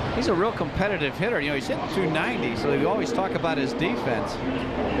 He's a real competitive hitter. You know, he's hitting 290, so you always talk about his defense,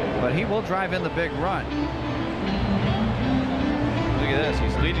 but he will drive in the big run. Look at this.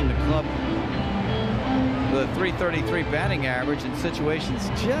 He's leading the club with a .333 batting average in situations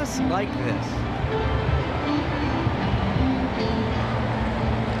just like this.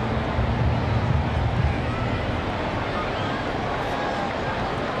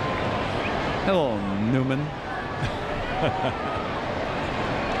 Hello, Newman.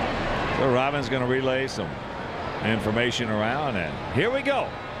 So Robin's going to relay some information around, and here we go.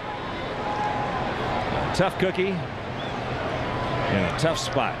 Tough cookie in a tough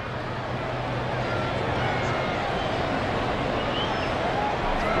spot.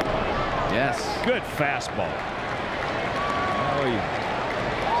 Yes. Good fastball. Oh, you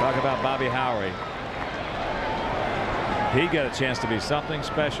talk about Bobby Howry. He got a chance to be something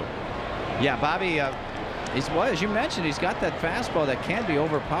special. Yeah, Bobby, well, as you mentioned, he's got that fastball that can be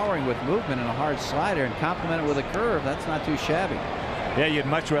overpowering with movement and a hard slider, and complement it with a curve. That's not too shabby. Yeah, you'd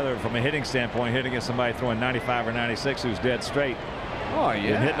much rather, from a hitting standpoint, hit against somebody throwing 95 or 96 who's dead straight. Oh,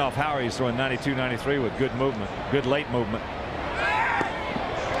 yeah. And hitting off Howry, he's throwing 92, 93 with good movement, good late movement.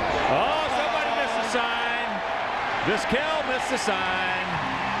 Oh, somebody missed the sign. Vizquel missed the sign.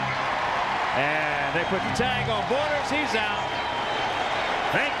 And they put the tag on Borders. He's out.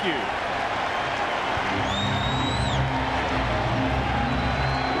 Thank you.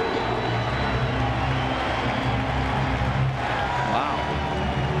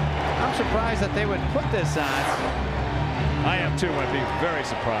 I'm surprised that they would put this on. I am too. I'd be very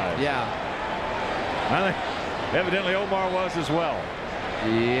surprised. Yeah. I think evidently Omar was as well.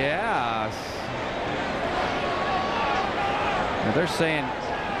 Yes. Now they're saying,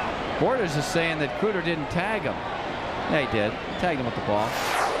 Borders is saying that Kruder didn't tag him. Yeah, he did. He tagged him with the ball.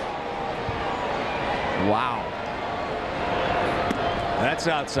 Wow. That's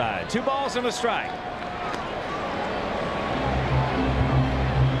outside. 2 balls and a strike.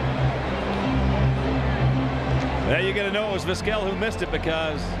 Now you got to know it was Vizquel who missed it,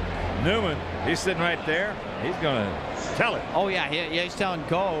 because Newman, he's sitting right there. He's going to tell it. Oh, yeah, he's telling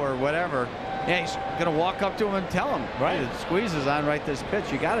go or whatever. Yeah, he's going to walk up to him and tell him. Right. The squeeze is on right this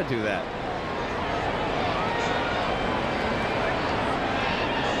pitch. You got to do that.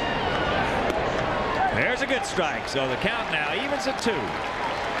 There's a good strike. So the count now evens at 2.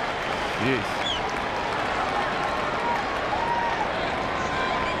 Jeez.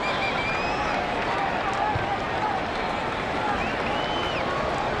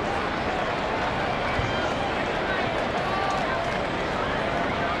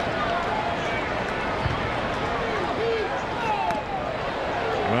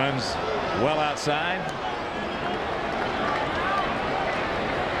 Runs well outside.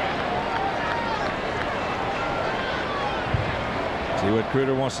 See what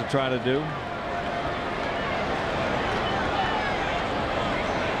Kruder wants to try to do.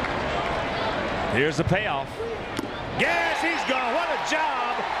 Here's the payoff. Yes, he's gone. What a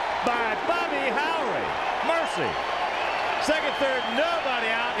job by Bobby Howry. mercy. Second, third, nobody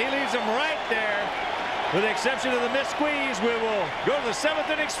out. He leaves them right there. With the exception of the missed squeeze, we will go to the 7th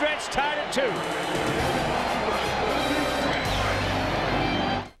inning stretch, tied at 2.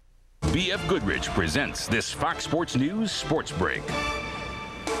 BF Goodrich presents this Fox Sports News Sports Break.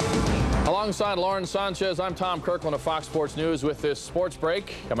 Alongside Lauren Sanchez, I'm Tom Kirkland of Fox Sports News with this sports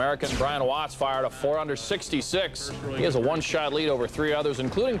break. American Brian Watts fired a 4 under 66. He has a one-shot lead over 3 others,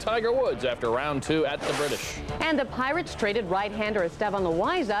 including Tiger Woods, after round 2 at the British. And the Pirates traded right-hander Esteban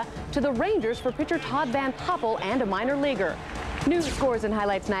Loaiza to the Rangers for pitcher Todd Van Poppel and a minor leaguer. News, scores, and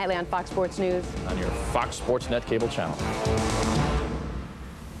highlights nightly on Fox Sports News. On your Fox Sports Net cable channel.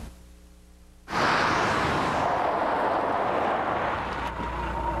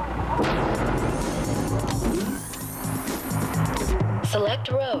 Select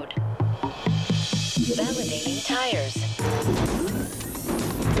road. Validating tires.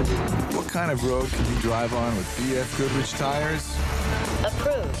 What kind of road can you drive on with BF Goodrich tires?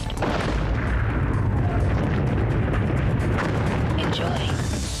 Approved. Enjoy.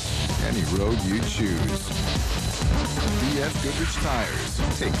 Any road you choose. BF Goodrich tires.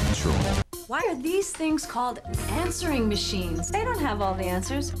 Take control. Why are these things called answering machines? They don't have all the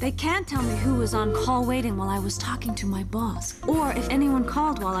answers. They can't tell me who was on call waiting while I was talking to my boss, or if anyone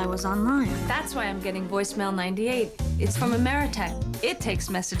called while I was online. That's why I'm getting voicemail 98. It's from Ameritech. It takes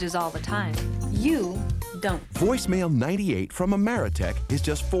messages all the time. You don't. Voicemail 98 from Ameritech is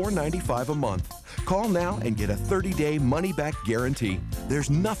just $4.95 a month. Call now and get a 30-day money-back guarantee. There's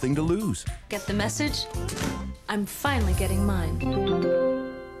nothing to lose. Get the message? I'm finally getting mine.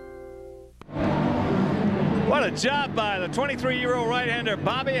 What a job by the 23-year-old right-hander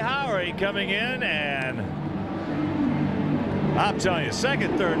Bobby Howery coming in, and I'm telling you,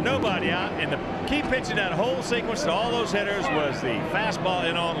 second, third, nobody out, and the key pitch in that whole sequence to all those hitters was the fastball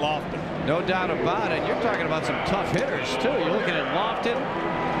in on Lofton. No doubt about it. You're talking about some tough hitters, too. You're looking at Lofton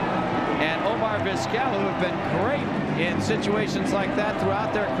and Omar Vizquel, who have been great in situations like that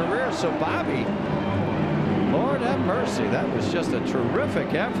throughout their careers. So Bobby, Lord have mercy, that was just a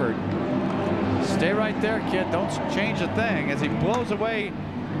terrific effort. Stay right there, kid. Don't change a thing as he blows away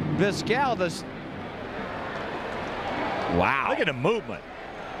Vizquel. Wow. Look at the movement.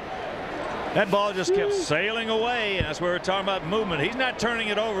 That ball just kept sailing away, and that's where we're talking about movement. He's not turning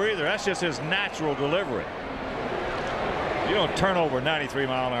it over either. That's just his natural delivery. You don't turn over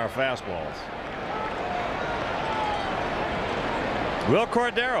 93-mile-an-hour fastballs. Will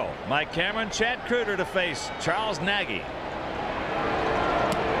Cordero, Mike Cameron, Chad Kruger to face Charles Nagy.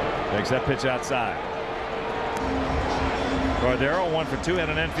 Takes that pitch outside. Cordero 1 for 2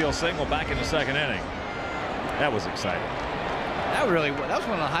 and an infield single back in the second inning. That was exciting. That was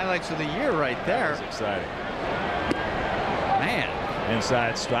one of the highlights of the year right there. That was exciting. Man.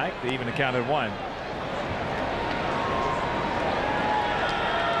 Inside strike. They even accounted 1.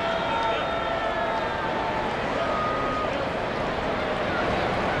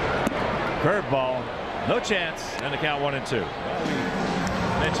 Curveball. No chance. And the count 1-2. Well,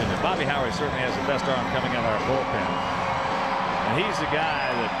 we mentioned that Bobby Howery certainly has the best arm coming out of our bullpen. And he's the guy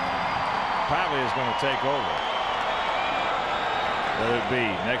that probably is going to take over. Whether it be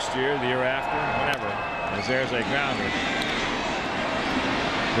next year, the year after, whenever, as there's a grounder.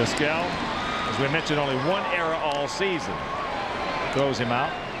 Vizquel, as we mentioned, only 1 error all season. Throws him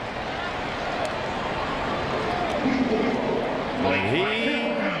out. But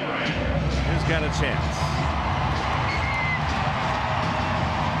he's got a chance.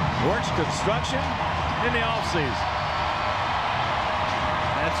 Works construction in the offseason.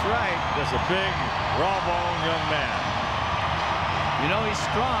 That's right. Just a big, raw-boned young man. You know he's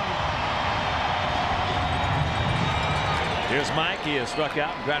strong. Here's Mike. He has struck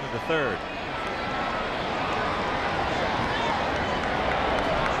out and grounded to third.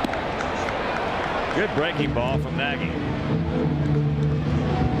 Good breaking ball from Nagy.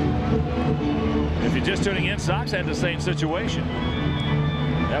 If you're just tuning in, Sox had the same situation.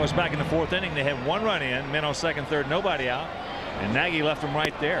 That was back in the 4th inning. They had 1 run in, men on second, third, nobody out, and Nagy left them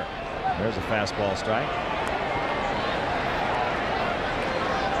right there. There's a fastball strike.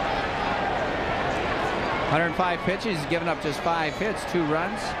 .105 pitches. He's given up just 5 hits, 2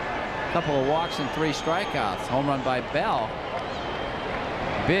 runs, a couple of walks, and 3 strikeouts. Home run by Bell.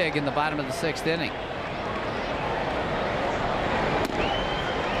 Big in the bottom of the 6th inning.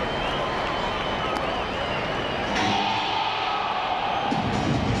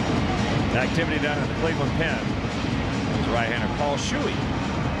 Activity down in the Cleveland pen. There's right-hander Paul Shuey.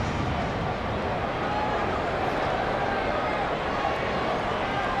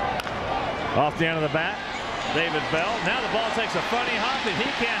 Off the end of the bat, David Bell. Now the ball takes a funny hop and he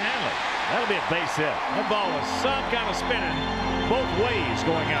can't handle it. That'll be a base hit. That ball was some kind of spinning both ways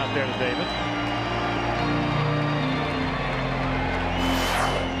going out there to David.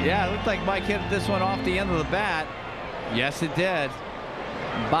 Yeah, it looked like Mike hit this one off the end of the bat. Yes, it did.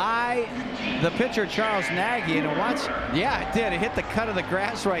 By the pitcher, Charles Nagy. And watch, yeah, it did. It hit the cut of the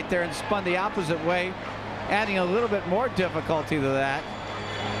grass right there and spun the opposite way, adding a little bit more difficulty to that.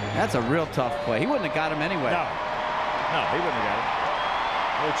 That's a real tough play. He wouldn't have got him anyway. No, he wouldn't have got him.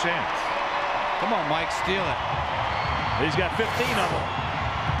 No chance. Come on, Mike, steal it. He's got 15 of them.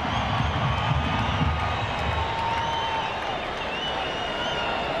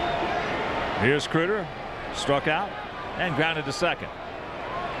 Here's Kruder, struck out and grounded to second.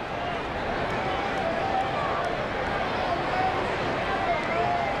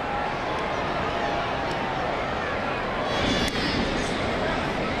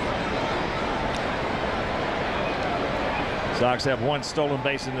 Sox have one stolen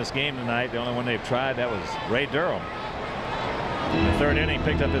base in this game tonight. The only one they've tried, that was Ray Durham. In the third inning,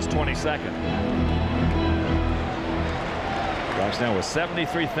 picked up his 22nd. Sox now with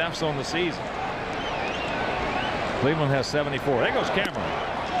 73 thefts on the season. Cleveland has 74. There goes Cameron.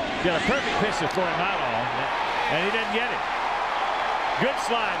 Got a perfect pitch to throw him out on, and he didn't get it. Good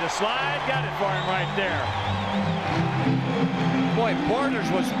slide. The slide got it for him right there. Boy, Borders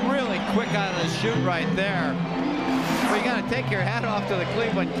was really quick on the shoot right there. Well, you got to take your hat off to the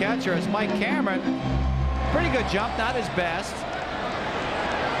Cleveland catcher. It's Mike Cameron. Pretty good jump, not his best.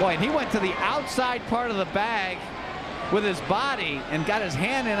 Boy, and he went to the outside part of the bag with his body and got his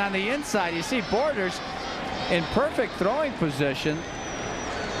hand in on the inside. You see Borders in perfect throwing position.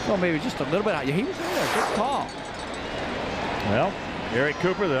 Well, maybe just a little bit out. He was in there. Good call. Well, Eric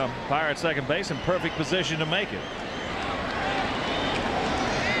Cooper, the umpire at second base, in perfect position to make it.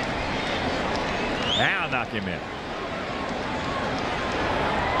 Now knock him in.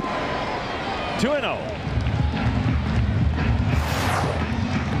 2-0.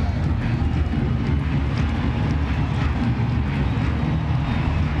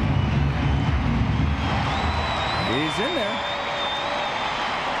 He's in there.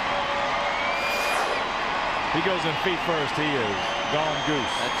 He goes in feet first. He is gone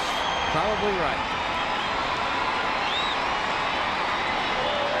goose. That's probably right.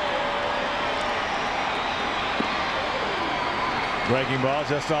 Breaking ball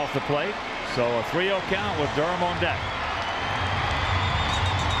just off the plate. So a 3-0 count with Durham on deck.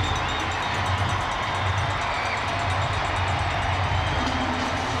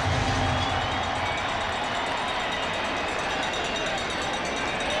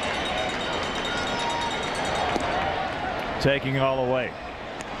 Taking all the way.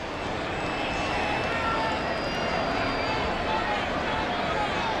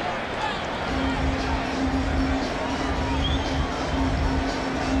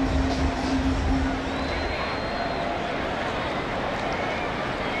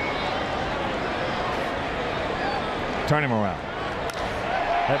 Turn him around.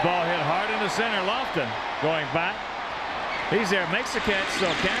 That ball hit hard in the center. Lofton going back. He's there, makes the catch, so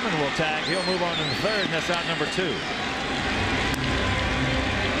Cameron will tag. He'll move on to the third, and that's out number 2.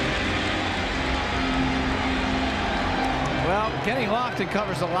 Well, Kenny Lofton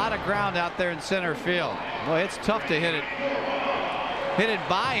covers a lot of ground out there in center field. Boy, it's tough to hit it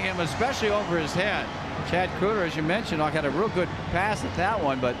by him, especially over his head. Chad Kruder, as you mentioned, got a real good pass at that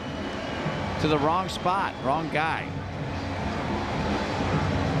one, but to the wrong spot, wrong guy.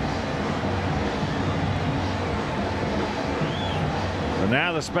 So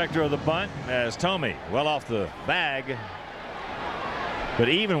now the specter of the bunt as Tomey well off the bag, but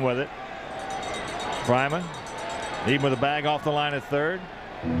even with it. Fryman even with the bag off the line at third.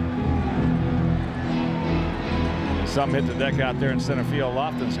 Some hit the deck out there in center field.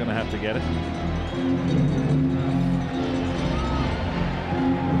 Lofton's going to have to get it.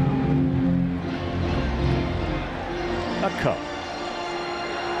 A cup.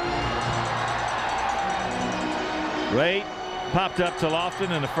 Ray popped up to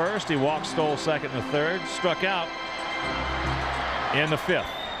Lofton in the first. He walked, stole second and the third. Struck out in the fifth.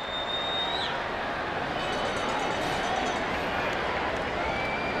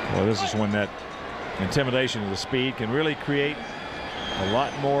 Well, this is when that intimidation of the speed can really create a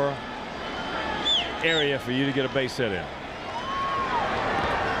lot more area for you to get a base hit in.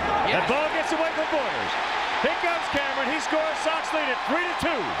 Yes. That ball gets away from Borders. Here comes Cameron. He scores. Sox lead it 3-2.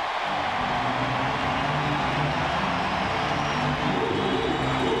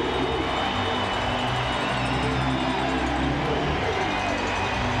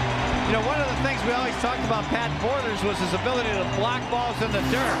 You know, one of the things we always talked about Pat Borders was his ability to block balls in the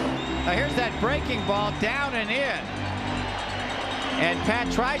dirt. Now here's that breaking ball down and in. And Pat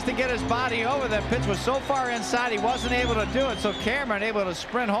tries to get his body over. That pitch was so far inside he wasn't able to do it. So Cameron able to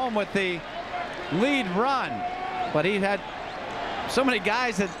sprint home with the lead run. But he had so many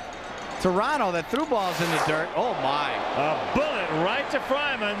guys at Toronto that threw balls in the dirt. Oh my. A bullet right to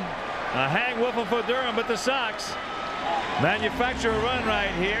Fryman. A hang whooping for Durham, but the Sox manufacture a run right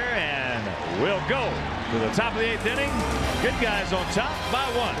here, and we'll go to the top of the 8th inning. Good guys on top by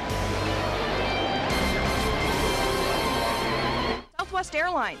 1. Southwest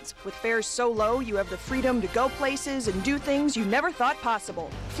Airlines. With fares so low, you have the freedom to go places and do things you never thought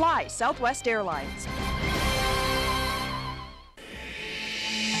possible. Fly Southwest Airlines.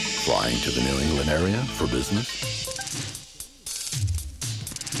 Flying to the New England area for business?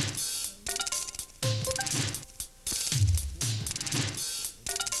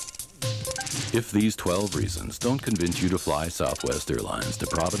 If these 12 reasons don't convince you to fly Southwest Airlines to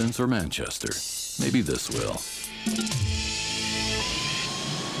Providence or Manchester, maybe this will.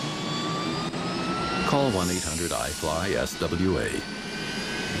 Call 1-800-I-FLY-SWA.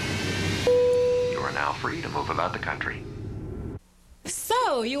 You are now free to move about the country.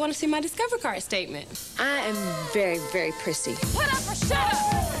 So, you want to see my Discover Card statement? I am very, very prissy. Put up or shut up!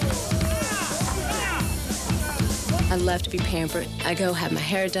 I love to be pampered. I go have my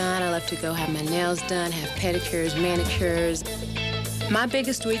hair done. I love to go have my nails done, have pedicures, manicures. My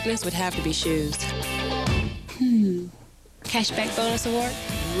biggest weakness would have to be shoes. Cashback bonus award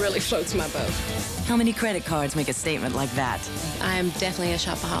really floats my boat. How many credit cards make a statement like that? I am definitely a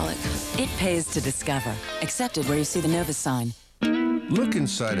shopaholic. It pays to Discover. Accepted where you see the Novus sign. Look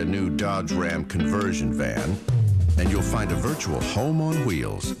inside a new Dodge Ram conversion van, and you'll find a virtual home on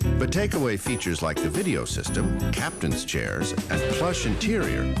wheels. But take away features like the video system, captain's chairs, and plush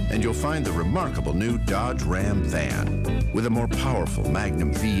interior, and you'll find the remarkable new Dodge Ram van with a more powerful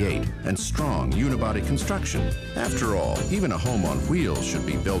Magnum V8 and strong unibody construction. After all, even a home on wheels should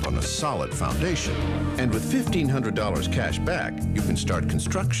be built on a solid foundation. And with $1,500 cash back, you can start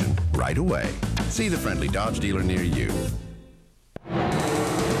construction right away. See the friendly Dodge dealer near you.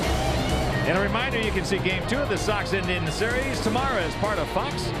 And a reminder, you can see Game 2 of the Sox-Indian Series tomorrow as part of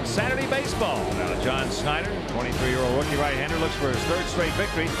Fox Saturday Baseball. Now, John Snyder, 23-year-old rookie right-hander, looks for his 3rd straight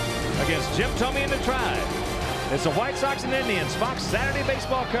victory against Jim Thome and the Tribe. It's the White Sox and Indians. Fox Saturday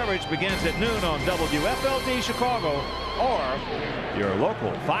Baseball coverage begins at noon on WFLD Chicago or your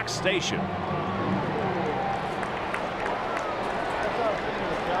local Fox station.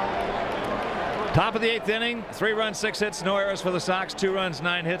 Top of the 8th inning, 3 runs, 6 hits, no errors for the Sox, 2 runs,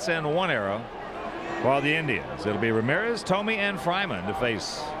 9 hits, and 1 error for the Indians. It'll be Ramirez, Thome, and Fryman to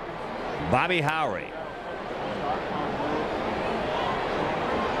face Bobby Howry.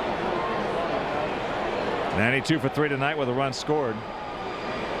 "92 for 3 tonight with a run scored."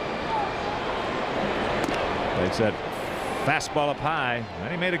 Takes that fastball up high, and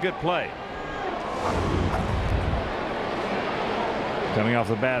he made a good play. Coming off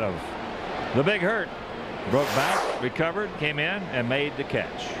the bat of the Big Hurt. Broke back, recovered, came in, and made the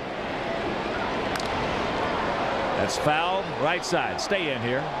catch. That's foul, right side. Stay in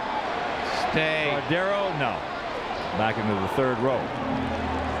here. Stay. Cordero, no. Back into the 3rd row.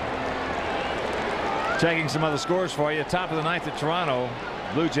 Checking some other scores for you. Top of the 9th at Toronto.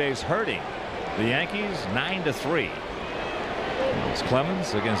 Blue Jays hurting the Yankees 9-3. It's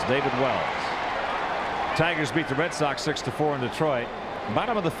Clemens against David Wells. Tigers beat the Red Sox 6-4 in Detroit.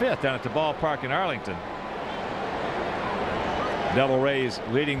 Bottom of the 5th down at the ballpark in Arlington. Devil Rays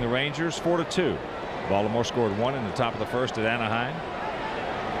leading the Rangers 4-2. Baltimore scored 1 in the top of the 1st at Anaheim.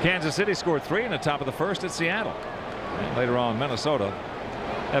 Kansas City scored 3 in the top of the 1st at Seattle. And later on Minnesota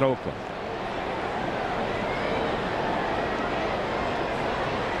at Oakland.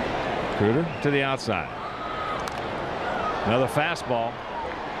 Cruder to the outside. Another fastball.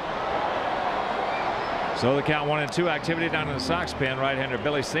 So the count 1-2. Activity down in the Sox pen. Right-hander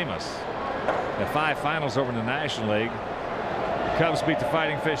Billy Seamus. The 5 finals over in the National League. The Cubs beat the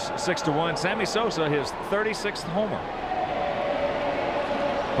Fighting Fish 6-1. Sammy Sosa his 36th homer.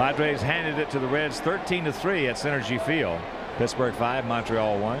 Padres handed it to the Reds 13-3 at Synergy Field. Pittsburgh 5,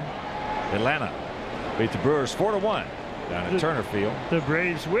 Montreal 1. Atlanta beat the Brewers 4-1 down at Turner Field. The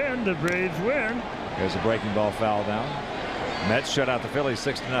Braves win. The Braves win. There's a breaking ball foul down. Mets shut out the Phillies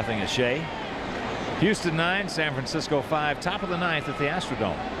 6-0 at Shea. Houston 9, San Francisco 5, top of the 9th at the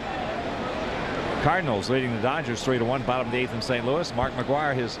Astrodome. Cardinals leading the Dodgers 3-1, bottom of the 8th in St. Louis. Mark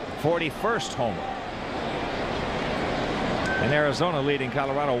McGwire his 41st homer. And Arizona leading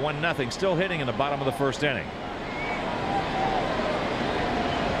Colorado 1-0, still hitting in the bottom of the 1st inning.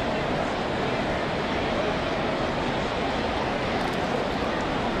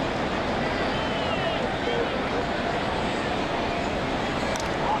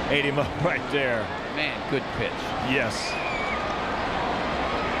 ate him up right there. Man, good pitch. Yes.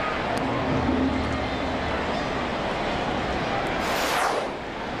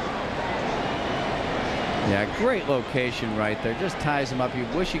 Yeah, great location right there. Just ties him up. You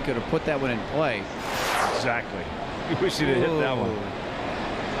wish he could have put that one in play. Exactly. You wish he'd have hit that one.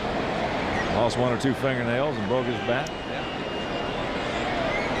 Lost 1 or 2 fingernails and broke his bat. Yeah.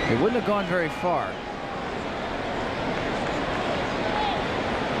 It wouldn't have gone very far.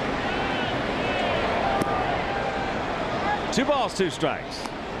 Two balls, 2 strikes.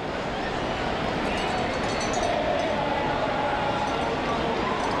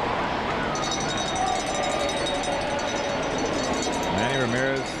 Manny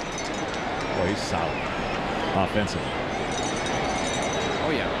Ramirez, boy, he's solid offensively.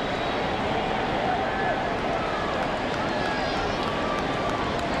 Oh, yeah.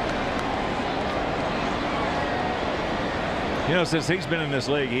 You know, since he's been in this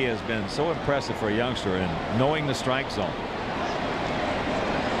league, he has been so impressive for a youngster in knowing the strike zone.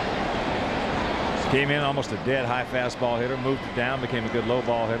 Came in almost a dead high fastball hitter, moved it down, became a good low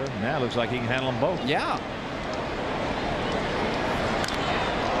ball hitter. Now it looks like he can handle them both. Yeah.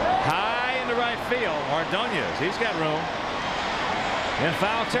 High into right field. Ordonez, he's got room in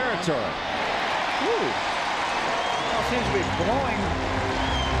foul territory. Woo. Well, seems to be blowing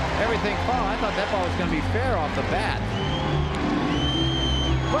everything foul. I thought that ball was going to be fair off the bat.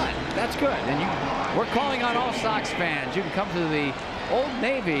 But that's good. And we're calling on all Sox fans. You can come to the Old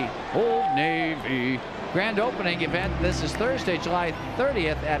Navy grand opening event. This is Thursday, July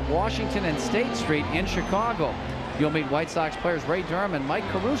 30th at Washington and State Street in Chicago. You'll meet White Sox players Ray Durham and Mike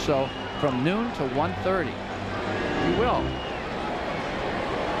Caruso from noon to 1:30. You will.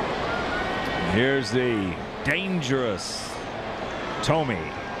 Here's the dangerous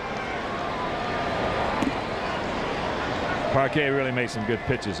Tommy. Parquet really made some good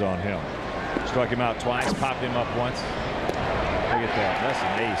pitches on him. Struck him out twice, popped him up once. Look at that. That's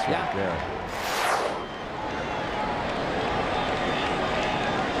an ace right there.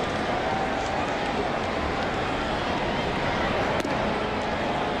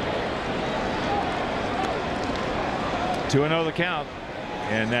 Two 2-0 the count,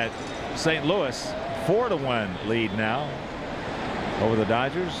 and that St. Louis 4-1 lead now over the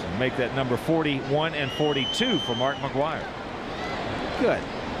Dodgers, and make that number 41 and 42 for Mark McGwire. Good.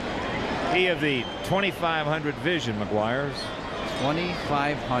 He of the 2500 vision, McGwire's.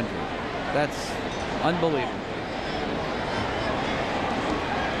 2,500. That's unbelievable.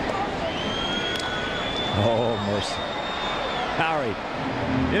 Oh, mercy. Howery.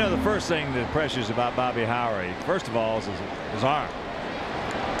 You know, the first thing that pressures about Bobby Howery, first of all, is his arm.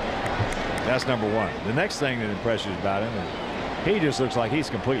 That's number one. The next thing that impresses about him is he just looks like he's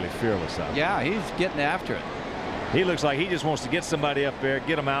completely fearless out there. Yeah, he's getting after it. He looks like he just wants to get somebody up there,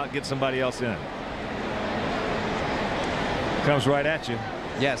 get him out, get somebody else in. Comes right at you.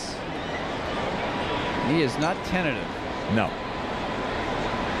 Yes. He is not tentative. No.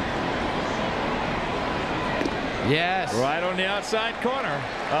 Yes. Right on the outside corner.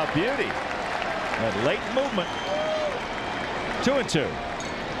 A beauty. That late movement. 2-2.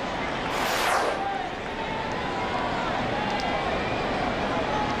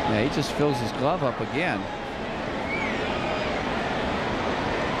 Yeah, he just fills his glove up again.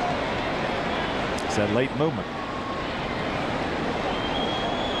 It's that late movement.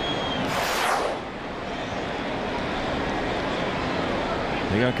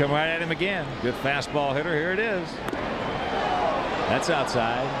 They're going to come right at him again. Good fastball hitter. Here it is. That's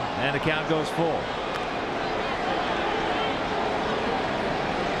outside, and the count goes full.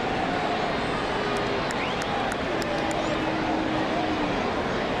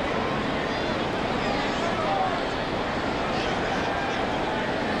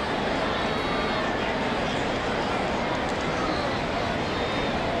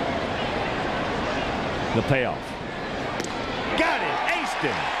 The payoff. Got it. Aced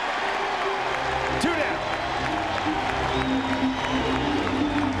him. 2 down.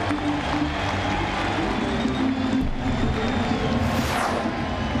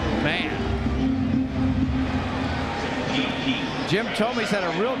 Man. Jim Thomey's had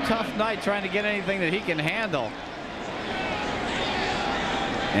a real tough night trying to get anything that he can handle.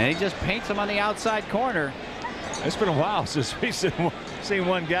 And he just paints him on the outside corner. It's been a while since we've seen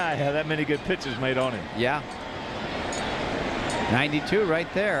one guy have that many good pitches made on him. Yeah. 92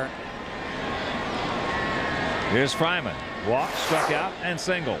 right there. Here's Fryman. Walk, struck out, and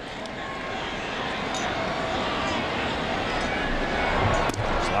single.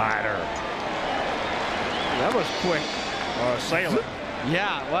 Slider. That was quick. Or a sailor.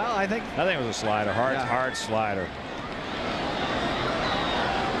 Yeah, well, I think it was a slider. Hard slider.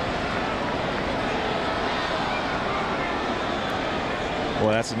 Well,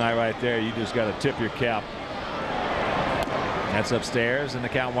 that's a night right there. You just got to tip your cap. That's upstairs, and the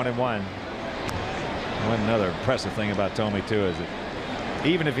count 1-1. One another impressive thing about Tommy too is that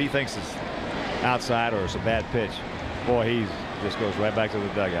even if he thinks it's outside or it's a bad pitch, boy, he just goes right back to the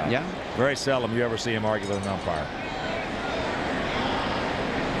dugout. Yeah. Very seldom you ever see him argue with an umpire.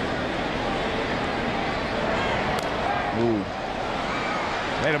 Ooh.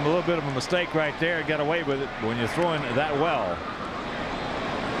 Made him a little bit of a mistake right there. Got away with it. When you're throwing that well,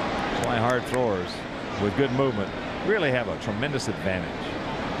 that's why hard throwers with good movement really have a tremendous advantage.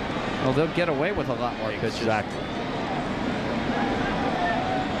 Well, they'll get away with a lot more pitches. Exactly.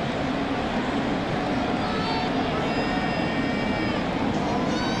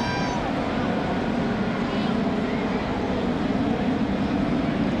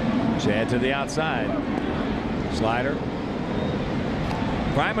 Chad to the outside. Slider.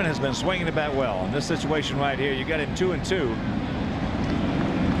 Fryman has been swinging the bat well. In this situation right here, you got him 2-2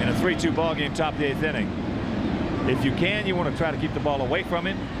 in a 3-2 ball game, top of the 8th inning. If you can, you want to try to keep the ball away from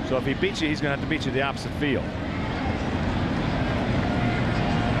him. So if he beats you, he's going to have to beat you the opposite field.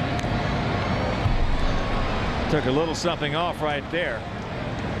 Took a little something off right there.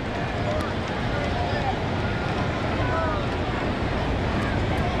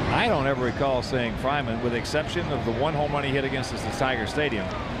 I don't ever recall seeing Fryman, with the exception of the one home run he hit against us at Tiger Stadium,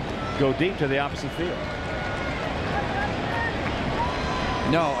 go deep to the opposite field.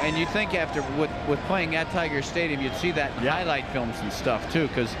 No, and you think after with playing at Tiger Stadium, you'd see that in highlight films and stuff too,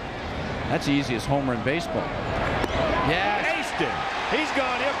 because that's the easiest homer in baseball. Yeah, aced it. He's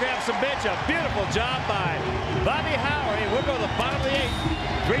gone. He'll grab some bench. A beautiful job by Bobby Howery. We'll go to the bottom of the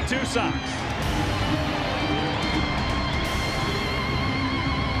 8th. 3-2 Sox.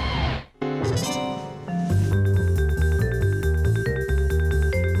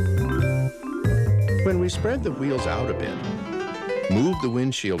 When we spread the wheels out a bit, move the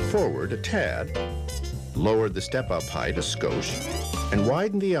windshield forward a tad, lower the step-up height a skosh, and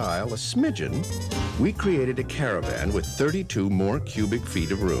widen the aisle a smidgen, we created a caravan with 32 more cubic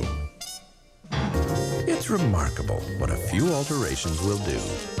feet of room. It's remarkable what a few alterations will do.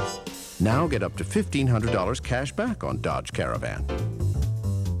 Now get up to $1,500 cash back on Dodge Caravan.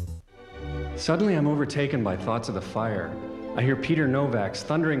 Suddenly I'm overtaken by thoughts of the fire. I hear Peter Novak's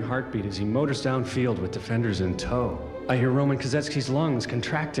thundering heartbeat as he motors downfield with defenders in tow. I hear Roman Kozetsky's lungs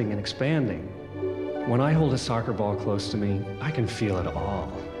contracting and expanding. When I hold a soccer ball close to me, I can feel it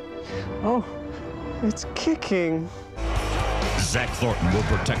all. Oh, it's kicking. Zach Thornton will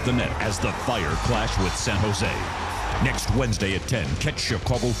protect the net as the Fire clash with San Jose. Next Wednesday at 10, catch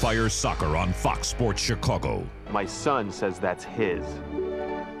Chicago Fire soccer on Fox Sports Chicago. My son says that's his.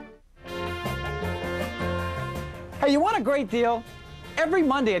 Hey, you want a great deal? Every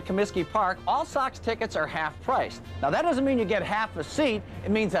Monday at Comiskey Park, all Sox tickets are half priced. Now, that doesn't mean you get half a seat. It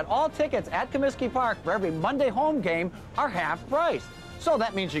means that all tickets at Comiskey Park for every Monday home game are half priced. So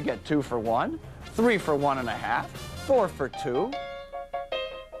that means you get 2 for 1, 3 for 1.5, 4 for 2.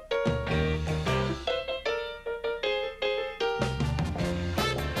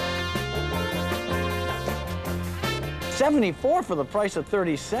 $74 for the price of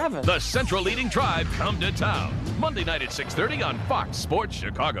 $37. The Central Leading Tribe come to town. Monday night at 6:30 on Fox Sports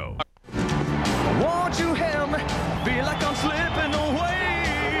Chicago. Won't you help me? Feel like I'm slipping away.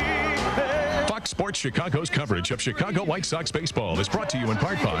 Fox Sports Chicago's coverage of Chicago White Sox baseball is brought to you in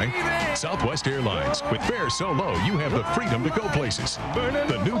part by Southwest Airlines. With fares so low, you have the freedom to go places.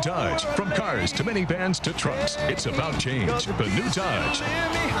 The new Dodge. From cars to minivans to trucks, it's about change. The new Dodge.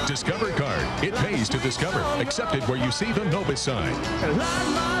 Discover Card. It pays to discover. Accepted where you see the Novus sign.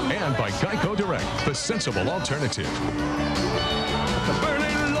 And by Geico Direct, the sensible alternative.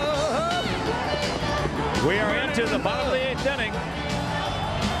 We are into the bottom of the 8th inning.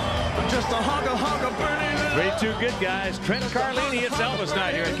 Just a hugger burning. 3-2 good guys. Trent Carlini, it's Elvis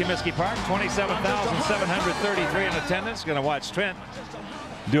night here at Comiskey Park. 27,733 in attendance. Going to watch Trent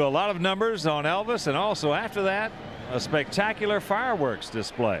do a lot of numbers on Elvis, and also after that, a spectacular fireworks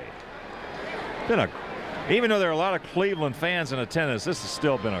display. Even though there are a lot of Cleveland fans in attendance, this has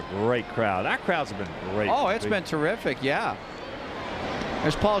still been a great crowd. Our crowds have been great. Oh, it's been terrific, yeah.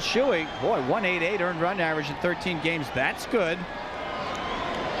 There's Paul Shuey. Boy, 188 earned run average in 13 games. That's good.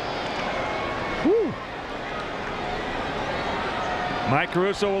 Whew. Mike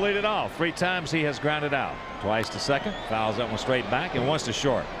Caruso will lead it off. 3 times he has grounded out. Twice to second, fouls that one straight back, and once to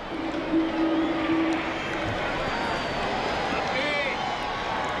short.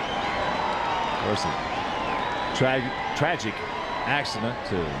 Of course, a tragic accident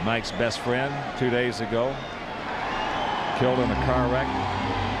to Mike's best friend 2 days ago. Killed in a car wreck.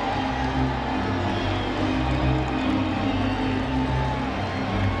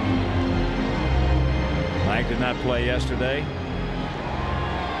 Frank did not play yesterday.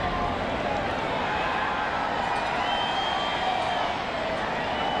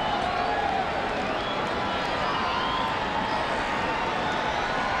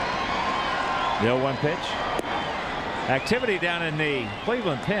 The 0-1 pitch. Activity down in the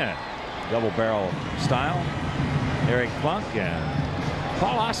Cleveland pen. Double barrel style. Eric Plunk and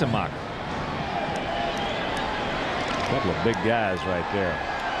Paul Ossenmacher. A couple of big guys right there.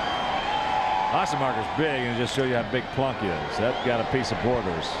 Ossenmacher's big, and just show you how big Plunk is. That got a piece of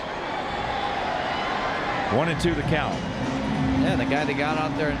Borders. 1-2 the count. Yeah, the guy that got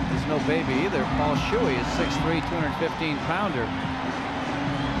out there is no baby either. Paul Shuey is 6'3", 215-pounder.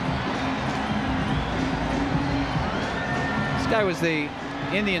 This guy was the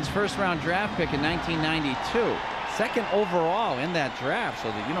Indians' first-round draft pick in 1992. Second overall in that draft, so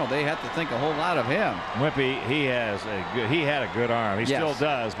that, you know, they had to think a whole lot of him. Whippy, he had a good arm. He still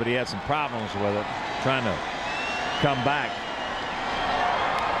does, but he had some problems with it, trying to come back.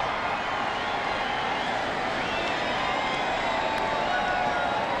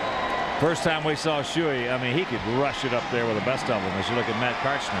 First time we saw Shuey, I mean, he could rush it up there with the best of them. As you look at Matt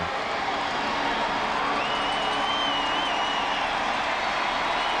Karchner.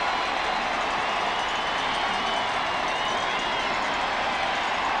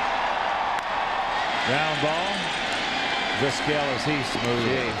 Down ball. Driscoll as he smooth.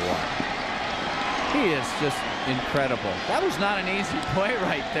 He is just incredible. That was not an easy play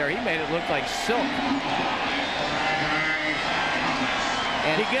right there. He made it look like silk.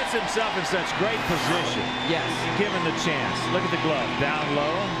 And he gets himself in such great position. Yes. Given the chance. Look at the glove. Down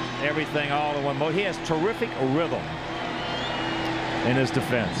low. Everything all in one mode. He has terrific rhythm in his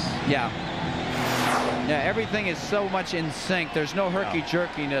defense. Yeah. Yeah, everything is so much in sync. There's no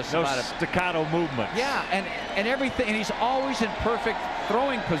herky-jerkiness about it. No staccato movement. Yeah, and everything, and he's always in perfect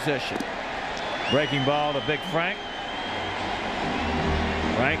throwing position. Breaking ball to Big Frank.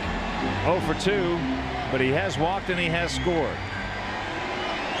 Frank 0 for 2, but he has walked and he has scored.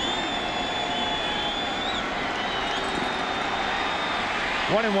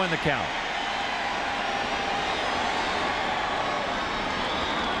 One and one the count.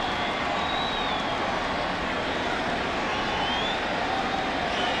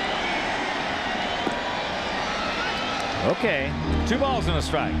 Okay, 2 balls and a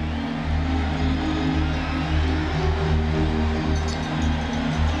strike.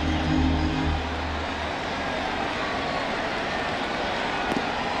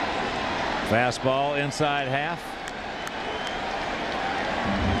 Fastball inside half.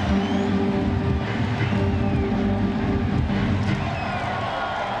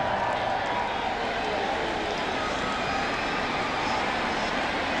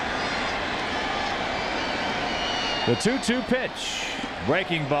 The 2-2 pitch.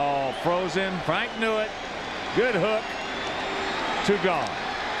 Breaking ball frozen. Frank knew it. Good hook. 2 gone.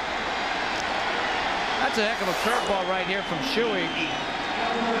 That's a heck of a curveball right here from Shuey.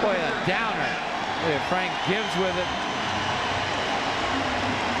 Boy, a downer. Frank gives with it.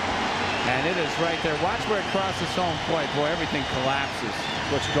 And it is right there. Watch where it crosses home plate. Boy, everything collapses.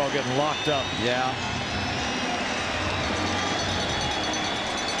 What you call getting locked up. Yeah.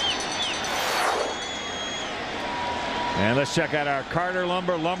 And let's check out our Carter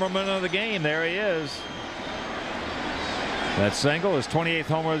Lumberman of the game. There he is. That single is 28th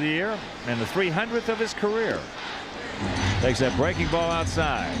homer of the year and the 300th of his career. Takes that breaking ball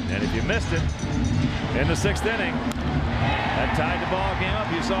outside. And if you missed it in the 6th inning, that tied the ball game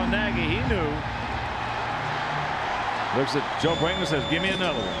up. You saw Nagy. He knew. Looks at Joe Brinkman, says, give me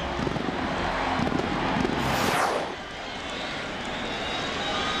another one.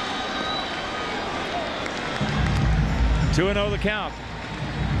 2-0 the count.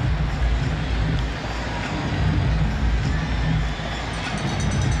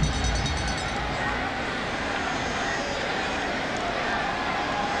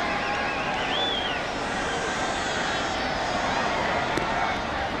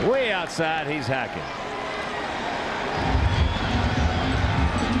 Way outside, he's hacking.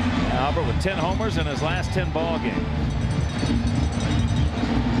 Albert with 10 homers in his last 10 ball games.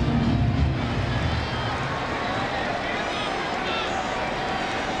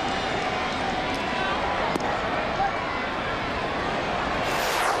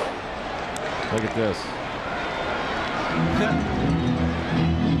 Look at this.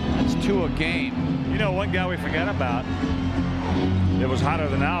 That's 2 a game. You know, one guy we forgot about, it was hotter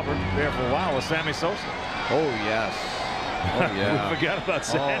than Albert there for a while, was Sammy Sosa. Oh, yes. Oh, yeah. We forgot about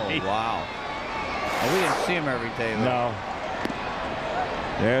Sammy. Oh, wow. Well, we didn't see him every day, though. No.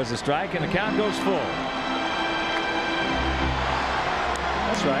 There's a strike, and the count goes full.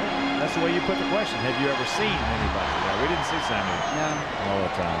 That's That's right. That's the way you put the question. Have you ever seen anybody? Yeah, we didn't see Sammy all the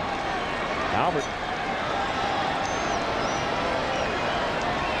time. Albert.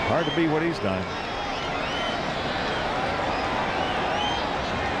 Hard to be what he's done.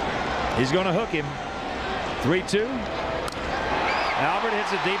 He's going to hook him. 3-2. Albert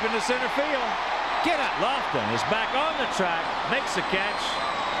hits it deep into center field. Get it. Lofton is back on the track. Makes the catch.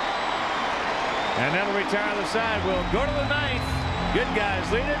 And that'll retire the side. We'll go to the ninth. Good guys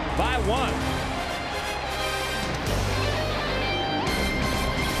lead it by 1.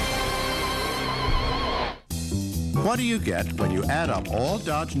 What do you get when you add up all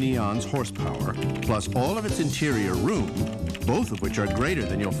Dodge Neon's horsepower, plus all of its interior room, both of which are greater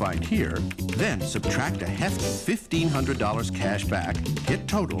than you'll find here, then subtract a hefty $1,500 cash back, hit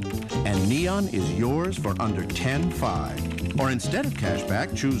total, and Neon is yours for under $10,500. Or instead of cash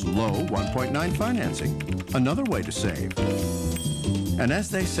back, choose low 1.9 financing. Another way to save. And as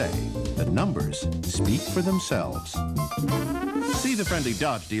they say, the numbers speak for themselves. See the friendly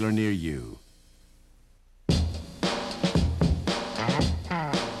Dodge dealer near you.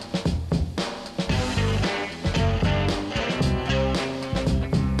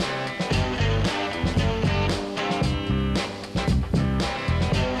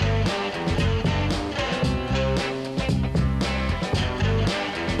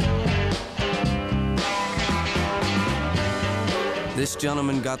 This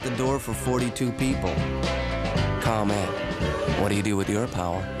gentleman got the door for 42 people. Comment. What do you do with your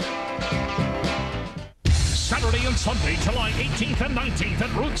power? Saturday and Sunday, July 18th and 19th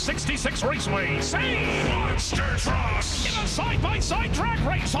at Route 66 Raceway. Say Monster Trucks in a side-by-side drag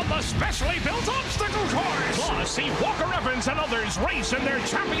race on the specially built obstacle course. Plus, see Walker Evans and others race in their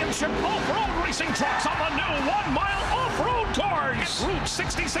championship off-road racing trucks on the new 1-mile off-road course. Route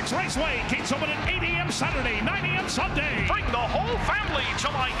 66 Raceway. Gates open at 8 a.m. Saturday, 9 a.m. Sunday. Bring the whole family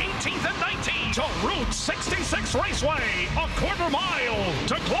July 18th and 19th to Route 66 Raceway. A quarter mile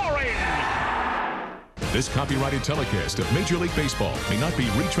to glory. This copyrighted telecast of Major League Baseball may not be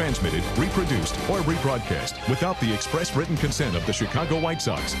retransmitted, reproduced, or rebroadcast without the express written consent of the Chicago White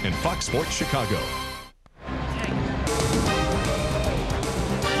Sox and Fox Sports Chicago.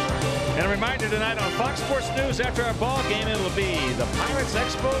 And a reminder tonight on Fox Sports News after our ball game, it'll be the Pirates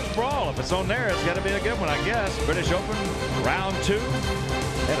Expos Brawl. If it's on there, it's got to be a good one, I guess. British Open, round 2. They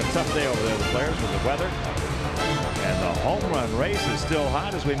had a tough day over there, the players, with the weather. And the home run race is still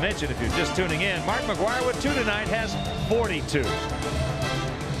hot, as we mentioned, if you're just tuning in. Mark McGwire with 2 tonight has 42.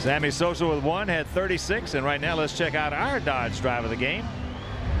 Sammy Sosa with 1 had 36. And right now, let's check out our Dodge drive of the game,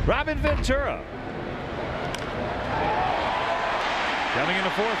 Robin Ventura. Coming in the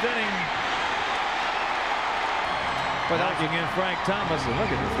 4th inning. Knocking in Frank Thomas, and look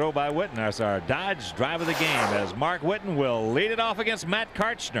at the throw by Witten. That's our Dodge drive of the game, as Mark Witten will lead it off against Matt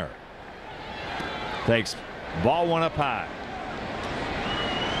Karchner. Takes ball 1 up high.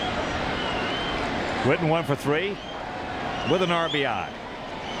 Witten 1 for 3 with an RBI.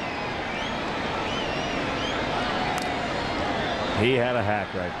 He had a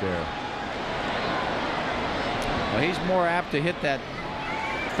hack right there. Well, he's more apt to hit that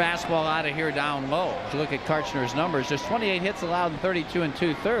fastball out of here down low. If you look at Karchner's numbers, there's 28 hits allowed in 32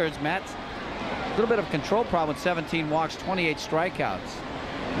 2/3. Matt's a little bit of control problem with 17 walks, 28 strikeouts.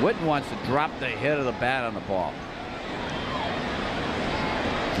 Witten wants to drop the head of the bat on the ball.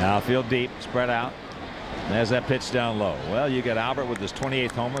 Now field deep, spread out. There's that pitch down low. Well, you got Albert with his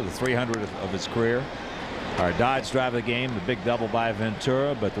 28th homer, the 300th of his career. Our Dodge drive of the game, the big double by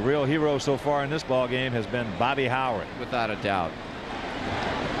Ventura, but the real hero so far in this ball game has been Bobby Howard. Without a doubt.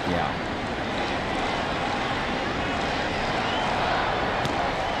 Yeah.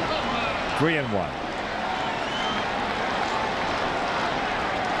 Three and 1.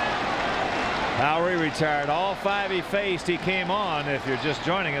 Lowry retired all 5 he faced. He came on, if you're just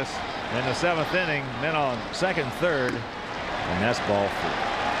joining us, in the 7th inning, then on 2nd, 3rd, and that's ball 4.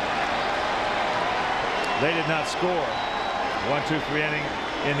 They did not score. 1-2-3 inning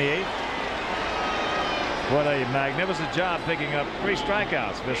in the 8th. What a magnificent job picking up 3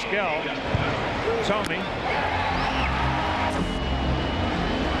 strikeouts. Vizquel, Tony,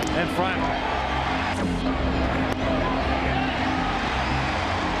 and Fryman.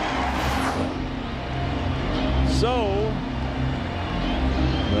 So,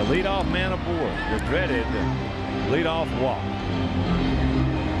 the leadoff man aboard, the dreaded leadoff walk.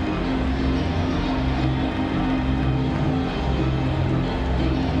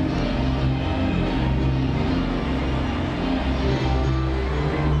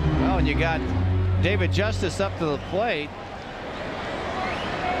 Well, and you got David Justice up to the plate.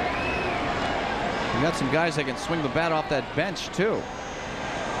 You got some guys that can swing the bat off that bench too.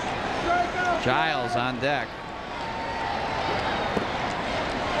 Giles on deck.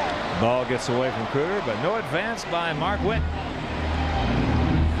 Ball gets away from Cooter, but no advance by Mark Witt.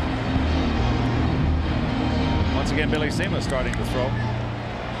 Once again, Billy Seema starting to throw.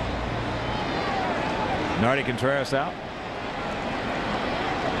 Nardi Contreras out.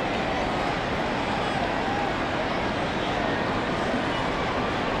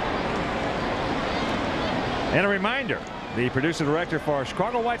 And a reminder, the producer-director for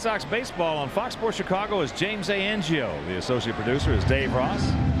Chicago White Sox baseball on Fox Sports Chicago is James A. Angio. The associate producer is Dave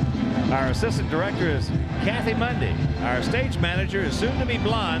Ross. Our assistant director is Kathy Mundy. Our stage manager is soon-to-be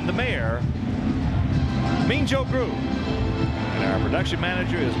blonde, the mayor, Mean Joe Groove. And our production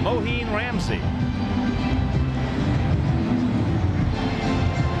manager is Moheen Ramsey.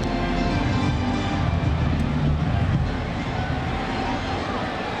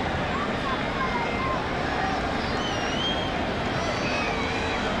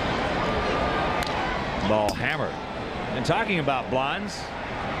 Ball hammered. And talking about blondes,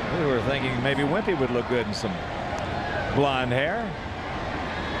 we were thinking maybe Wimpy would look good in some blonde hair.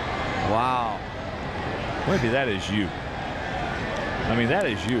 Wow. Wimpy, that is you. I mean, that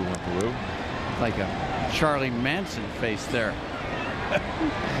is you, Wimperoo. Like a Charlie Manson face there.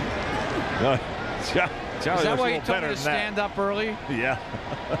 Charlie, is that why you told me to stand up early? Yeah.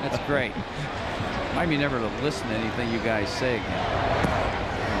 That's great. Remind me never to listen to anything you guys say again.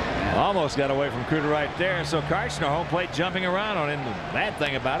 Almost got away from Cooter right there. So Karchner home plate jumping around on him. The bad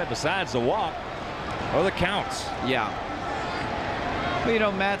thing about it, besides the walk, are the counts. Yeah. Well, you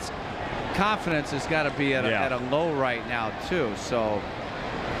know, Matt's confidence has got to be at a low right now too. So,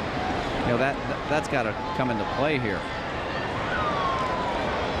 you know, that's got to come into play here.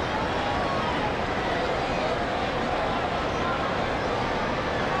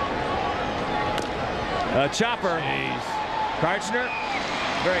 Chopper. Jeez. Karchner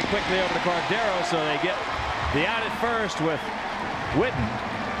very quickly over to Cordero, so they get the out at first with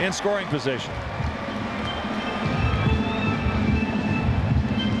Witten in scoring position.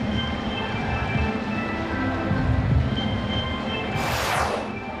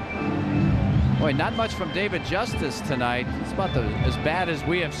 Boy, not much from David Justice tonight. It's about as bad as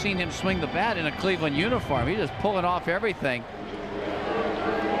we have seen him swing the bat in a Cleveland uniform. He's just pulling off everything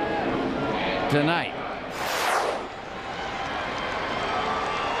tonight.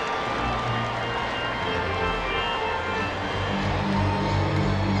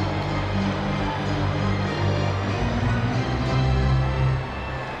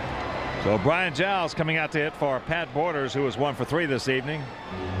 So Brian Giles coming out to hit for Pat Borders, who was 1 for 3 this evening.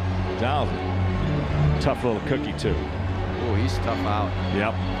 Giles, tough little cookie too. Oh, he's tough out.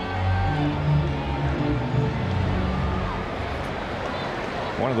 Yep.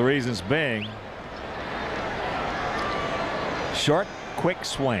 One of the reasons being short, quick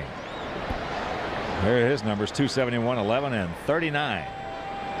swing. There are his numbers: 271, 11, and 39.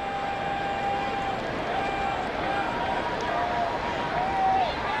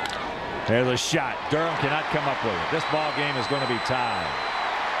 There's a shot. Durham cannot come up with it. This ball game is going to be tied.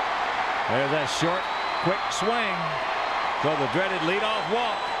 There's that short, quick swing. So the dreaded leadoff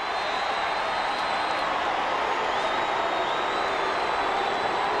walk.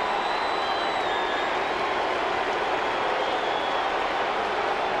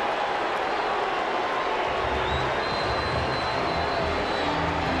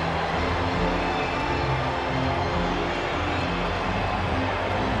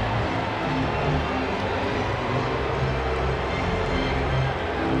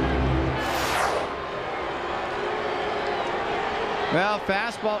 Well,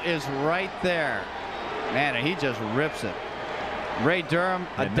 fastball is right there. Man, and he just rips it. Ray Durham,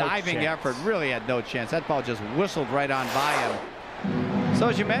 a diving effort, really had no chance. That ball just whistled right on by him. So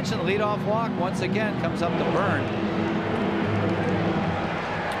as you mentioned, leadoff walk once again comes up to Byrne.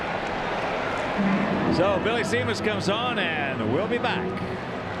 So Billy Seamus comes on, and we'll be back.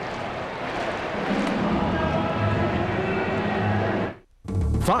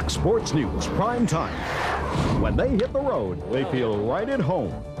 Fox Sports News prime time. When they hit the road, they feel right at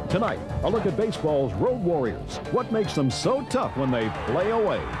home. Tonight, a look at baseball's road warriors. What makes them so tough when they play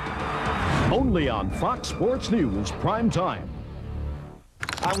away? Only on Fox Sports News prime time.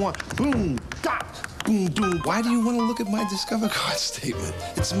 I want boom, dot, boom, boom. Why do you want to look at my Discover card statement?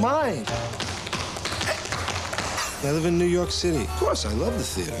 It's mine. I live in New York City. Of course, I love the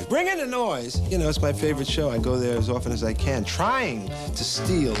theater. Bring in the noise. You know, it's my favorite show. I go there as often as I can, trying to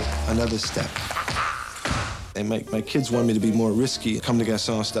steal another step. And my kids want me to be more risky. Come to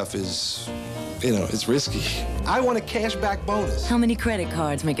Garçon stuff is, you know, it's risky. I want a cashback bonus. How many credit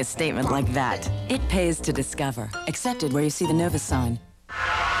cards make a statement like that? It pays to Discover. Accepted where you see the Nova sign.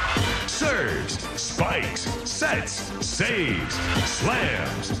 serves, spikes, sets, saves,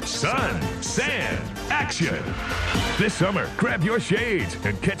 slams, sun, sand, action. This summer, grab your shades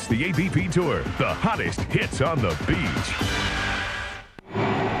and catch the ABP Tour, the hottest hits on the beach.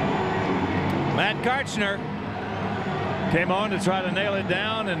 Matt Karchner came on to try to nail it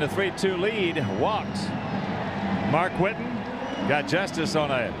down in the 3-2 lead. Walked. Mark Whitten got justice on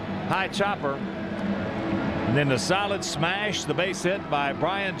a high chopper. And then the solid smash, the base hit by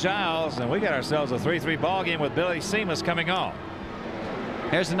Brian Giles. And we got ourselves a 3-3 ball game with Billy Seamus coming on.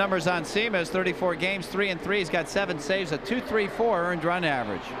 Here's the numbers on Seamus. 34 games, 3-3. He's got 7 saves, a 2.34 earned run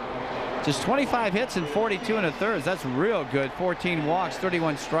average. Just 25 hits and 42 1/3. That's real good. 14 walks,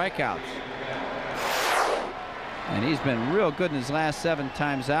 31 strikeouts. And he's been real good in his last 7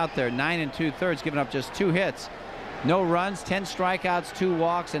 times out there. 9 2/3, giving up just 2 hits. No runs, 10 strikeouts, 2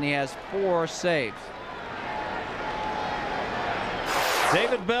 walks, and he has 4 saves.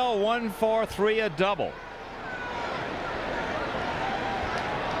 David Bell, 1-for-3, a double.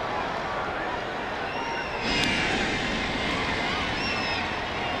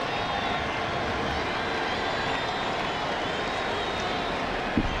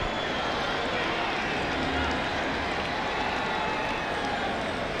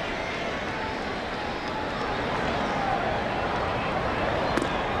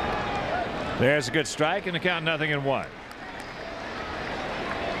 There's a good strike and the count 0-1.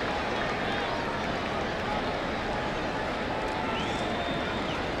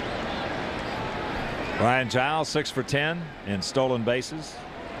 Brian Giles 6 for 10 in stolen bases.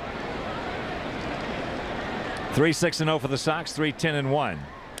 3-6-0 for the Sox, 3-10-1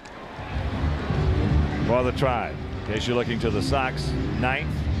 for the Tribe. In case you're looking to the Sox, 9th,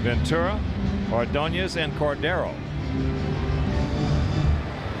 Ventura, Ordonez, and Cordero.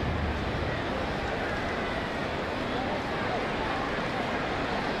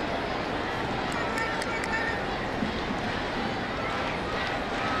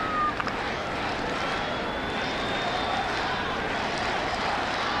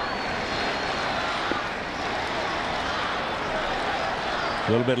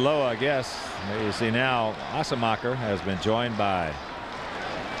 A little bit low, I guess. There you see now Asemacher has been joined by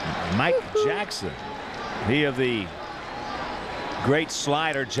Mike Jackson. He of the great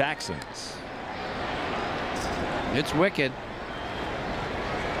slider Jacksons. It's wicked.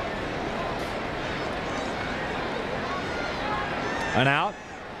 An out,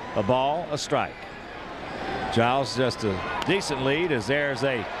 a ball, a strike. Giles just a decent lead as there's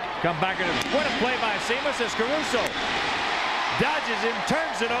a comebacker. What a play by Seamus as Caruso dodges him,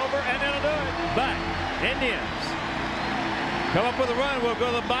 turns it over, and it'll do it. But Indians come up with a run. We'll go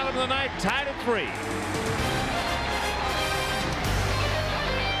to the bottom of the ninth, tied at 3.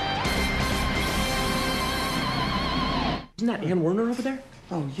 Isn't that Ann Werner over there?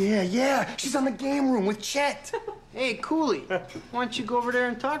 Oh, yeah. She's on the game room with Chet. Hey, Cooley, why don't you go over there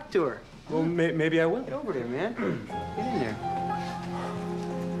and talk to her? Well, maybe I will. Get over there, man. Get in there.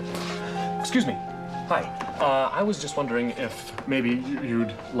 Excuse me. Hi. I was just wondering if maybe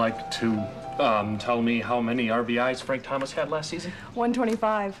you'd like to tell me how many RBIs Frank Thomas had last season?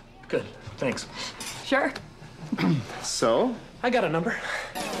 125. Good. Thanks. Sure. So? I got a number.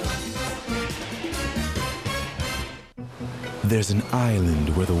 There's an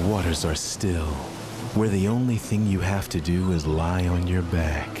island where the waters are still, where the only thing you have to do is lie on your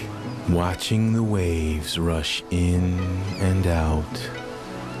back, watching the waves rush in and out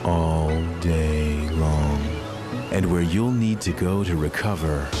all day long, and where you'll need to go to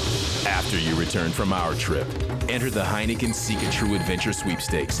recover after you return from our trip. Enter the Heineken Seek a True Adventure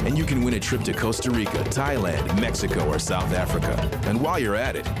Sweepstakes, and you can win a trip to Costa Rica, Thailand, Mexico, or South Africa. And while you're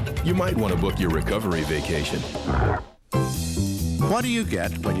at it, you might want to book your recovery vacation. What do you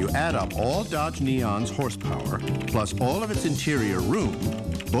get when you add up all Dodge Neon's horsepower, plus all of its interior room,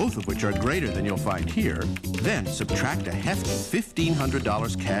 both of which are greater than you'll find here, then subtract a hefty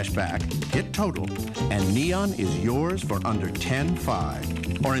 $1,500 cash back, hit total, and Neon is yours for under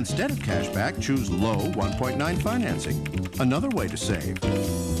 $10,500. Or instead of cash back, choose low 1.9 financing. Another way to save.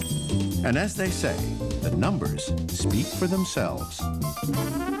 And as they say, the numbers speak for themselves.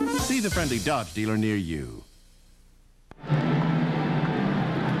 See the friendly Dodge dealer near you.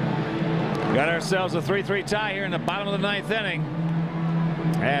 Got ourselves a 3-3 tie here in the bottom of the 9th inning.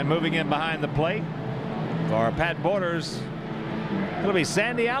 And moving in behind the plate for Pat Borders, it'll be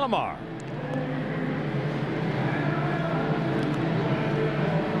Sandy Alomar.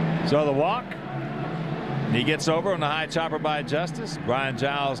 So the walk. He gets over on the high chopper by Justice. Brian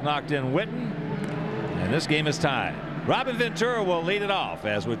Giles knocked in Whitten. And this game is tied. Robin Ventura will lead it off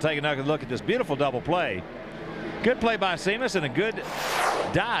as we take another look at this beautiful double play. Good play by Seamus and a good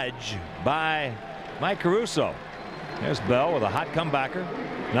dodge by Mike Caruso. There's Bell with a hot comebacker.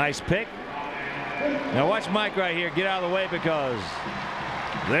 Nice pick. Now watch Mike right here get out of the way because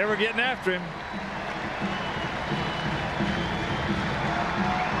they were getting after him.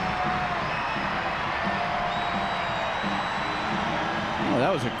 Oh,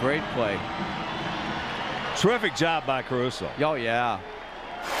 that was a great play. Terrific job by Caruso. Oh, yeah.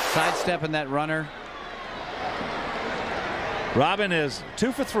 Sidestepping that runner. Robin is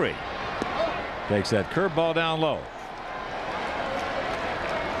 2 for 3. Takes that curveball down low.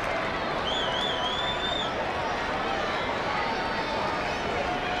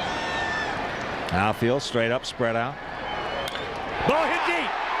 Outfield straight up, spread out. Ball hit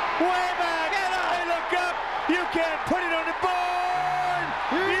deep. Way back. And I look up. You can't put it on the board.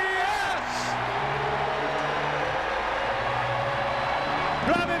 Yes!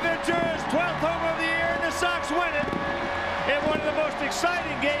 Robin Ventura's 12th home of the year, and the Sox win it in one of the most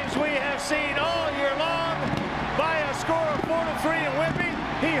exciting games we have seen all year long. By a score of 4-3 in Whitby,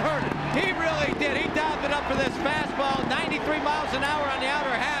 he hurt it. He really did. He dialed it up for this fastball, 93 miles an hour on the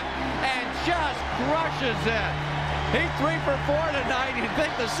outer half, and just crushes it. He 3 for 4 tonight. You'd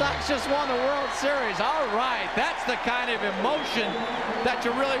think the Sox just won the World Series. All right, that's the kind of emotion that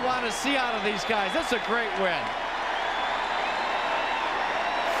you really want to see out of these guys. This is a great win.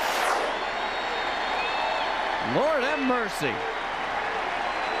 Lord have mercy.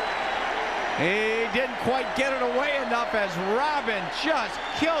 He didn't quite get it away enough as Robin just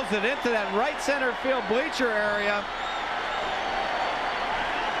kills it into that right center field bleacher area.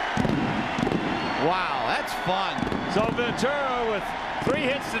 Wow, that's fun. So Ventura with 3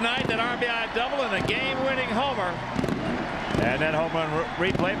 hits tonight, that RBI double and a game-winning homer. And that home run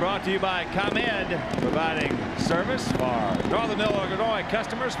replay brought to you by ComEd, providing service for Northern Illinois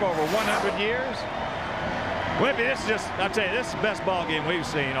customers for over 100 years. Whippy, this is just, I'll tell you, this is the best ball game we've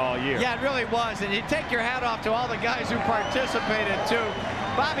seen all year. Yeah, it really was. And you take your hat off to all the guys who participated, too.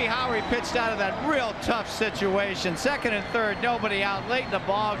 Bobby Howery pitched out of that real tough situation. Second and third, nobody out late in the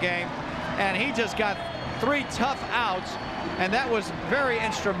ball game. And he just got 3 tough outs, and that was very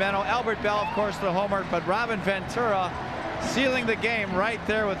instrumental. Albert Bell, of course, the homer, but Robin Ventura sealing the game right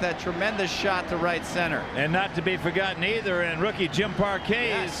there with that tremendous shot to right center. And not to be forgotten either, in rookie Jim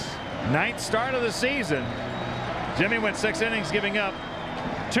Parquet's 9th start of the season. Jimmy went 6 innings, giving up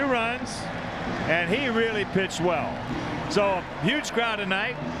 2 runs, and he really pitched well. So huge crowd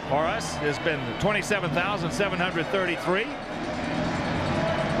tonight for us has been 27,733.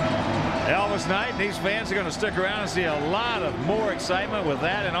 Elvis night. These fans are going to stick around and see a lot of more excitement with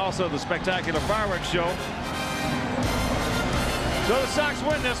that, and also the spectacular fireworks show. So the Sox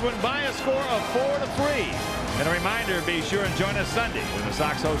win this one by a score of 4-3. And a reminder, be sure and join us Sunday when the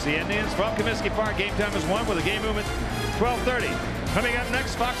Sox host the Indians from Comiskey Park. Game time is 1 with a game movement 12:30. Coming up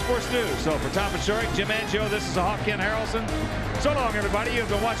next, Fox Sports News. So for Tom Paciorek, Jim Angio, this is Hawk Ken Harrelson. So long, everybody. You've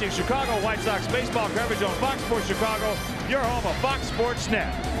been watching Chicago White Sox baseball coverage on Fox Sports Chicago, your home of Fox Sports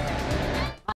Net.